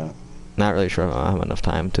 Yeah, I know. Not really sure if I have enough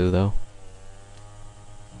time to, though.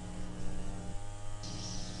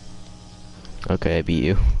 Okay, I beat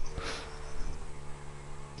you.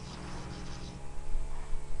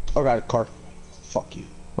 Oh, got a car. Fuck you.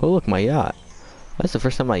 Oh, look, my yacht. That's the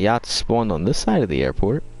first time my yacht spawned on this side of the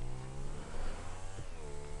airport.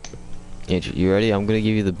 Andrew, you ready? I'm gonna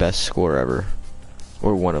give you the best score ever.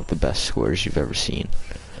 Or one of the best scores you've ever seen.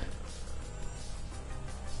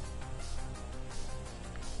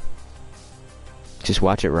 Just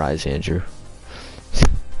watch it rise, Andrew.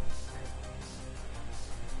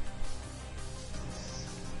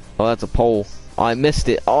 Oh, that's a pole. Oh, I missed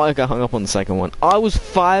it. Oh, I got hung up on the second one. I was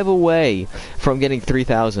 5 away from getting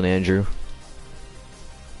 3,000, Andrew.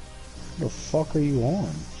 The fuck are you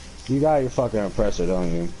on? You got your fucking oppressor,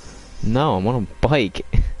 don't you? No, I'm on a bike.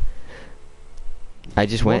 I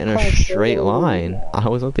just went in a straight line. I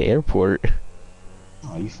was at the airport.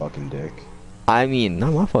 Oh, you fucking dick. I mean,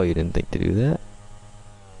 not my fault you didn't think to do that.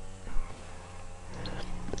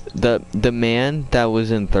 The man that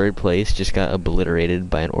was in 3rd place just got obliterated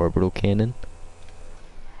by an orbital cannon.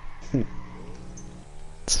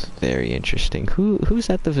 It's very interesting. Who's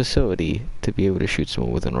at the facility to be able to shoot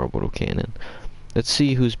someone with an orbital cannon? Let's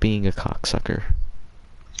see who's being a cocksucker.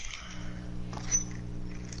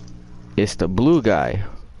 It's the blue guy.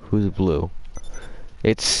 Who's blue?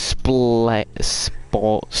 It's Spalding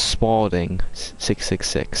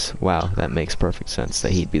 666. Wow, that makes perfect sense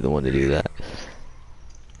that he'd be the one to do that.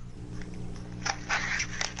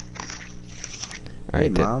 Hey,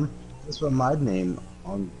 Alright, Mom. That's what my name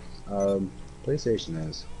on PlayStation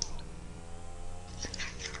is.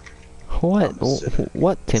 what? I'm a cynic.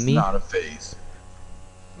 What, Timmy? It's not a phase.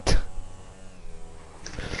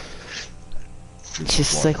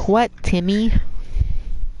 Just like, what, Timmy?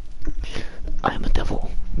 I'm a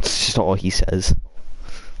devil. It's just all he says.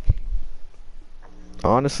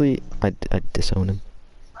 Honestly, I'd disown him.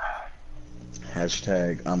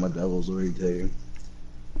 Hashtag I'm a devil's originator.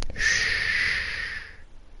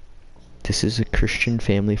 This is a Christian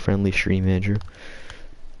family-friendly stream, Andrew.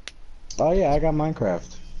 Oh yeah, I got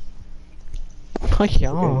Minecraft. Oh,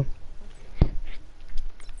 yeah. Okay.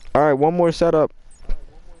 Alright, one more setup.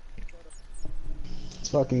 Let's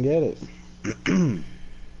fucking get it.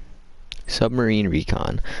 Submarine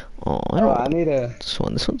recon. Oh, I Oh, don't. I need a. This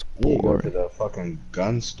one's I need to go to boring. the fucking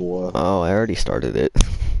gun store. Oh, I already started it.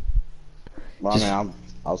 Well, just- I mean,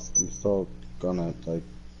 I'm still gonna like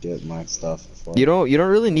get my stuff before. You don't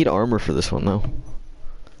really need armor for this one though.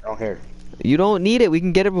 I don't care. You don't need it. We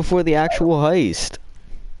can get it before the actual heist.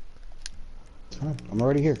 It's fine. I'm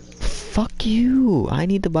already here. Fuck you. I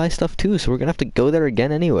need to buy stuff too, so we're gonna have to go there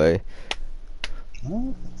again anyway.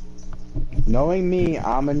 Well, knowing me,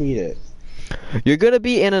 I'ma need it. You're gonna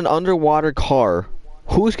be in an underwater car.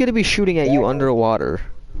 Who's gonna be shooting at you underwater?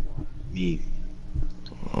 Me.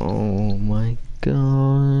 Oh my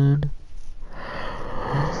god.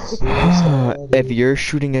 If you're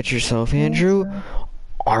shooting at yourself, Andrew,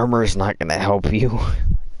 armor's not gonna help you. I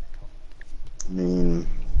mean,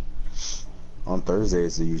 on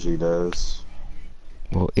Thursdays it usually does.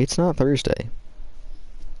 Well, it's not Thursday.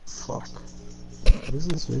 Fuck. What is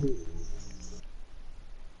this video?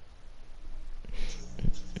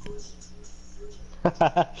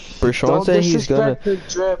 Brishon said he's gonna.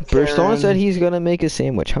 Brishon said he's gonna make a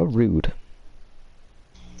sandwich. How rude.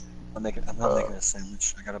 I'm not making a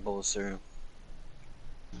sandwich. I got a bowl of cereal.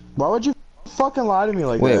 Why would you fucking lie to me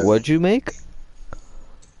like Wait, that? what'd you make?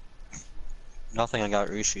 Nothing. I got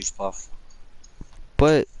Reese's Puff.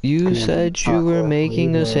 But you Peanut butter said you were chocolate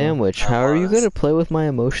making a flavor. sandwich. I How are you was. gonna play with my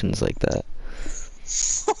emotions like that?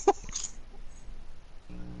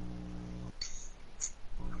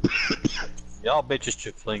 Y'all bitches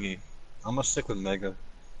too clingy. I'm gonna stick with Mega.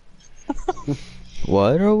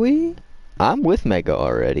 What are we? I'm with Mega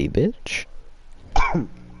already, bitch.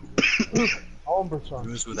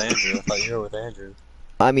 Who's with Andrew? I thought you were with Andrew.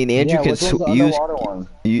 I mean, Andrew Yeah, can which one's the use. underwater one?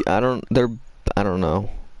 I don't. I don't know.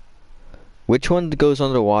 Which one goes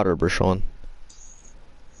underwater, Brashon?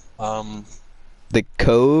 Um, The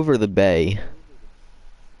cove or the bay?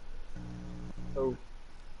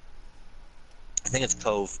 I think it's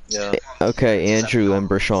Cove. Yeah. Okay, Andrew and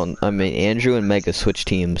Brashon. I mean, Andrew and Mega switch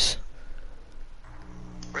teams.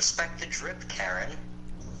 Respect the drip, Karen.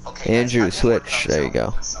 Okay, Andrew, guys, I've been working switch. on this There you outfit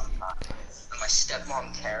go. for some time, but my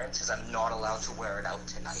stepmom Karen says I'm not allowed to wear it out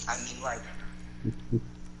tonight. I mean, like,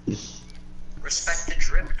 respect the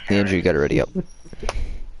drip, Karen. Andrew, you got it ready up.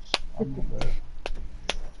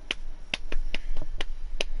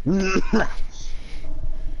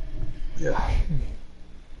 Yeah.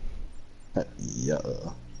 Yeah.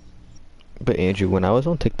 But Andrew, when I was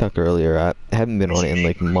on TikTok earlier, I haven't been on it in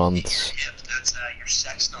like months. Yep, that's your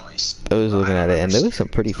sex noise. I was looking at it, and there was some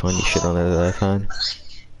pretty funny shit on there that I found.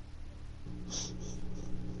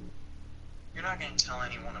 You're not gonna tell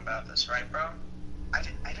anyone about this, right, bro? I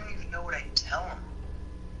don't even know what I'd tell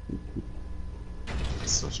them.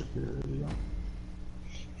 It's such a good video.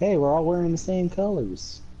 Hey, we're all wearing the same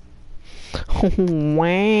colors. Do I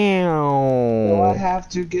Wow. have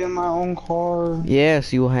to get my own car?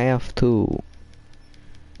 Yes, you have to.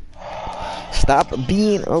 Stop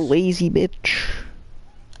being a lazy bitch.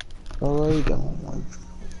 Alright, go.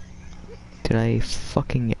 Did I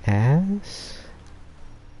fucking ass?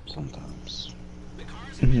 Sometimes.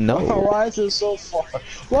 No. Why is it so far?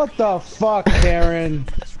 What the fuck, Karen?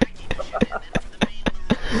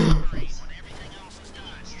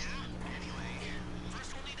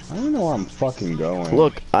 I don't know where I'm fucking going.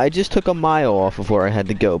 Look, I just took a mile off of where I had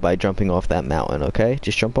to go by jumping off that mountain, okay?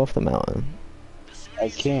 Just jump off the mountain. I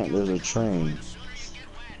can't, there's a train.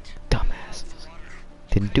 Dumbass.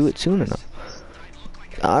 Didn't do it soon enough.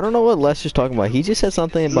 I don't know what Lester's talking about. He just said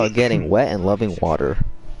something about getting wet and loving water.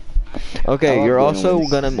 Okay, I you're love also getting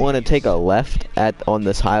gonna wet. want to take a left on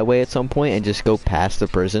this highway at some point and just go past the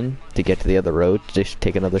prison to get to the other road. Just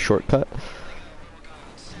take another shortcut.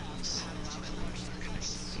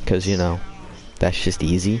 Because, you know, that's just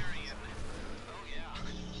easy.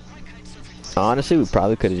 Honestly, we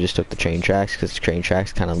probably could have just took the train tracks, because the train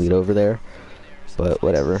tracks kind of lead over there. But,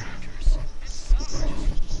 whatever.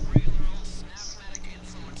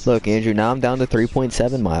 Look, Andrew, now I'm down to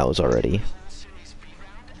 3.7 miles already.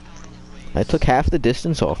 I took half the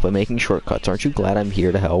distance off by making shortcuts. Aren't you glad I'm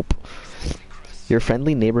here to help? Your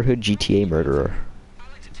friendly neighborhood GTA murderer.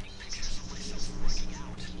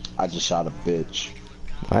 I just shot a bitch.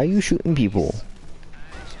 Why are you shooting people?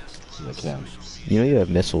 I can. You know you have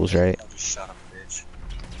missiles, right? Shut up, bitch.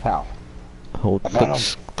 How? Hold I click found 'em.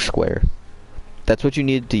 square. That's what you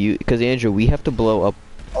need to use. Because, Andrew, we have to blow up.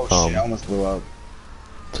 Oh shit, I almost blew up.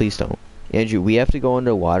 Please don't. Andrew, we have to go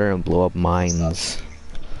underwater and blow up mines.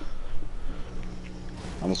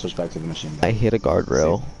 I'm gonna switch back to the machine gun. I hit a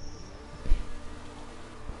guardrail.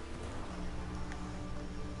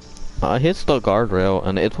 I hit the guardrail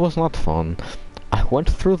and it was not fun. I went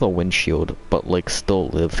through the windshield, but like still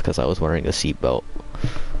lived because I was wearing a seatbelt.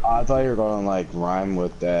 I thought you were gonna like rhyme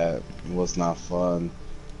with that. It was not fun.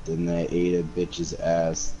 Then they ate a bitch's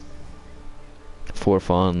ass. For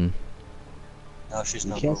fun. Now she's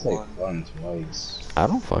You number can't say one. fun twice. I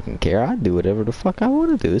don't fucking care. I do whatever the fuck I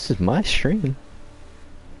want to do. This is my stream.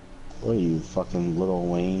 What are you, fucking Little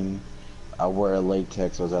Wayne? I wear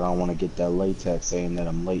latex because I don't want to get that latex saying that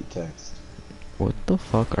I'm latex. What the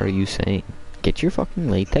fuck are you saying? Get your fucking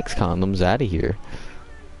latex condoms out of here.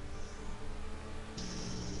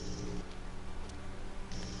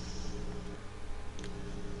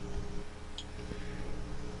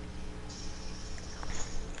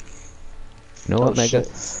 You know what, Mega?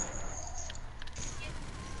 Shit.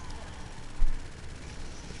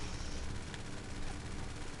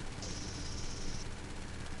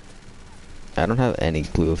 I don't have any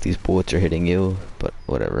clue if these bullets are hitting you, but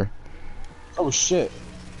whatever. Oh shit.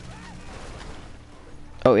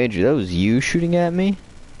 Oh, Andrew, that was you shooting at me?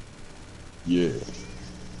 Yeah.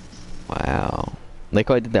 Wow. Like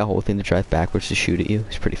how I did that whole thing to drive backwards to shoot at you?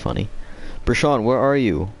 It's pretty funny. Brashon, where are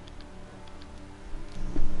you?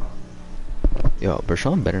 Yo,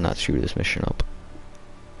 Brashon better not screw this mission up.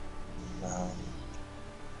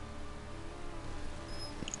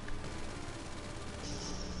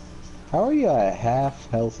 How are you at half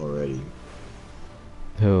health already?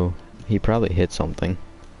 Who? He probably hit something.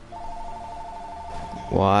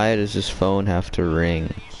 Why does this phone have to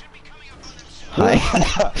ring?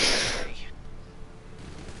 Hi.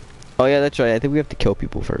 Oh yeah, that's right. I think we have to kill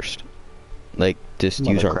people first. Like, just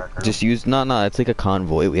use our, Mothercracker. just use, no, it's like a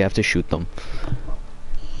convoy. We have to shoot them.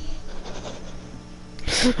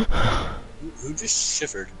 Who just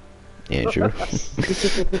shivered? Andrew.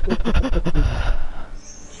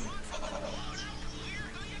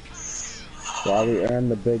 While we earn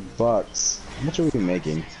the big bucks. How much are we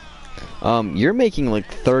making? You're making like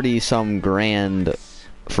 30 some grand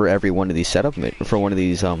for every one of these for one of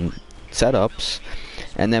these setups,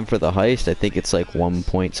 and then for the heist, I think it's like 1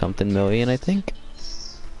 point something million. I think.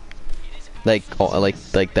 Like,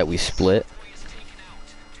 like that we split.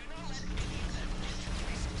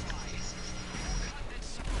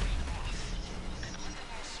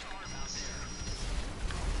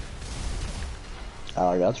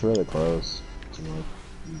 Oh, that's really close to like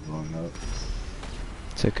you blowing up.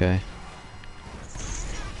 It's okay.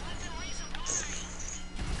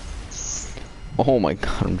 Oh my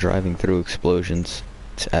god, I'm driving through explosions.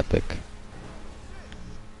 It's epic.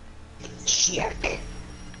 Check.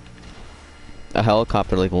 A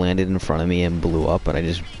helicopter like landed in front of me and blew up, and I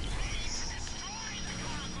just...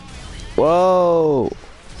 Whoa!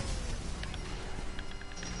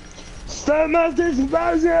 Stop these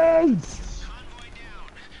explosions!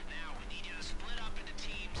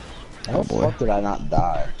 How Oh the boy. fuck did I not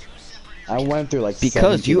die? I went through like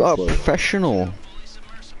Because 17 you are explosions. professional.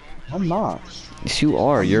 I'm not. Yes, you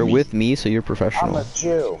are. You're with me, so you're I'm professional. a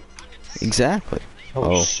Jew. Exactly.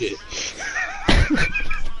 Oh, shit.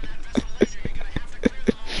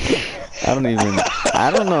 I don't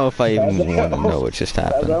know if I even want to know what just I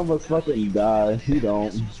happened. almost fucking died. You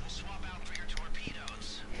don't.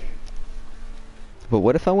 But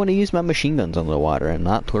what if I want to use my machine guns on the water and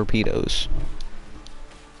not torpedoes?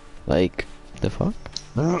 Like, the fuck?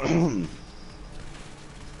 Well,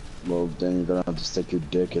 then you're gonna have to stick your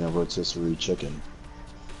dick in a rotisserie chicken.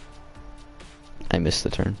 I missed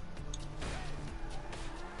the turn.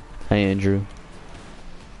 Hi, Andrew.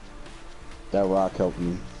 That rock helped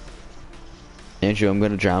me. Andrew, I'm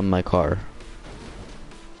gonna drown my car.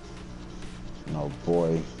 Oh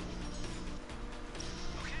boy.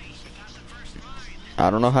 I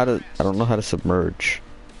don't know how to submerge.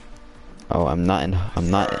 Oh, I'm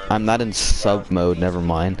not in sub mode, never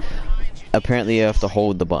mind. Apparently you have to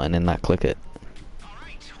hold the button and not click it.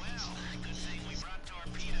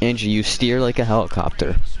 Andrew, you steer like a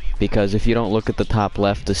helicopter. Because if you don't look at the top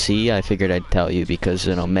left to see, I figured I'd tell you, because,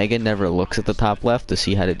 you know, Megan never looks at the top left to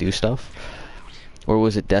see how to do stuff. Or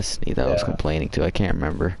was it Destiny that I was Yeah. complaining to? I can't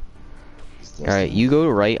remember. Alright, you go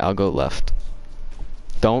right, I'll go left.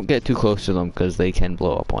 Don't get too close to them, because they can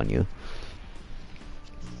blow up on you.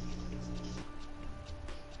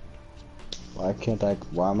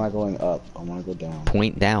 Why am I going up? I wanna go down.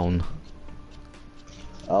 Point down.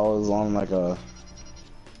 I was on like a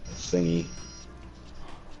thingy.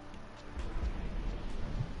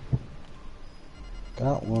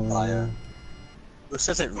 Got one. Via. Who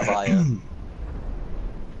says it via?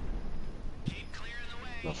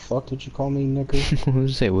 The fuck did you call me, nigger? What did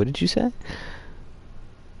you say? What did you say?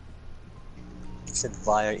 It said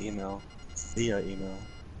via email. Via email.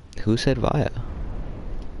 Who said via?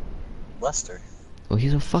 Lester. Well,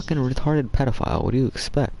 he's a fucking retarded pedophile. What do you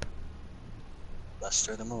expect?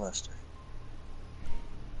 Lester the molester.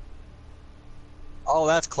 Oh,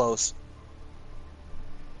 that's close.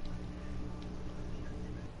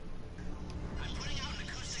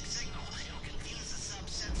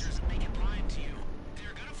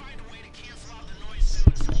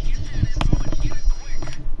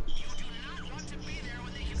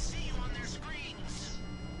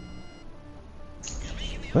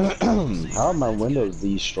 How are my windows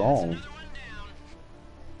these strong?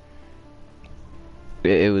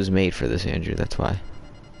 It was made for this, Andrew. That's why.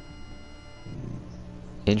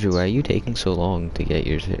 Andrew, why are you taking so long to get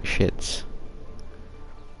your shits?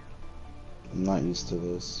 I'm not used to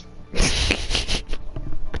this.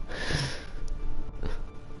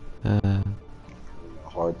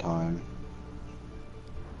 Hard time.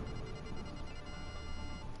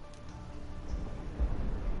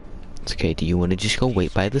 It's okay. Do you want to just go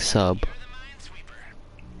wait by the sub?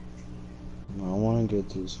 I want to get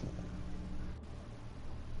this.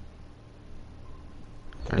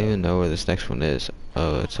 I don't even know where this next one is.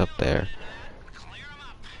 Oh, it's up there.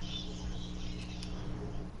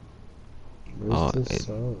 Where's Oh, this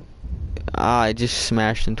sub? I just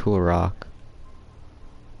smashed into a rock.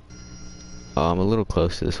 Oh, I'm a little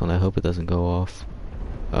close to this one. I hope it doesn't go off.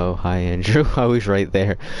 Oh, hi, Andrew. I was right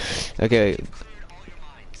there. Okay,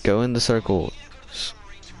 go in the circle.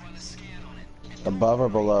 Above or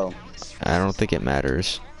below? I don't think it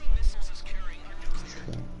matters.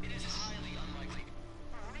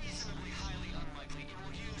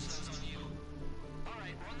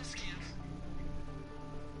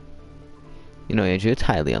 You know, Andrew, it's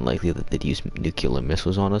highly unlikely that they'd use nuclear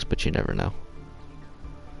missiles on us, but you never know.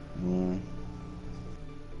 Mm.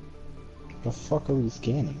 The fuck are we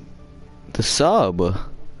scanning? The sub!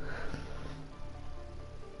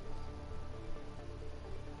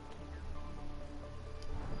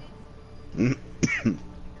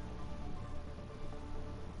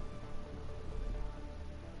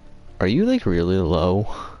 Are you, like, really low?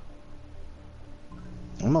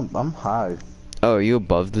 I'm high. Oh, are you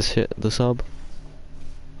above the sub?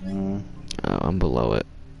 Mm. Oh, I'm below it.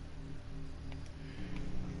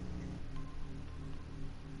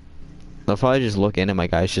 I'll probably just look in and my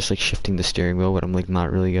guy's just like shifting the steering wheel, but I'm like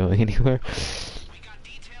not really going anywhere.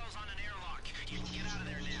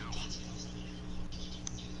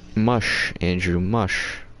 Mush, Andrew,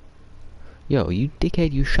 mush. Yo, you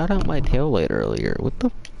dickhead, you shot out my tail light earlier. What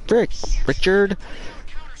the frick, Richard?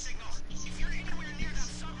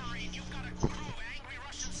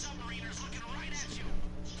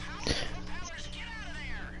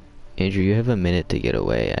 Andrew, you have a minute to get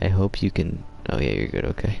away. I hope you can... Oh yeah, you're good,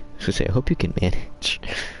 okay. I was gonna say, I hope you can manage.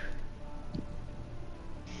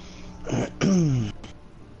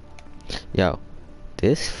 Yo,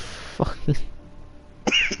 this fucking...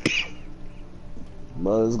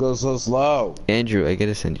 But let's go so slow. Andrew, I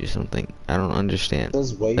gotta send you something. I don't understand.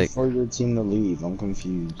 Just wait Like, for your team to leave. I'm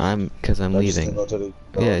confused. Cause I'm They're just leaving. gonna go to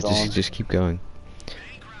the Yeah, zone? just keep going.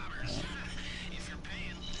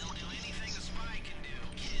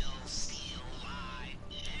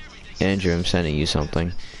 Andrew, I'm sending you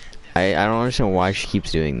something. I don't understand why she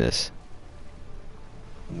keeps doing this.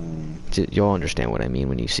 You'll understand what I mean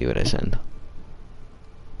when you see what I send.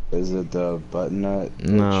 Is it the button nut?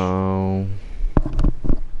 No.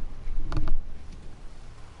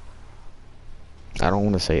 I don't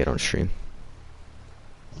want to say it on stream.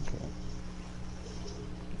 Okay.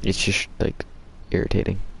 It's just like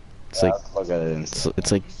irritating. It's Yeah, like I'll look at it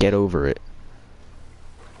it's like get over it.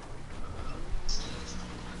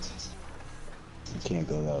 You can't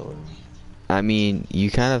go that way. I mean,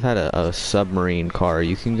 you kind of had a submarine car.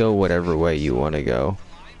 You can go whatever way you want to go.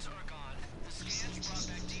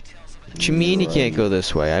 What you mean you can't go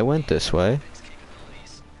this way? I went this way.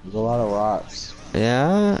 There's a lot of rocks.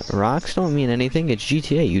 Yeah, rocks don't mean anything. It's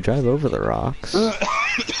GTA. You drive over the rocks.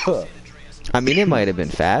 I mean, it might have been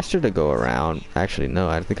faster to go around. Actually, no,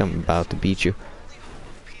 I think I'm about to beat you.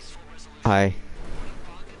 Hi.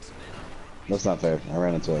 That's not fair. I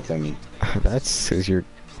ran into a thingy.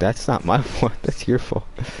 That's not my fault. That's your fault.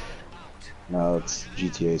 No, it's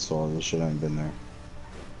GTA's fault. This shit ain't been there.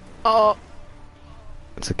 Oh.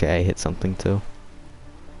 It's okay. I hit something too.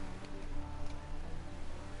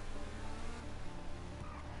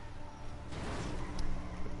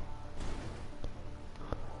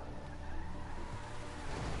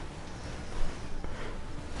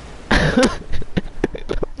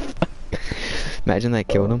 Imagine that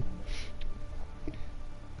killed him.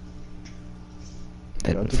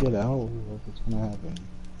 You have to get out. What's gonna happen?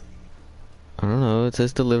 I don't know. It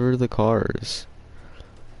says deliver the cars.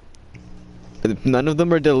 None of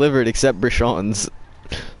them are delivered except Brishon's.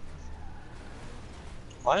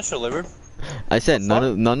 Mine's delivered. I said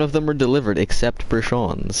none of them are delivered except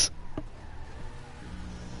Brishon's.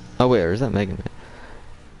 Oh wait, or is that Mega Man?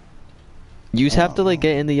 You just have to like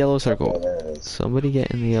get in the yellow circle. Okay, there it is. Somebody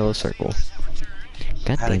get in the yellow circle.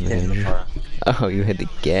 God How to damn it, get in the Andrew. car. Oh, you had to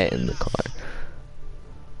get in the car.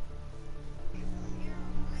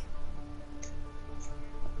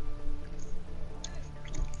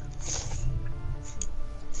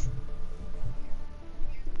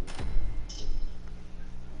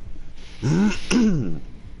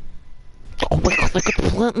 Oh my god, like a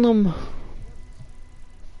platinum!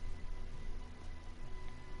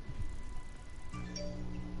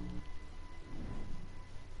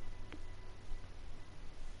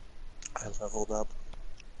 I leveled up.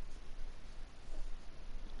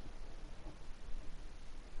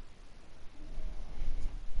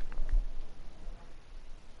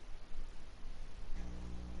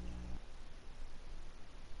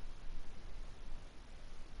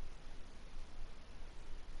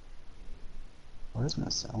 Where's my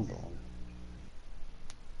sound going?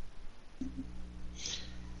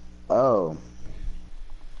 Oh.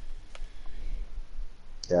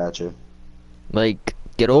 Gotcha. Like,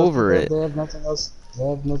 get over it. They have nothing else. They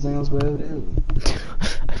have nothing else better to do.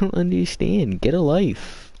 don't understand. Get a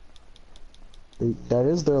life. That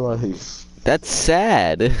is their life. That's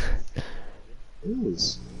sad. It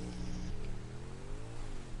is.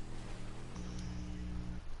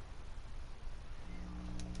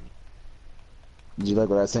 Did you like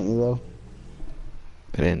what I sent you though?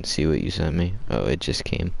 I didn't see what you sent me. Oh, it just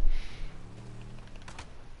came.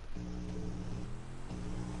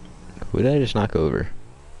 Who did I just knock over?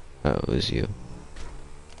 Oh, it was you.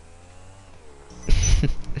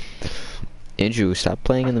 Andrew, stop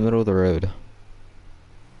playing in the middle of the road.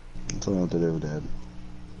 Tell me what to do, Dad.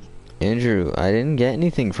 Andrew, I didn't get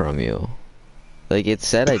anything from you. Like, it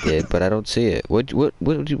said I did, but I don't see it. What'd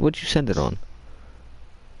you send it on?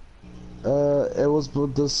 It was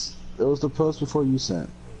with this. It was the post before you sent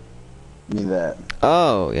me that.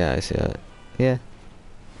 Oh, yeah, I see that. Yeah.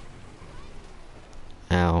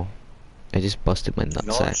 Ow. I just busted my Y'all are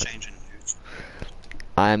nutsack. changing dudes.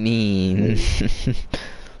 I mean...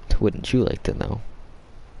 Wouldn't you like to know?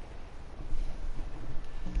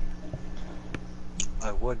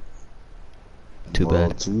 I would. Too Well,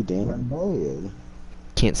 bad. too damn bad.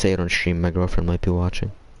 Can't say it on stream, my girlfriend might be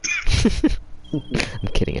watching. I'm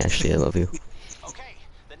kidding, Ashley, I love you. Okay,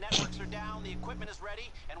 the networks are down, the equipment is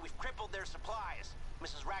ready, and we've crippled their supplies.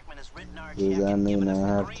 Mrs. Rackman has written our Does check that and mean given us I the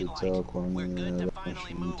have green to light. tell Corny We're good to that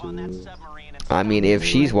finally I'm move on that to- submarine and I mean, if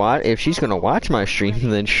she's gonna watch my stream,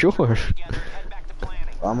 then sure. together, head back to planning.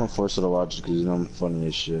 I'm gonna force her to watch it because you know I'm funny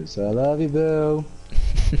as shit. So I love you, Bill.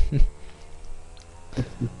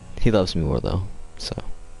 He loves me more though, so.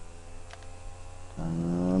 I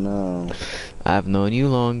don't know. I've known you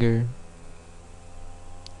longer.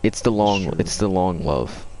 It's the long Sure.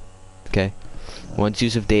 love. Okay? Once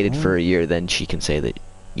you've dated for a year, then she can say that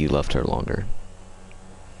you loved her longer.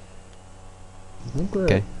 I think we're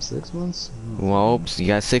Okay. at 6 months. Well, you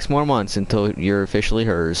got 6 more months until you're officially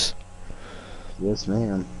hers. Yes,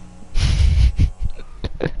 ma'am.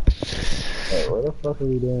 Hey, what the fuck are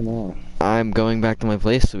we doing now? I'm going back to my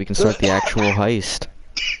place so we can start the actual heist.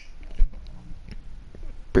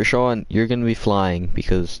 Bershawn, you're gonna be flying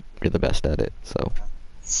because you're the best at it, so.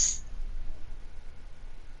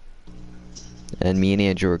 And me and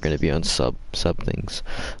Andrew are gonna be on sub things.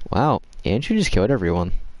 Wow, Andrew just killed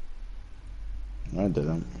everyone. I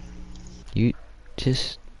didn't. You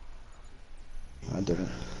just... I didn't.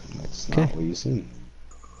 That's Okay. not what you seen.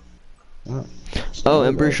 No. Oh,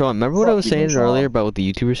 and Bershawn, remember what I was Fuck you, saying Bershawn. earlier about what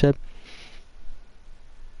the YouTuber said?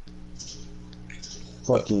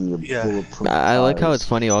 Fucking your Yeah. bulletproof I like how it's tires.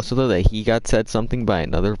 funny also though that he got said something by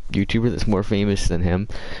another YouTuber that's more famous than him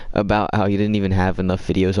about how he didn't even have enough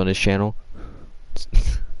videos on his channel.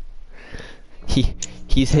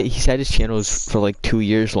 he said his channel is for like 2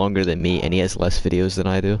 years longer than me and he has less videos than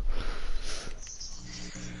I do.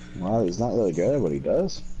 Well, he's not really good at what he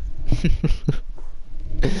does.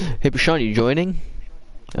 Hey Prashant, you joining?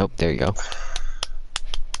 Oh, there you go.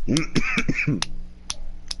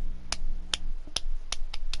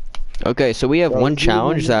 Okay, so we have Bro, one this dude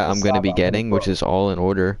challenge won't that I'm going to stop. be I'm gonna getting, which fuck. is all in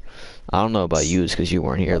order. I don't know about you, because you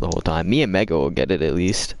weren't here the whole time. Me and Mega will get it at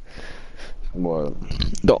least. What?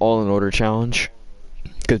 The all in order challenge.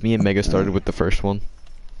 Because me and Mega started with the first one.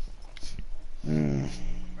 Mm.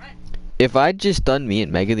 If I'd just done me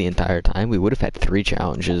and Mega the entire time, we would have had 3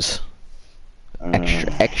 challenges.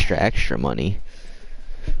 Extra money.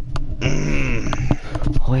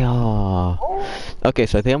 Oh yeah. Okay,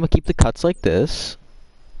 so I think I'm gonna keep the cuts like this.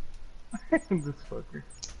 This fucker.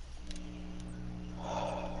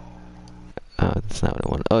 That's not what I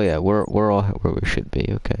want. Oh yeah, we're all where we should be.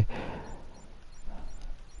 Okay.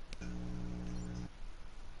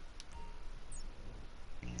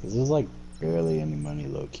 This is like barely any money,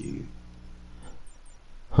 low key.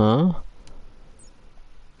 Huh?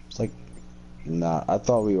 It's like, nah. I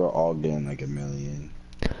thought we were all getting like $1 million.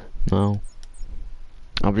 No.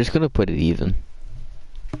 I'm just gonna put it even.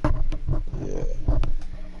 Yeah.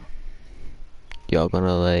 Y'all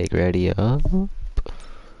gonna like ready up?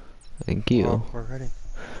 Thank you. Well, we're ready.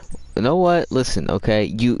 You know what? Listen, okay?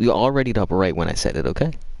 You all readied up right when I said it,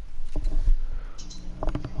 okay?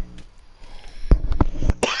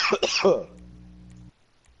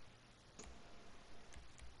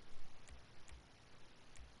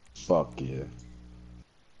 Fuck yeah.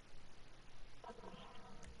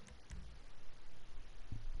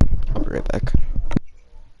 I'll be right back.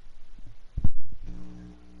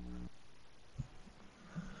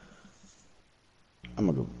 I'm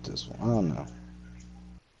gonna go with this one. I don't know.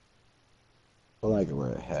 I like to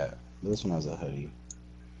wear a hat. But this one has a hoodie.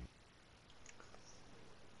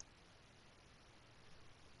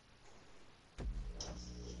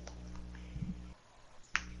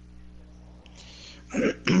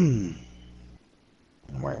 I'm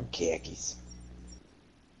wearing khakis.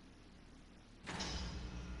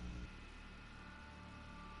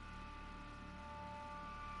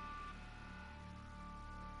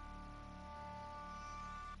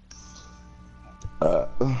 Uh,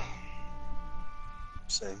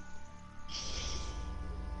 Same.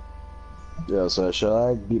 yeah, so should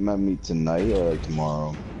I beat my meat tonight or like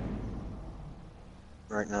tomorrow?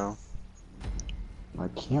 Right now. I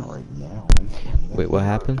can't right now. Wait, what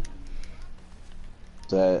happened?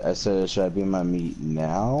 So I said, should I beat my meat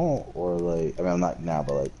now or like, I mean, not now,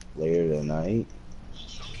 but like later tonight?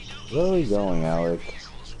 Where are we going, Alec?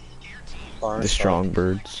 The Forest Park. strong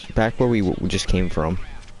birds. Back where we just came from.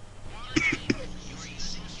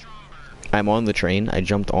 I'm on the train. I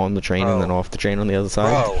jumped on the train and then Bro. off the train on the other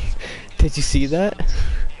side. Bro, Did you see that?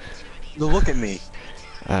 look at me.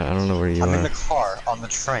 I don't know where you I'm are. in the car on the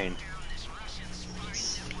train.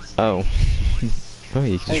 Oh. Oh,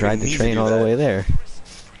 you I just didn't ride even the mean to train do all the that. way there.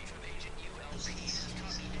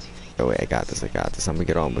 Oh wait, I got this, I got this. I'm gonna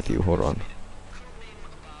get on with you. Hold on.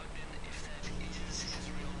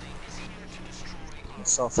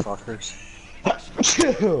 What's up, fuckers?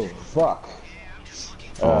 Fuck.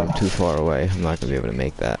 Oh, I'm too far away. I'm not gonna be able to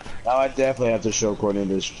make that. Now I definitely have to show Courtney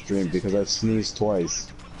this stream because I've sneezed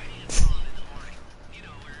twice.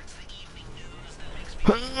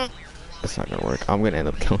 That's not gonna work. I'm gonna end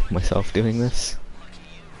up killing myself doing this.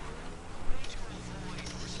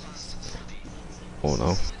 Oh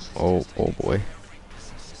no. Oh boy.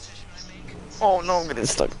 Oh no, I'm getting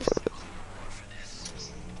stuck in front of it.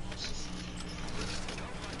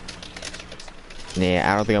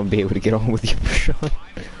 Yeah, I don't think I'm gonna be able to get on with you, Sean.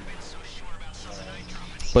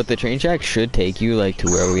 But the train track should take you like to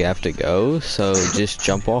where we have to go, so just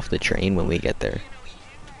jump off the train when we get there.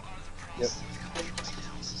 Yep.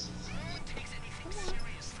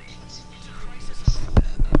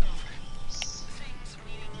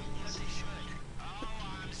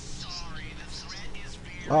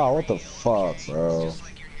 Oh, what the fuck, bro?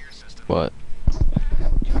 What?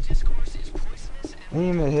 I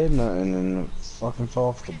ain't even hit nothing and it fucking fell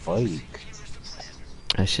off the bike.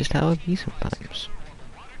 That's just how it be sometimes.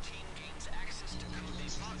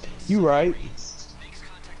 You right.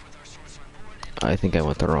 I think I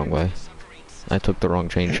went the wrong way. I took the wrong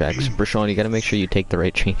train tracks. Brashawn, you gotta make sure you take the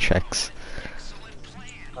right train tracks.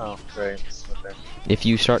 Oh, great. Okay. If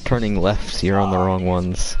you start turning lefts, you're on the wrong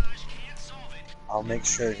ones. I'll make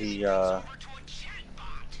sure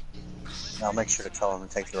I'll make sure to tell him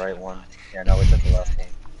to take the right one. Yeah, no, we took the left one.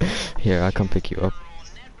 Here, I'll come pick you up.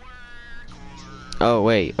 Oh,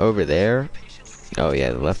 wait, over there? Oh,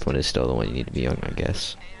 yeah, the left one is still the one you need to be on, I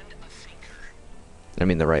guess. I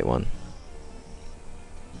mean, the right one.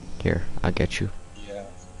 Here, I'll get you. Yeah.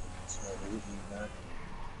 So we need that.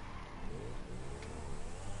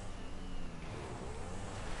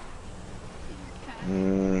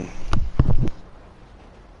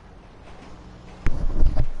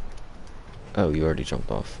 Oh, you already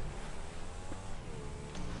jumped off.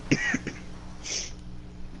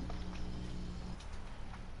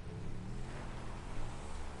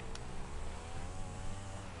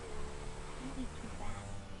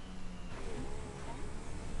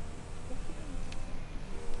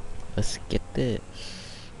 Let's get this.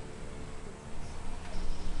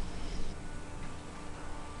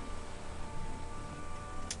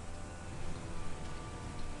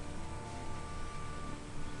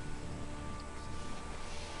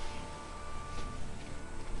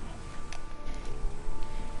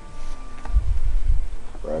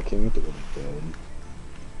 Bro, I can't get to bed.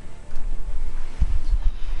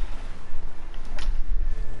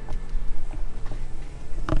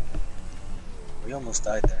 We almost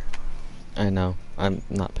died there. I know. I'm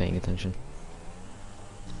not paying attention.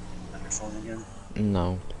 On your phone again?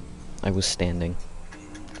 No. I was standing.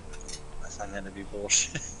 I find that to be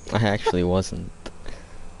bullshit. I actually wasn't.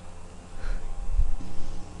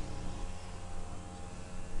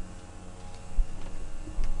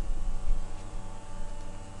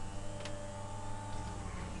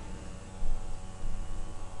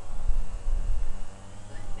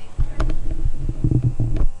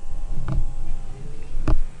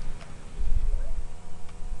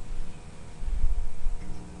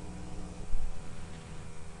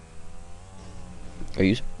 Are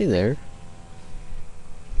you really there?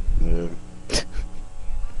 Yeah.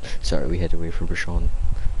 Sorry, we had to wait for Brashawn.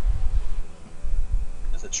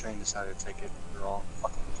 Because the train decided to take it the wrong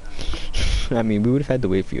fucking turn. I mean, we would have had to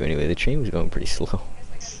wait for you anyway. The train was going pretty slow.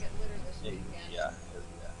 Yeah.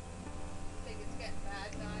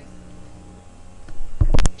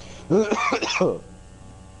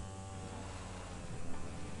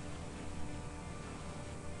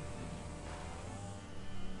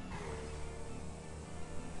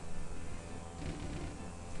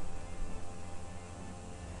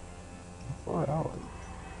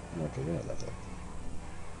 Okay, yeah, that's it.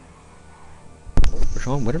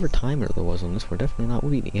 Sean, whatever timer there was on this, we're definitely not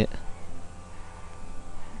reading it.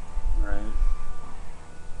 Right.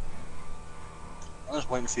 I was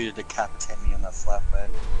waiting for you to decapitate me on that flatbed.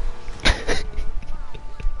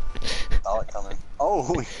 Saw it coming.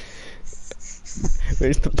 Oh!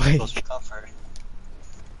 Where's the bike? Close for comfort.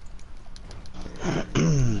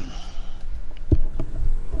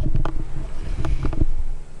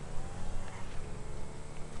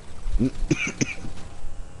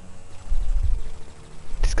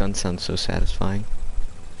 This gun sounds so satisfying.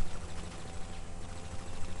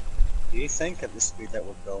 Do you think at the speed that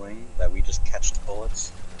we're going that we just catch the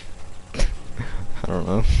bullets? I don't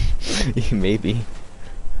know. Maybe.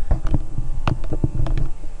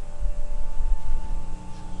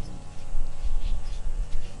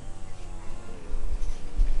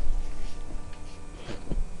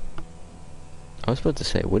 I was about to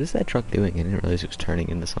say, what is that truck doing? I didn't realize it was turning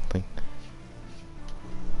into something.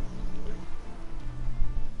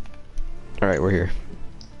 Alright, we're here.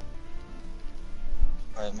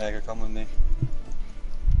 Alright, Mega, come with me.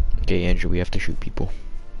 Okay, Andrew, we have to shoot people.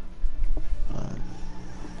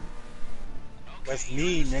 With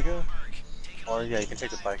me, nigga. Or yeah, you can take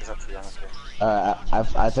the bike. It's up to you, honestly.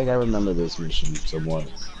 I think I remember this mission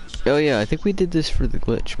somewhat. Oh yeah, I think we did this for the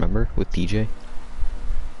glitch, remember? With DJ?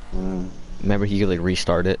 Remember he could like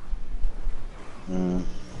restart it?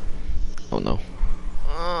 Oh no.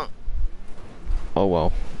 Oh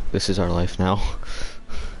well. This is our life now.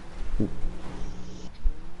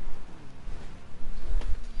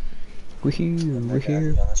 We're here, we're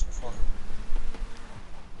here.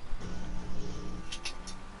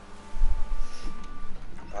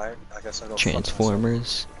 Alright, I guess I'll go.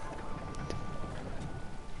 Transformers.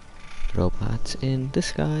 Robots in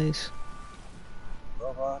disguise.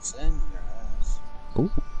 Robots in your ass.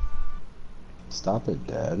 Ooh. Stop it,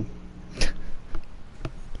 Dad.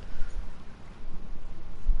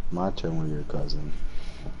 My turn with your cousin.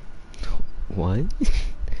 What?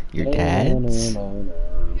 Your dad's? There's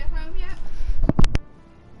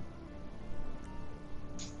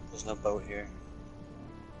no boat here.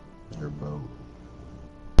 Your boat.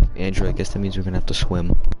 Andrew, I guess that means we're gonna have to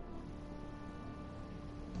swim.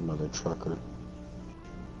 Another trucker.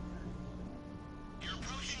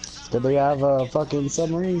 Did they have a fucking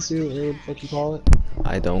submarine suit, or what the fuck you call it?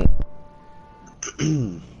 I don't.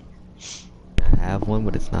 I have one,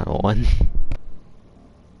 but it's not on.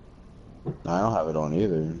 I don't have it on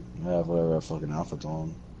either. I have whatever fucking outfit's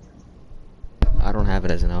on. I don't have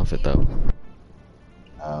it as an outfit though.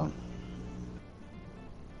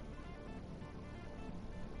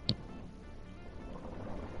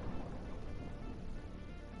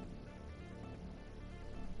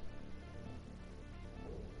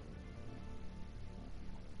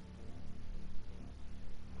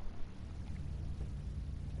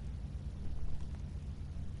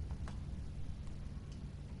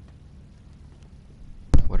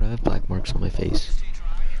 Why do I have black marks on my face?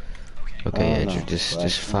 Okay, Andrew, no.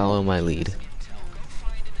 just follow my lead.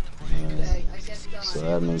 So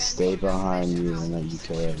that means stay behind you and then you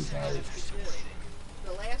kill everybody.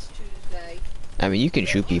 I mean, you can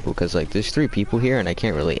shoot people because like there's 3 people here and I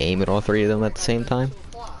can't really aim at all 3 of them at the same time.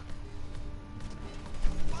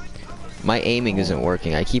 My aiming isn't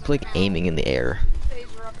working. I keep like aiming in the air.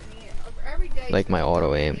 Like my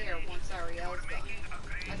auto aim.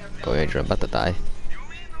 Oh, Andrew, I'm about to die.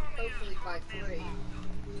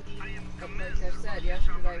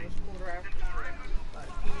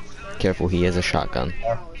 Careful, he has a shotgun.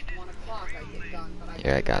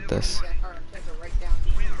 Yeah, I got this.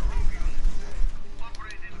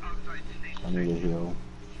 I need a heal.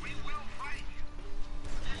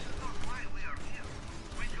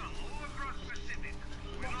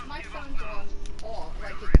 My phone's on all,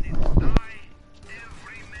 like it's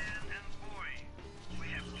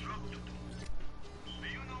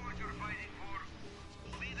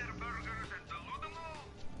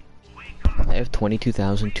I have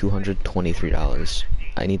 $22,223.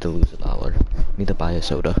 I need to lose $1. I need to buy a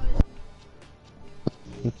soda.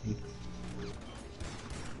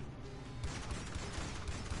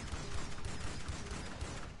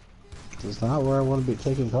 This is not where I want to be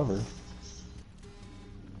taking cover.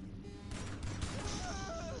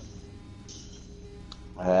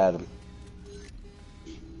 I had him.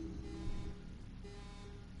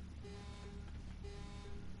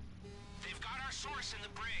 They've got our source in the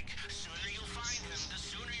brig. Sooner you'll find him, the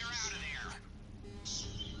sooner you're out of there.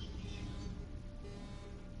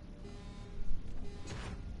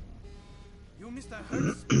 You Mr.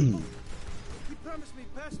 Heist? He promised me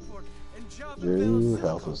passport and job in Your Bell's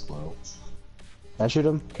health is low. Can I shoot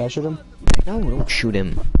him? Can I shoot him? No, don't shoot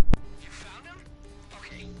him.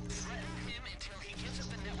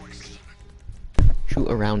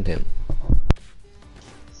 around him.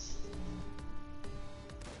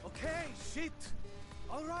 Okay, shit.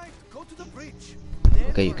 All right, go to the bridge.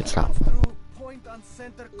 Okay, you can stop. Through point on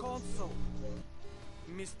center console.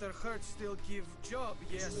 Mr. Hurt still give job,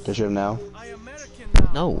 yes. Can I shoot him now? I American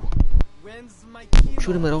now. No, When's my don't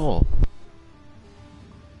shoot him at all.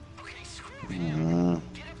 Okay, screw it. Mm.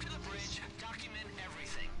 Get up to the bridge, document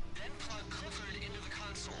everything, then plug Clifford into the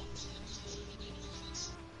console.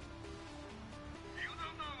 You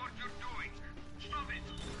don't know what you're doing. Stop it.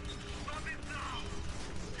 Stop it now.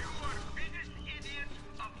 You are biggest idiots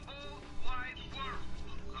of whole wide world.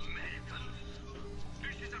 Americans.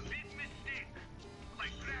 This is a big mistake.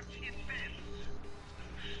 Like cracks in fence.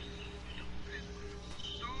 Stupid.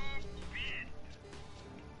 Stupid.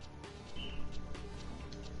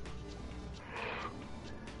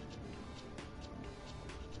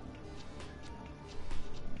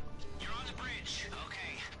 You're on the bridge.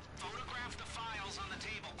 Okay. Photograph the files on the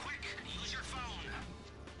table. Quick, use your phone.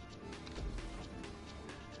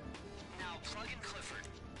 Now plug in Clifford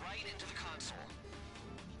right into the console.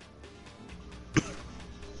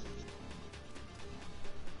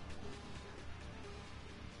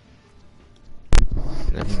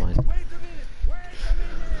 Never mind. Wait a minute. Wait a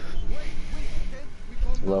minute. Wait. Then we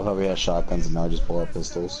come Love how we had shotguns and now just pull out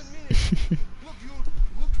pistols. Look, you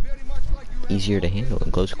look very much like you have Easier to handle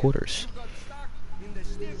in close quarters. got stuck in the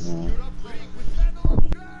sticks. Yeah. You're up big with pedal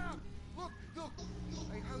up grab. Look.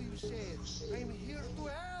 Like how you say it. I'm here to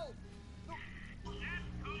help.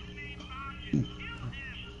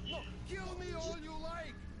 Look, kill me all you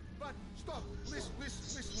like. But stop. Listen.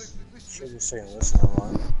 Should just say listen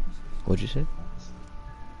online. What'd you say?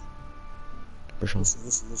 Prashant.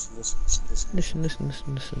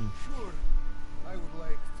 Listen. Sure. I would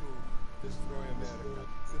like to destroy America,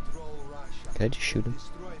 control Russia. Can I just shoot him?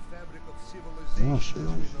 Destroy fabric of civilization Yeah, as shoot we him.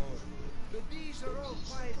 know it. But these are all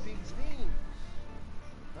piping dreams.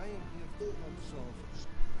 I am here to help solve the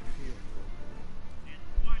real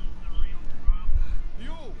problem.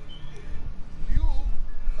 You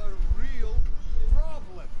are real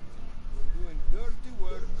problem. You're doing dirty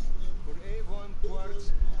work for Avon Quartz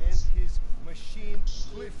and his machine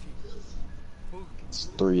Cliffy. Who? It's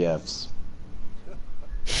 3 Fs.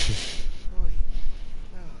 Oy.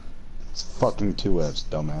 It's fucking 2 Fs,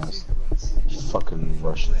 dumbass. You fucking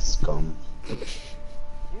Russian scum. Insecure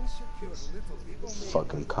little egomaniac.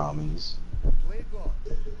 Fucking commies. Play God.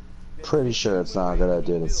 Pretty sure it's not a good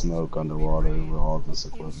idea to smoke underwater with all this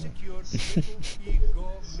equipment. Insecure little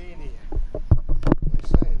egomaniac. My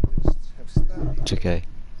scientists have studied. It's okay.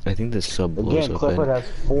 I think this sub blows Again, up. Clifford has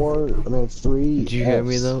 3 Did you hear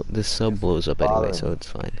me Fs. though? This sub blows up anyway, Bothering. so it's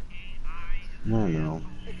fine. I know.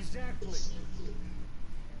 Exactly.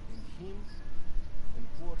 And him and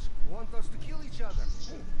Quartz want us to kill each other.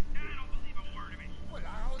 Well,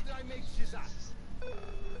 how did I make this up?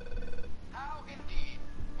 How indeed.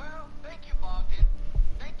 Well, thank you, Bogdan.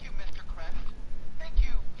 Thank you, Mr. Crest. Thank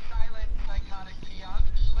you, silent, psychotic peon.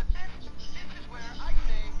 But this is where I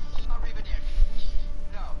say arrivederci.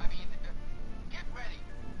 No, I mean, get ready.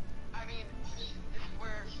 I mean, this is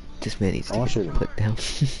where This man needs I to want you get to- put down. me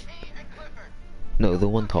and Clifford. No, the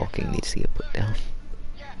one talking needs to get put down.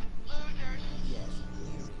 Yes, losers. Yes,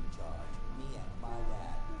 we're in charge. Me and my lab,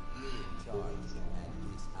 we're in charge.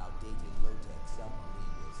 And this outdated low-tech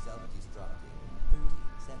submarine will self-destruct in 30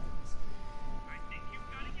 seconds.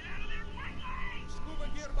 Scuba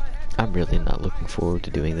gear by head. I'm really not looking forward to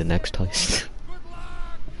doing the next heist. Good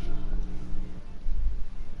luck.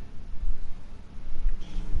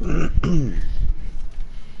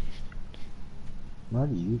 Why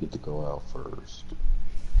do you get to go out first?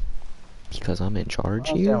 Because I'm in charge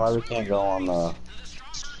Damn, here? why we can't go on the...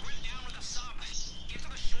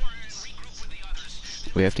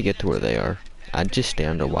 We have to get to where they are. I'd just stay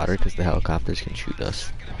underwater because the helicopters can shoot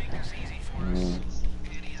us.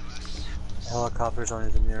 Helicopters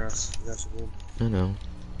aren't even near us. You guys are good. I know.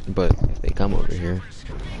 But if they come over here.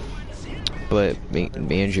 But,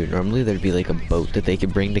 Andrew, normally there'd be like a boat that they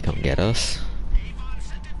could bring to come get us.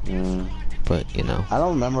 But, you know. I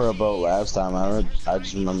don't remember a boat last time. I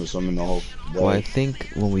just remember swimming the whole day. Well, I think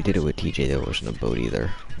when we did it with TJ, there wasn't a boat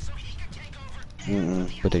either.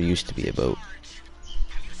 But there used to be a boat.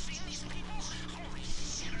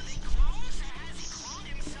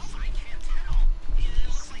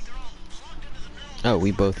 Oh,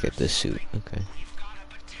 we both get this suit. Okay.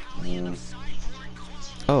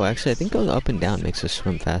 Oh, actually, I think going up and down makes us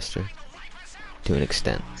swim faster. To an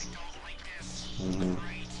extent.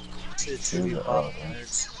 It's really hot, man. You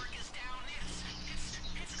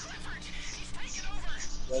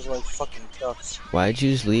guys are like fucking ducks. Why'd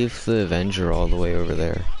you just leave the Avenger all the way over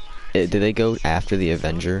there? Did they go after the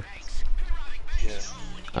Avenger? Yeah.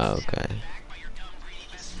 Oh, okay.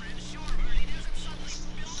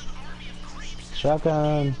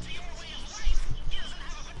 Shotgun.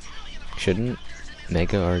 Shouldn't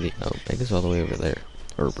Mega already... Oh, Mega's all the way over there.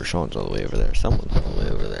 Or Rashawn's all the way over there. Someone's all the way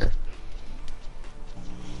over there.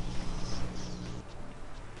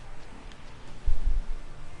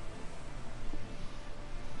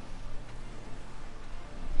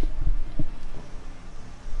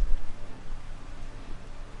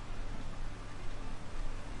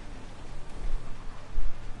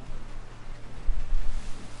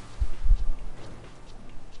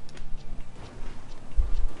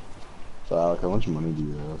 So, Alec, how much money do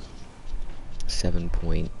you have?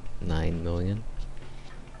 7.9 million.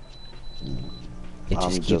 It I'm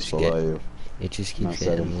just just keeps below getting... you. It just I'm keeps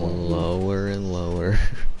at getting 7.8. lower and lower.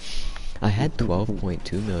 I had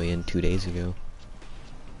 12.2 million 2 days ago.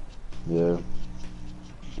 Yeah.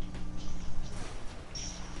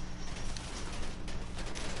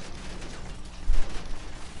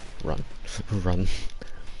 Run. Run.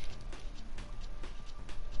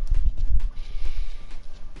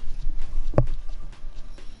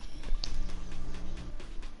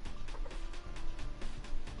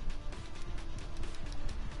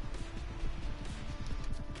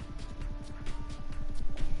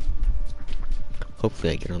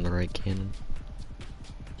 Hopefully I get on the right cannon.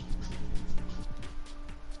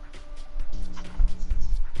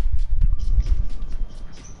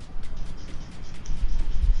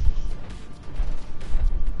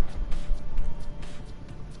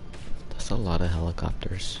 That's a lot of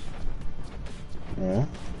helicopters. Yeah.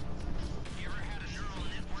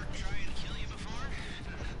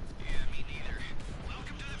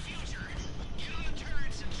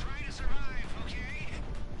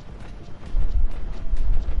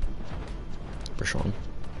 Brashawn.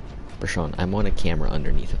 Brashawn, I'm on a camera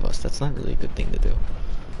underneath of us. That's not really a good thing to do.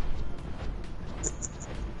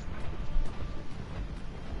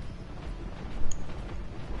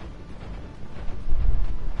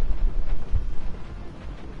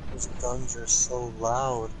 Those guns are so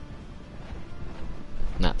loud.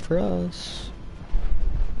 Not for us.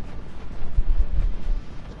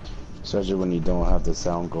 Especially when you don't have the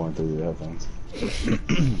sound going through your headphones.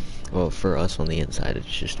 Well, for us on the inside, it's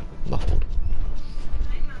just muffled.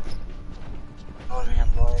 Oh, you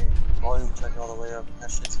have my volume turned all the way up.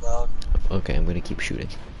 That shit's loud. Okay, I'm gonna keep shooting.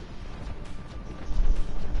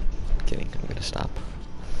 Kidding, I'm gonna stop.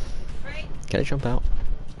 Can I jump out?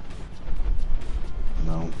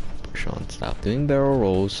 No. Brashawn, stop doing barrel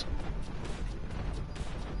rolls.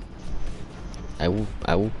 I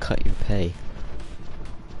will cut your pay.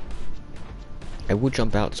 I will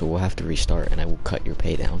jump out, so we'll have to restart, and I will cut your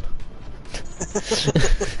pay down.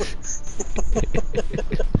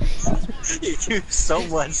 You do so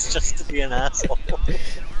much just to be an asshole.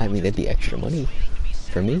 I mean, that'd be extra money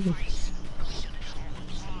for me.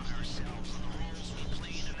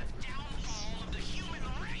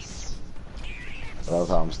 I love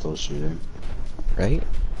how I'm still shooting. Right?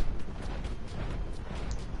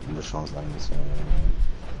 And Rashawn's not even saying anything.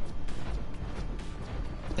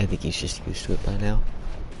 I think he's just used to it by now.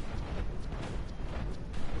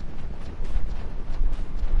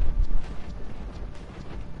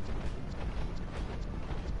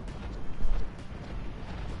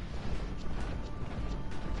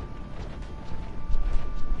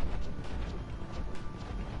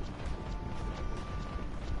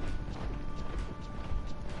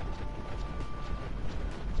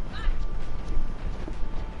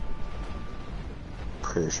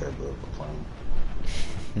 Pretty sure I blew up a plane.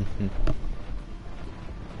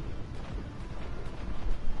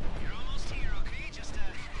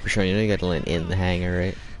 For sure, you know you gotta land in the hangar,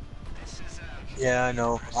 right? Yeah, I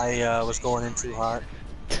know. I was going in too hot.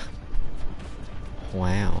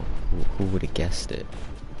 Wow. Who would have guessed it?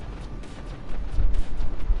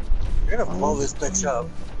 You're gonna blow this bitch up.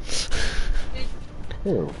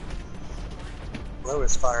 Who?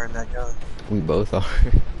 Whoever's firing that gun. We both are.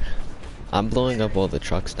 I'm blowing up all the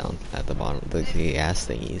trucks down at the bottom, the gas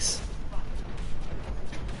thingies.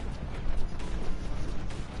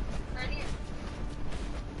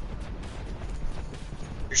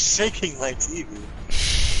 You're shaking my TV.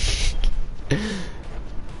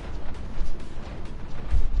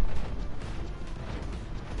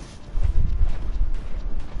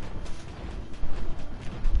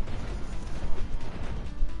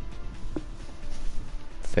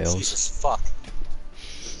 Fails. Jesus fuck.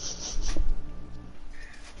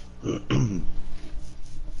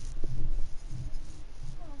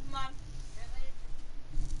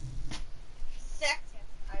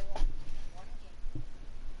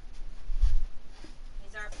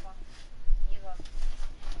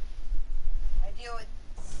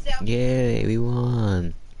 Yay, we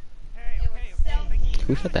won.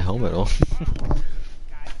 Who got the helmet on?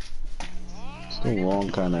 It's the wrong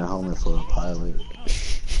kind of helmet for a pilot.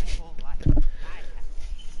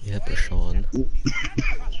 Yeah, Sean. Do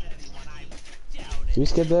you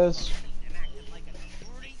skip this?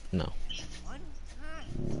 No.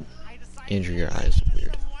 Andrew, your eyes are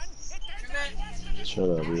weird. Shut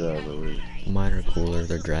up, your eyes are weird. Mine are cooler,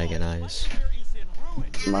 they're dragon eyes.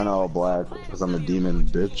 Mine are all black, because I'm a demon,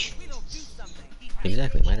 bitch.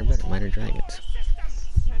 Exactly, mine are better, mine are dragons.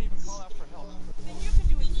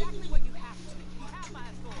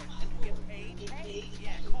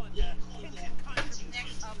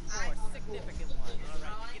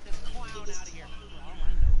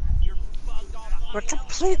 We're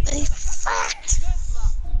completely fucked!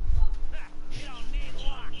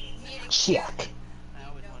 Shit.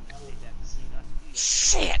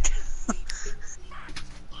 Shit!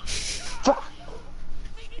 Fuck.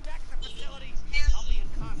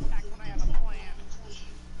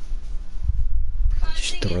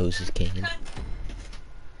 Just throws his cane.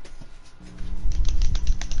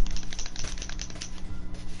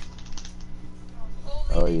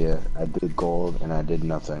 Oh yeah, I did gold and I did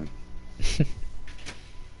nothing.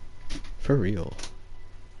 For real.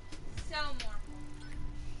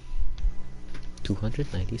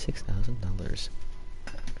 $296,000.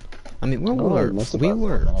 I mean, I was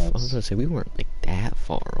gonna say, we weren't like that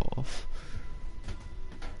far off.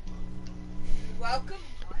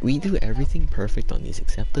 We do everything perfect on these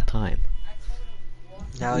except the time.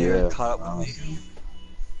 Now you're caught up with me.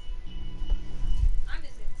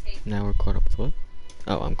 Now we're caught up with what?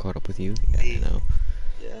 Oh, I'm caught up with you? Yeah, I know.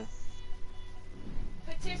 Yeah.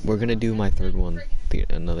 We're gonna do my third one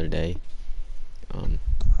another day.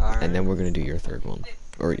 And then we're gonna do your third one.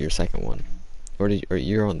 Or your second one. Or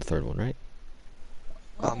you're on the third one, right?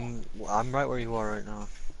 I'm right where you are right now.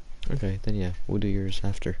 Okay, then yeah, we'll do yours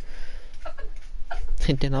after.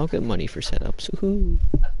 And then I'll get money for setups. Woohoo!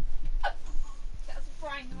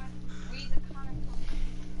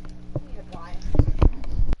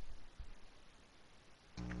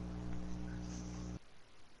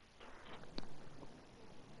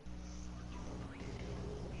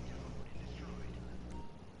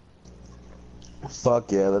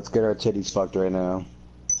 Fuck yeah, let's get our titties fucked right now.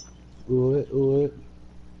 Ooh it, ooh it.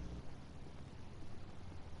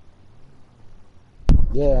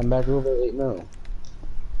 Yeah, I'm back over 8-0.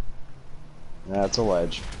 That's a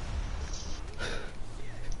ledge.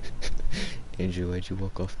 Andrew, why'd you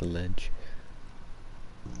walk off the ledge?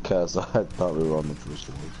 Cause I thought we were on the first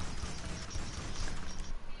one.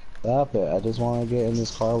 Stop it, I just want to get in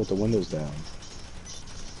this car with the windows down.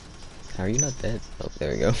 How are you not dead? Oh,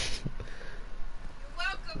 there we go.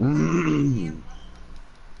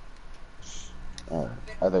 Alright,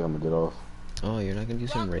 I think I'm gonna get off. Oh, you're not gonna do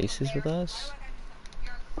some races with us?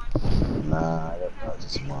 Nah, I got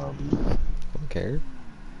practice tomorrow, dude. Don't care.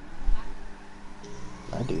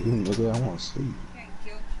 I do, nigga, I wanna sleep.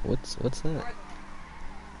 What's that?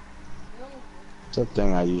 It's a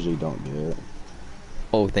thing I usually don't get.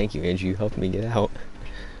 Oh, thank you, Andrew. You helped me get out.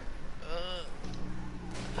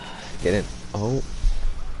 Get in. Oh.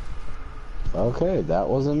 Okay, that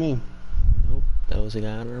wasn't me. Nope, that was a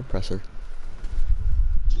guy on an oppressor.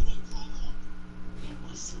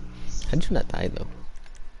 How'd you not die, though?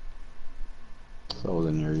 So I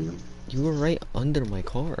wasn't near you. You were right under my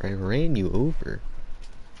car. I ran you over.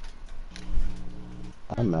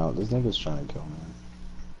 I'm out. This nigga's trying to kill me.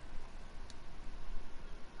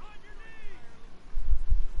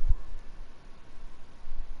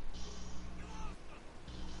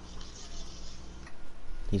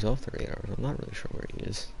 He's off the radar. I'm not really sure where he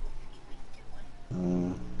is.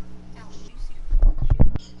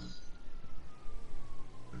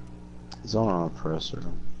 He's on an oppressor.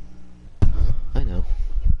 I know.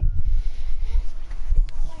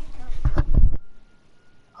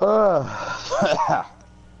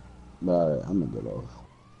 Alright, I'm gonna get off.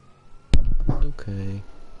 Okay.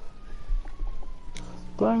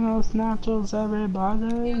 Bring those nachos,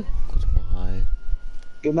 everybody. Goodbye.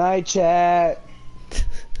 Good night, chat.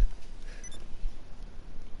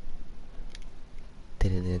 They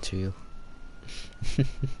didn't answer you.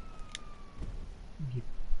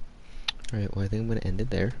 Alright, well I think I'm gonna end it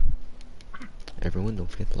there. Everyone, don't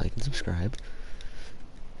forget to like and subscribe.